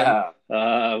 Number one,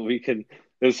 it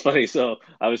was funny. So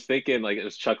I was thinking, like, it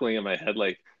was chuckling in my head,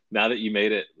 like, now that you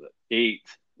made it 8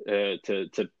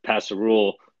 to pass a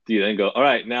rule, do you then go, all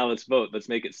right, now let's vote. Let's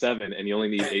make it 7. And you only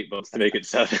need 8 votes to make it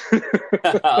 7.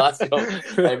 Let's go.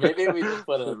 Hey, maybe we just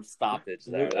put a stoppage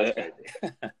there. That's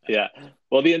crazy. Yeah.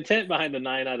 Well, the intent behind the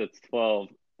 9 out of 12,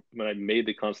 when I made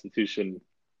the Constitution,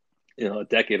 a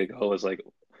decade ago, was like,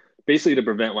 basically to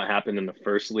prevent what happened in the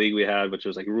first league we had, which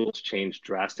was like rules changed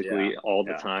drastically all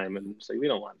the time. And it's like, we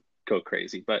don't want to go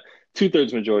crazy, but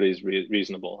 2/3 majority is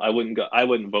reasonable. I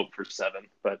wouldn't vote for 7,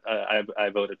 but I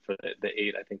voted for the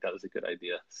 8. I think that was a good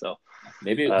idea. So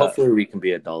maybe hopefully we can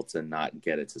be adults and not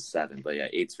get it to 7, but yeah,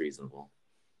 8's reasonable.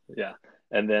 Yeah.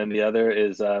 And then the other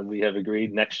is we have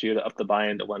agreed next year to up the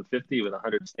buy-in to 150 with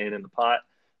 100 staying in the pot,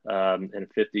 and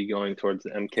 50 going towards the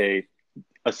MK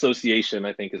association,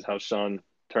 I think is how Sean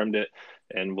termed it,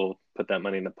 and we'll put that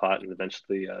money in the pot and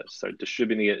eventually start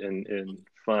distributing it in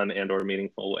fun and or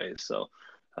meaningful ways. So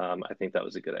I think that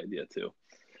was a good idea too.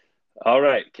 All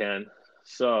right, Ken.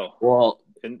 So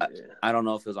I don't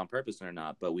know if it was on purpose or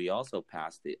not, but we also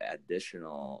passed the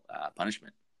additional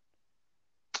punishment.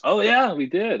 Oh yeah, we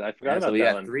did. I forgot about so we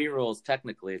that got 3 rules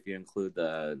technically if you include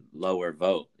the lower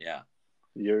vote. Yeah.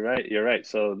 You're right.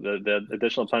 So the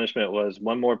additional punishment was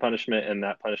 1 more punishment, and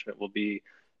that punishment will be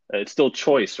it's still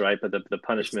choice, right? But the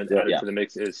punishment added to the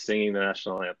mix is singing the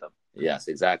national anthem. Yes,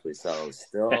 exactly. So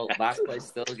still last place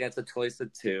still gets a choice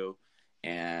of 2,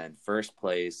 and first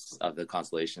place of the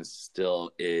consolation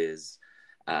still is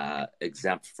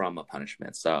exempt from a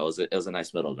punishment. So it was a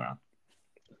nice middle ground.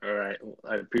 All right. Well,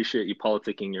 I appreciate you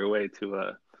politicking your way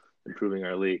to improving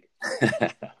our league.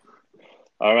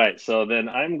 All right. So then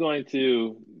I'm going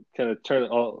to kind of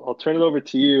I'll turn it over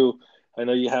to you. I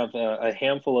know you have a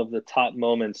handful of the top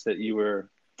moments that you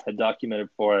had documented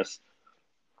for us.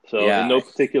 So in no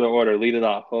particular order, lead it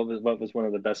off. What was one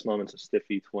of the best moments of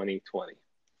STIFFI 2020?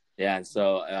 Yeah, and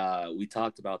so we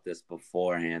talked about this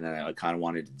beforehand, and I kind of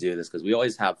wanted to do this because we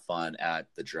always have fun at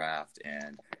the draft,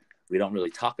 and we don't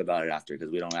really talk about it after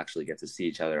because we don't actually get to see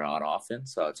each other out often.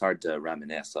 So it's hard to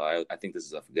reminisce. So I think this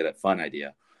is a good, fun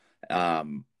idea.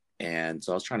 And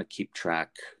so I was trying to keep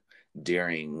track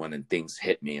during when things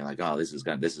hit me, like, oh, this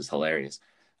is hilarious.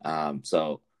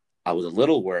 So I was a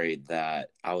little worried that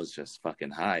I was just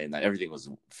fucking high and that everything was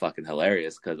fucking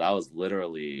hilarious because I was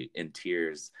literally in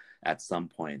tears at some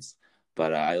points.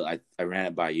 But I ran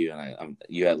it by you, and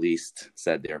you at least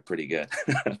said they were pretty good.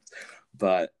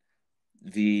 But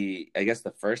I guess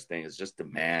the first thing is just the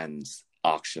man's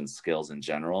auction skills in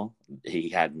general. He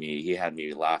had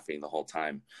me laughing the whole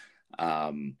time.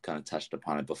 Kind of touched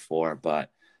upon it before,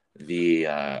 but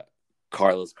the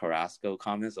Carlos Carrasco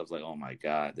comments, I was like, oh my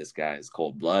God, this guy is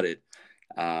cold-blooded.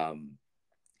 And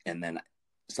then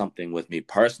something with me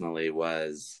personally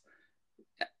was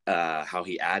how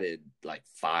he added like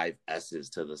 5 S's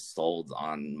to the sold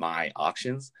on my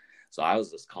auctions. So I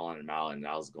was just calling him out, and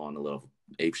I was going a little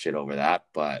ape shit over that,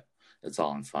 but it's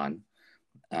all in fun.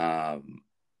 And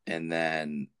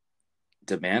then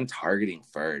demand targeting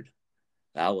Ferd.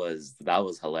 That was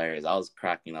hilarious. I was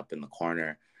cracking up in the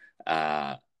corner.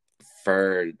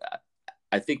 Ferd,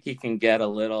 I think he can get a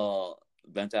little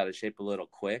bent out of shape a little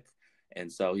quick,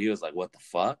 And so he was like, what the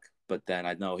fuck? But then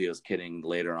I know he was kidding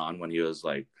later on when he was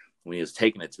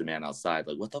taking it to the man outside,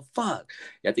 like, what the fuck?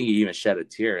 I think he even shed a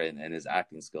tear in his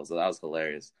acting skills. So that was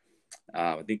hilarious.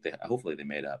 I think hopefully they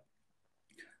made up.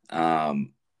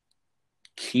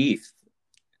 Keith,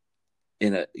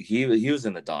 he was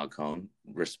in the dog cone.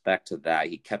 Respect to that.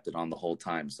 He kept it on the whole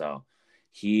time. So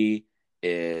he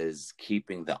is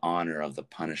keeping the honor of the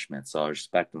punishment. So I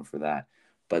respect him for that.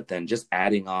 But then just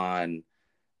adding on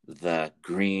the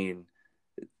green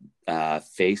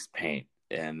face paint,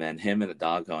 and then him in the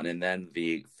dog cone, and then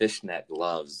the fishnet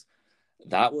gloves,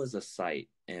 that was a sight.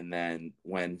 And then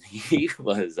when he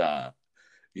was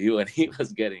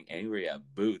getting angry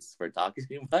at Boots for talking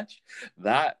too much,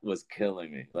 that was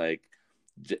killing me. Like,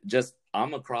 just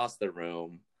I'm across the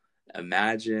room.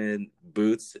 Imagine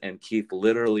Boots and Keith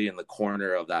literally in the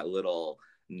corner of that little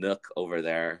nook over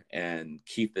there, and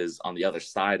Keith is on the other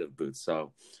side of Boots.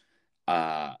 So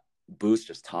Boots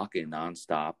just talking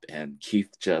nonstop, and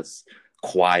Keith just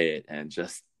quiet and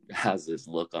just has this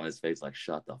look on his face like,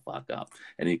 shut the fuck up.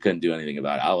 And he couldn't do anything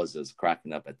about it. I was just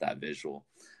cracking up at that visual.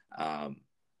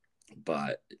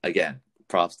 But again,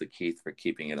 props to Keith for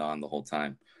keeping it on the whole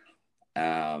time.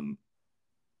 A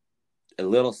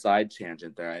little side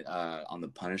tangent there on the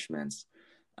punishments.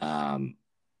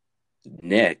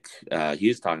 Nick, he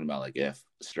was talking about, like, if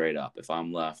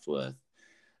I'm left with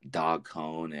dog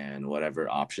cone and whatever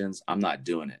options, I'm not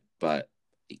doing it. But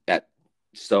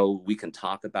so we can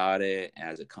talk about it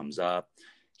as it comes up.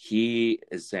 He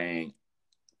is saying,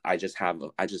 I just have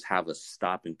a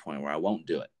stopping point where I won't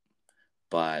do it.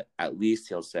 But at least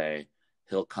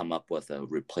he'll come up with a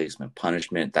replacement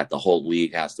punishment that the whole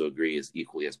league has to agree is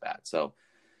equally as bad. So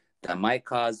that might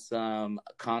cause some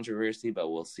controversy, but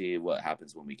we'll see what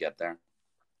happens when we get there,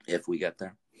 if we get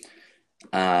there.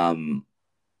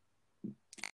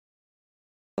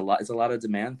 It's a lot of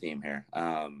demand theme here.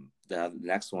 The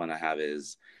next one I have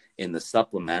is in the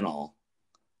supplemental.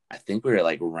 I think we were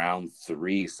like round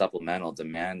 3 supplemental.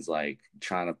 Demand's like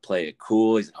trying to play it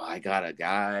cool. He's, I got a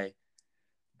guy,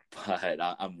 but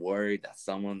I'm worried that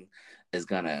someone is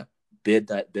gonna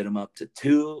bid him up to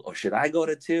 2, or should I go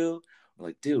to 2? I'm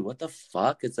like, dude, what the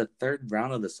fuck? It's the 3rd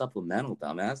round of the supplemental,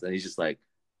 dumbass. And he's just like,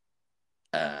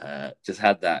 just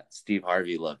had that Steve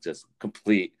Harvey look, just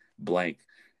complete blank.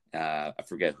 I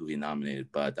forget who he nominated,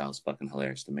 but that was fucking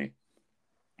hilarious to me.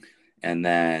 And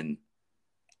then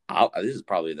this is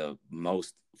probably the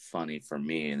most funny for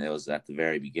me, and it was at the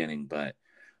very beginning, but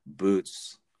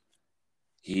Boots,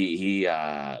 he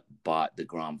bought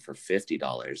DeGrom for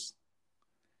 $50,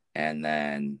 and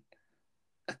then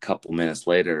a couple minutes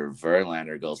later,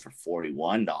 Verlander goes for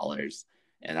 $41,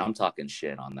 and I'm talking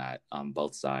shit on that on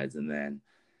both sides. And then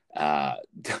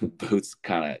Boots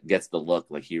kind of gets the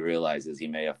look like he realizes he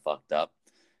may have fucked up,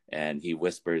 and he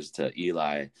whispers to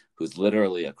Eli, who's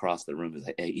literally across the room, is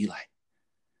like, hey, Eli,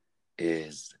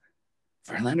 is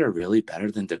Verlander really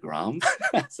better than DeGrom?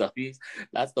 So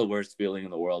that's the worst feeling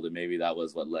in the world, and maybe that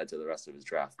was what led to the rest of his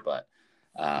draft. But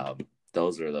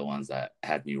those are the ones that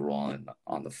had me rolling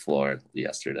on the floor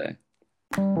yesterday.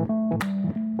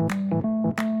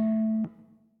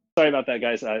 Sorry about that,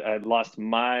 guys. I lost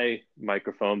my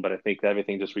microphone, but I think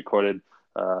everything just recorded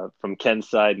from Ken's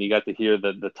side, and you got to hear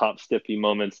the top STIFFI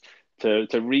moments. To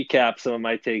recap some of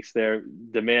my takes there,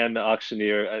 Demand the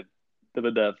Auctioneer,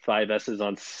 the 5 S's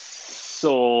on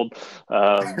sold.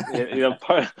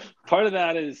 Part of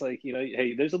that is like,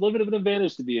 hey, there's a little bit of an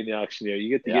advantage to being the auctioneer. You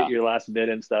get to get your last bid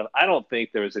and stuff. I don't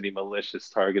think there was any malicious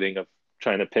targeting of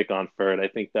trying to pick on Ferd. I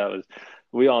think that was,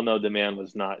 we all know Demand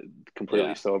was not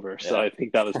completely sober. So I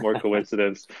think that was more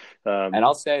coincidence. And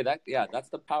I'll say that, that's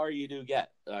the power you do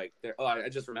get. Like, I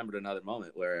just remembered another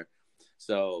moment where,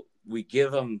 so we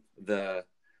give him the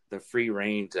free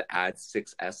reign to add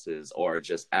 6 S's, or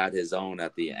just add his own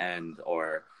at the end,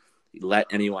 or let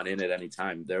anyone in at any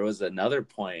time. There was another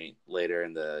point later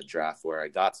in the draft where I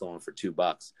got someone for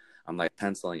 $2. I'm like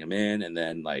penciling him in, and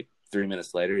then like 3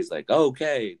 minutes later, he's like, oh,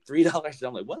 okay, $3.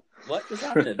 I'm like, what just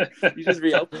happened? You just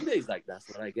reopened it? He's like, that's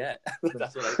what I get.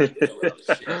 That's what I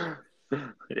get.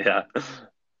 Yeah.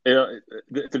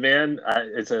 Demand,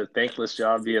 it's a thankless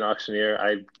job being an auctioneer.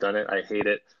 I've done it. I hate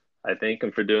it. I thank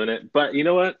him for doing it. But you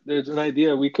know what? There's an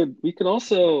idea. We could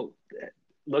also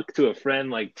look to a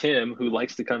friend like Tim, who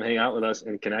likes to come hang out with us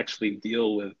and can actually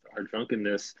deal with our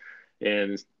drunkenness,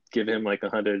 and give him like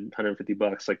 $100,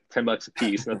 $150, like $10 a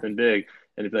piece, nothing big.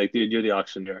 And it'd be like, dude, you're the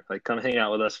auctioneer. Like, come hang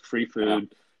out with us, free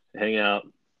food, hang out.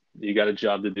 You got a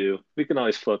job to do. We can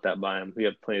always float that by him. We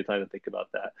have plenty of time to think about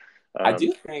that. I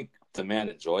do think the man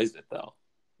enjoys it, though.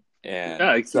 And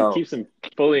it keeps him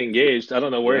fully engaged. I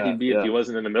don't know where he'd be if he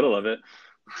wasn't in the middle of it.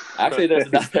 Actually, there's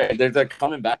another. They're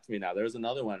coming back to me now. There was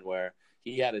another one where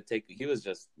he had to take. He was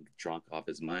just drunk off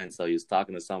his mind, so he was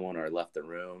talking to someone or left the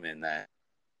room, and then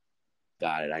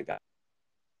got it. I got.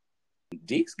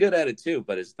 Deke's good at it too,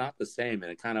 but it's not the same,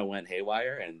 and it kind of went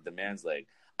haywire. And the man's like,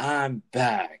 "I'm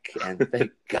back," and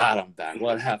thank God I'm back.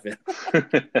 What happened?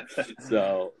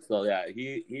 so yeah,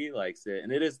 he likes it,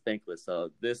 and it is thankless.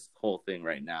 So this whole thing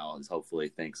right now is hopefully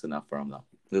thanks enough for him, though.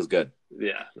 It was good.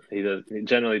 Yeah, he does. He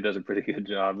generally does a pretty good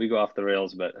job. We go off the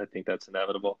rails, but I think that's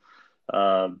inevitable.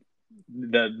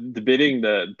 The bidding,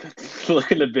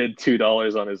 looking to bid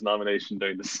 $2 on his nomination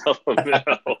during the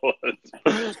supplemental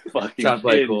was fucking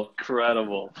incredible.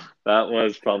 Cool. That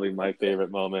was probably my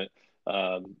favorite moment.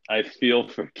 I feel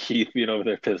for Keith being over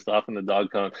there pissed off in the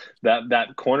dog cone.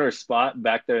 That corner spot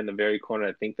back there in the very corner,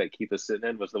 I think that Keith was sitting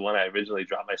in, was the one I originally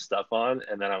dropped my stuff on,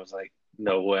 and then I was like,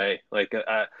 no way. Like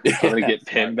I'm gonna get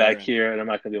pinned back here, and I'm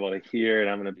not gonna be able to hear, and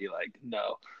I'm gonna be like,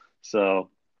 no. So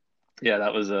yeah,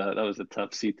 that was a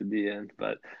tough seat to be in,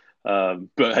 but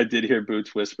I did hear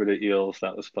Boots whisper to Eels.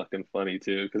 That was fucking funny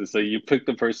too, because so you picked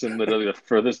the person literally the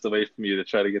furthest away from you to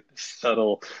try to get this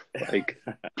subtle like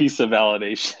piece of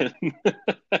validation.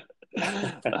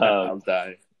 I'm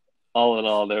dying. All in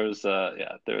all, there was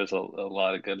a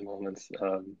lot of good moments.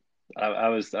 I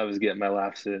was getting my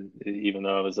laughs in, even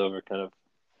though I was over kind of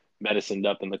medicined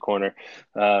up in the corner.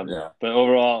 But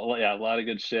overall, yeah, a lot of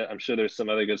good shit. I'm sure there's some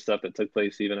other good stuff that took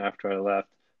place even after I left.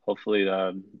 Hopefully,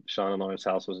 Sean and Lauren's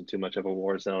house wasn't too much of a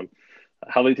war zone.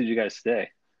 How late did you guys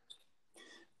stay?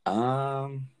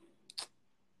 Not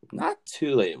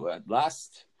too late.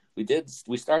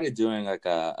 We started doing like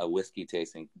a whiskey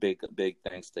tasting. Big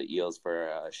thanks to Eels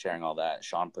for sharing all that.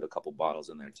 Sean put a couple bottles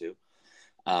in there too.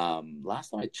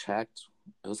 Last time I checked,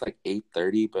 it was like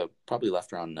 8:30, but probably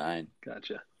left around 9.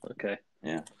 Gotcha. Okay.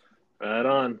 Yeah. Right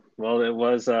on. Well, it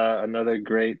was another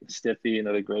great STIFFI,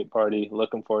 another great party.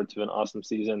 Looking forward to an awesome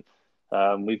season.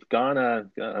 We've gone, I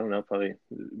don't know, probably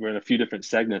we're in a few different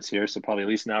segments here, so probably at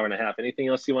least an hour and a half. Anything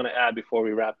else you want to add before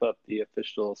we wrap up the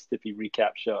official STIFFI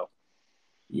recap show?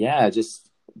 Yeah, just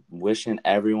wishing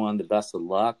everyone the best of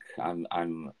luck.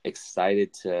 I'm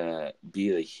excited to be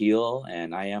the heel,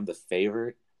 and I am the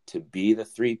favorite to be the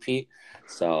 3-peat.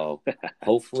 So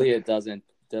hopefully it doesn't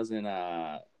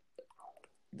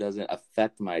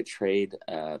affect my trade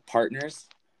partners.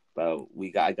 But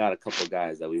I got a couple of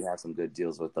guys that we've had some good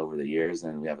deals with over the years,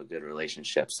 and we have a good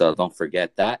relationship. So don't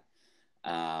forget that.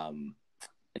 I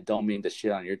don't mean to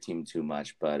shit on your team too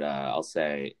much, but I'll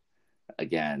say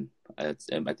again, I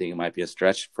think it might be a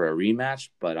stretch for a rematch,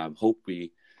 but I hope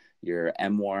your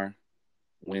M-War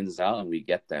wins out and we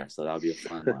get there. So that'll be a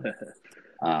fun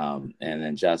one. And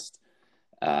then just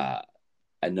I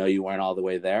know you weren't all the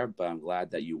way there, but I'm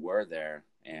glad that you were there,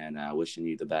 and wishing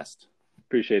you the best.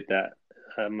 Appreciate that.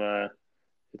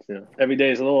 It's, every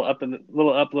day is a little up, a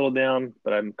little down,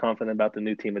 but I'm confident about the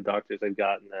new team of doctors I've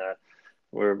gotten.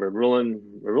 We're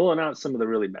ruling out some of the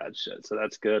really bad shit, so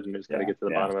that's good. And we just got to get to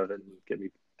the bottom of it and get me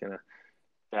kind of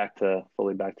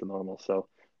fully back to normal. So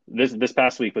this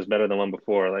past week was better than one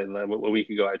before. Like a week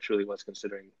ago, I truly was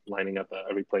considering lining up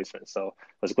a replacement. So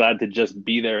I was glad to just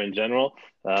be there in general.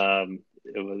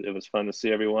 It was fun to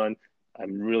see everyone.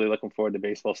 I'm really looking forward to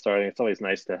baseball starting. It's always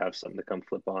nice to have something to come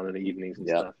flip on in the evenings and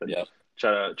stuff. And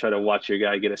try to watch your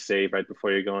guy get a save right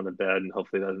before you're going to bed, and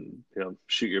hopefully doesn't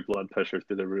shoot your blood pressure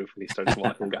through the roof when he starts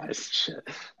walking guys. Shit,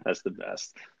 that's the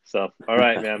best. So all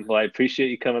right, man. Well, I appreciate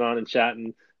you coming on and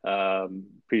chatting.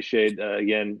 Appreciate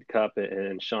again Cup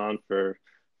and Sean for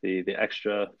the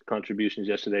extra contributions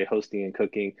yesterday, hosting and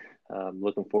cooking.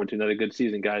 Looking forward to another good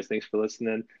season, guys. Thanks for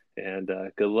listening, and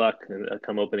good luck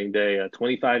come opening day.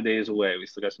 25 days away. We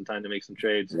still got some time to make some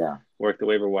trades, work the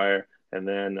waiver wire, and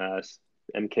then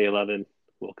MK11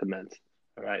 will commence.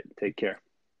 All right, take care.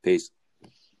 Peace.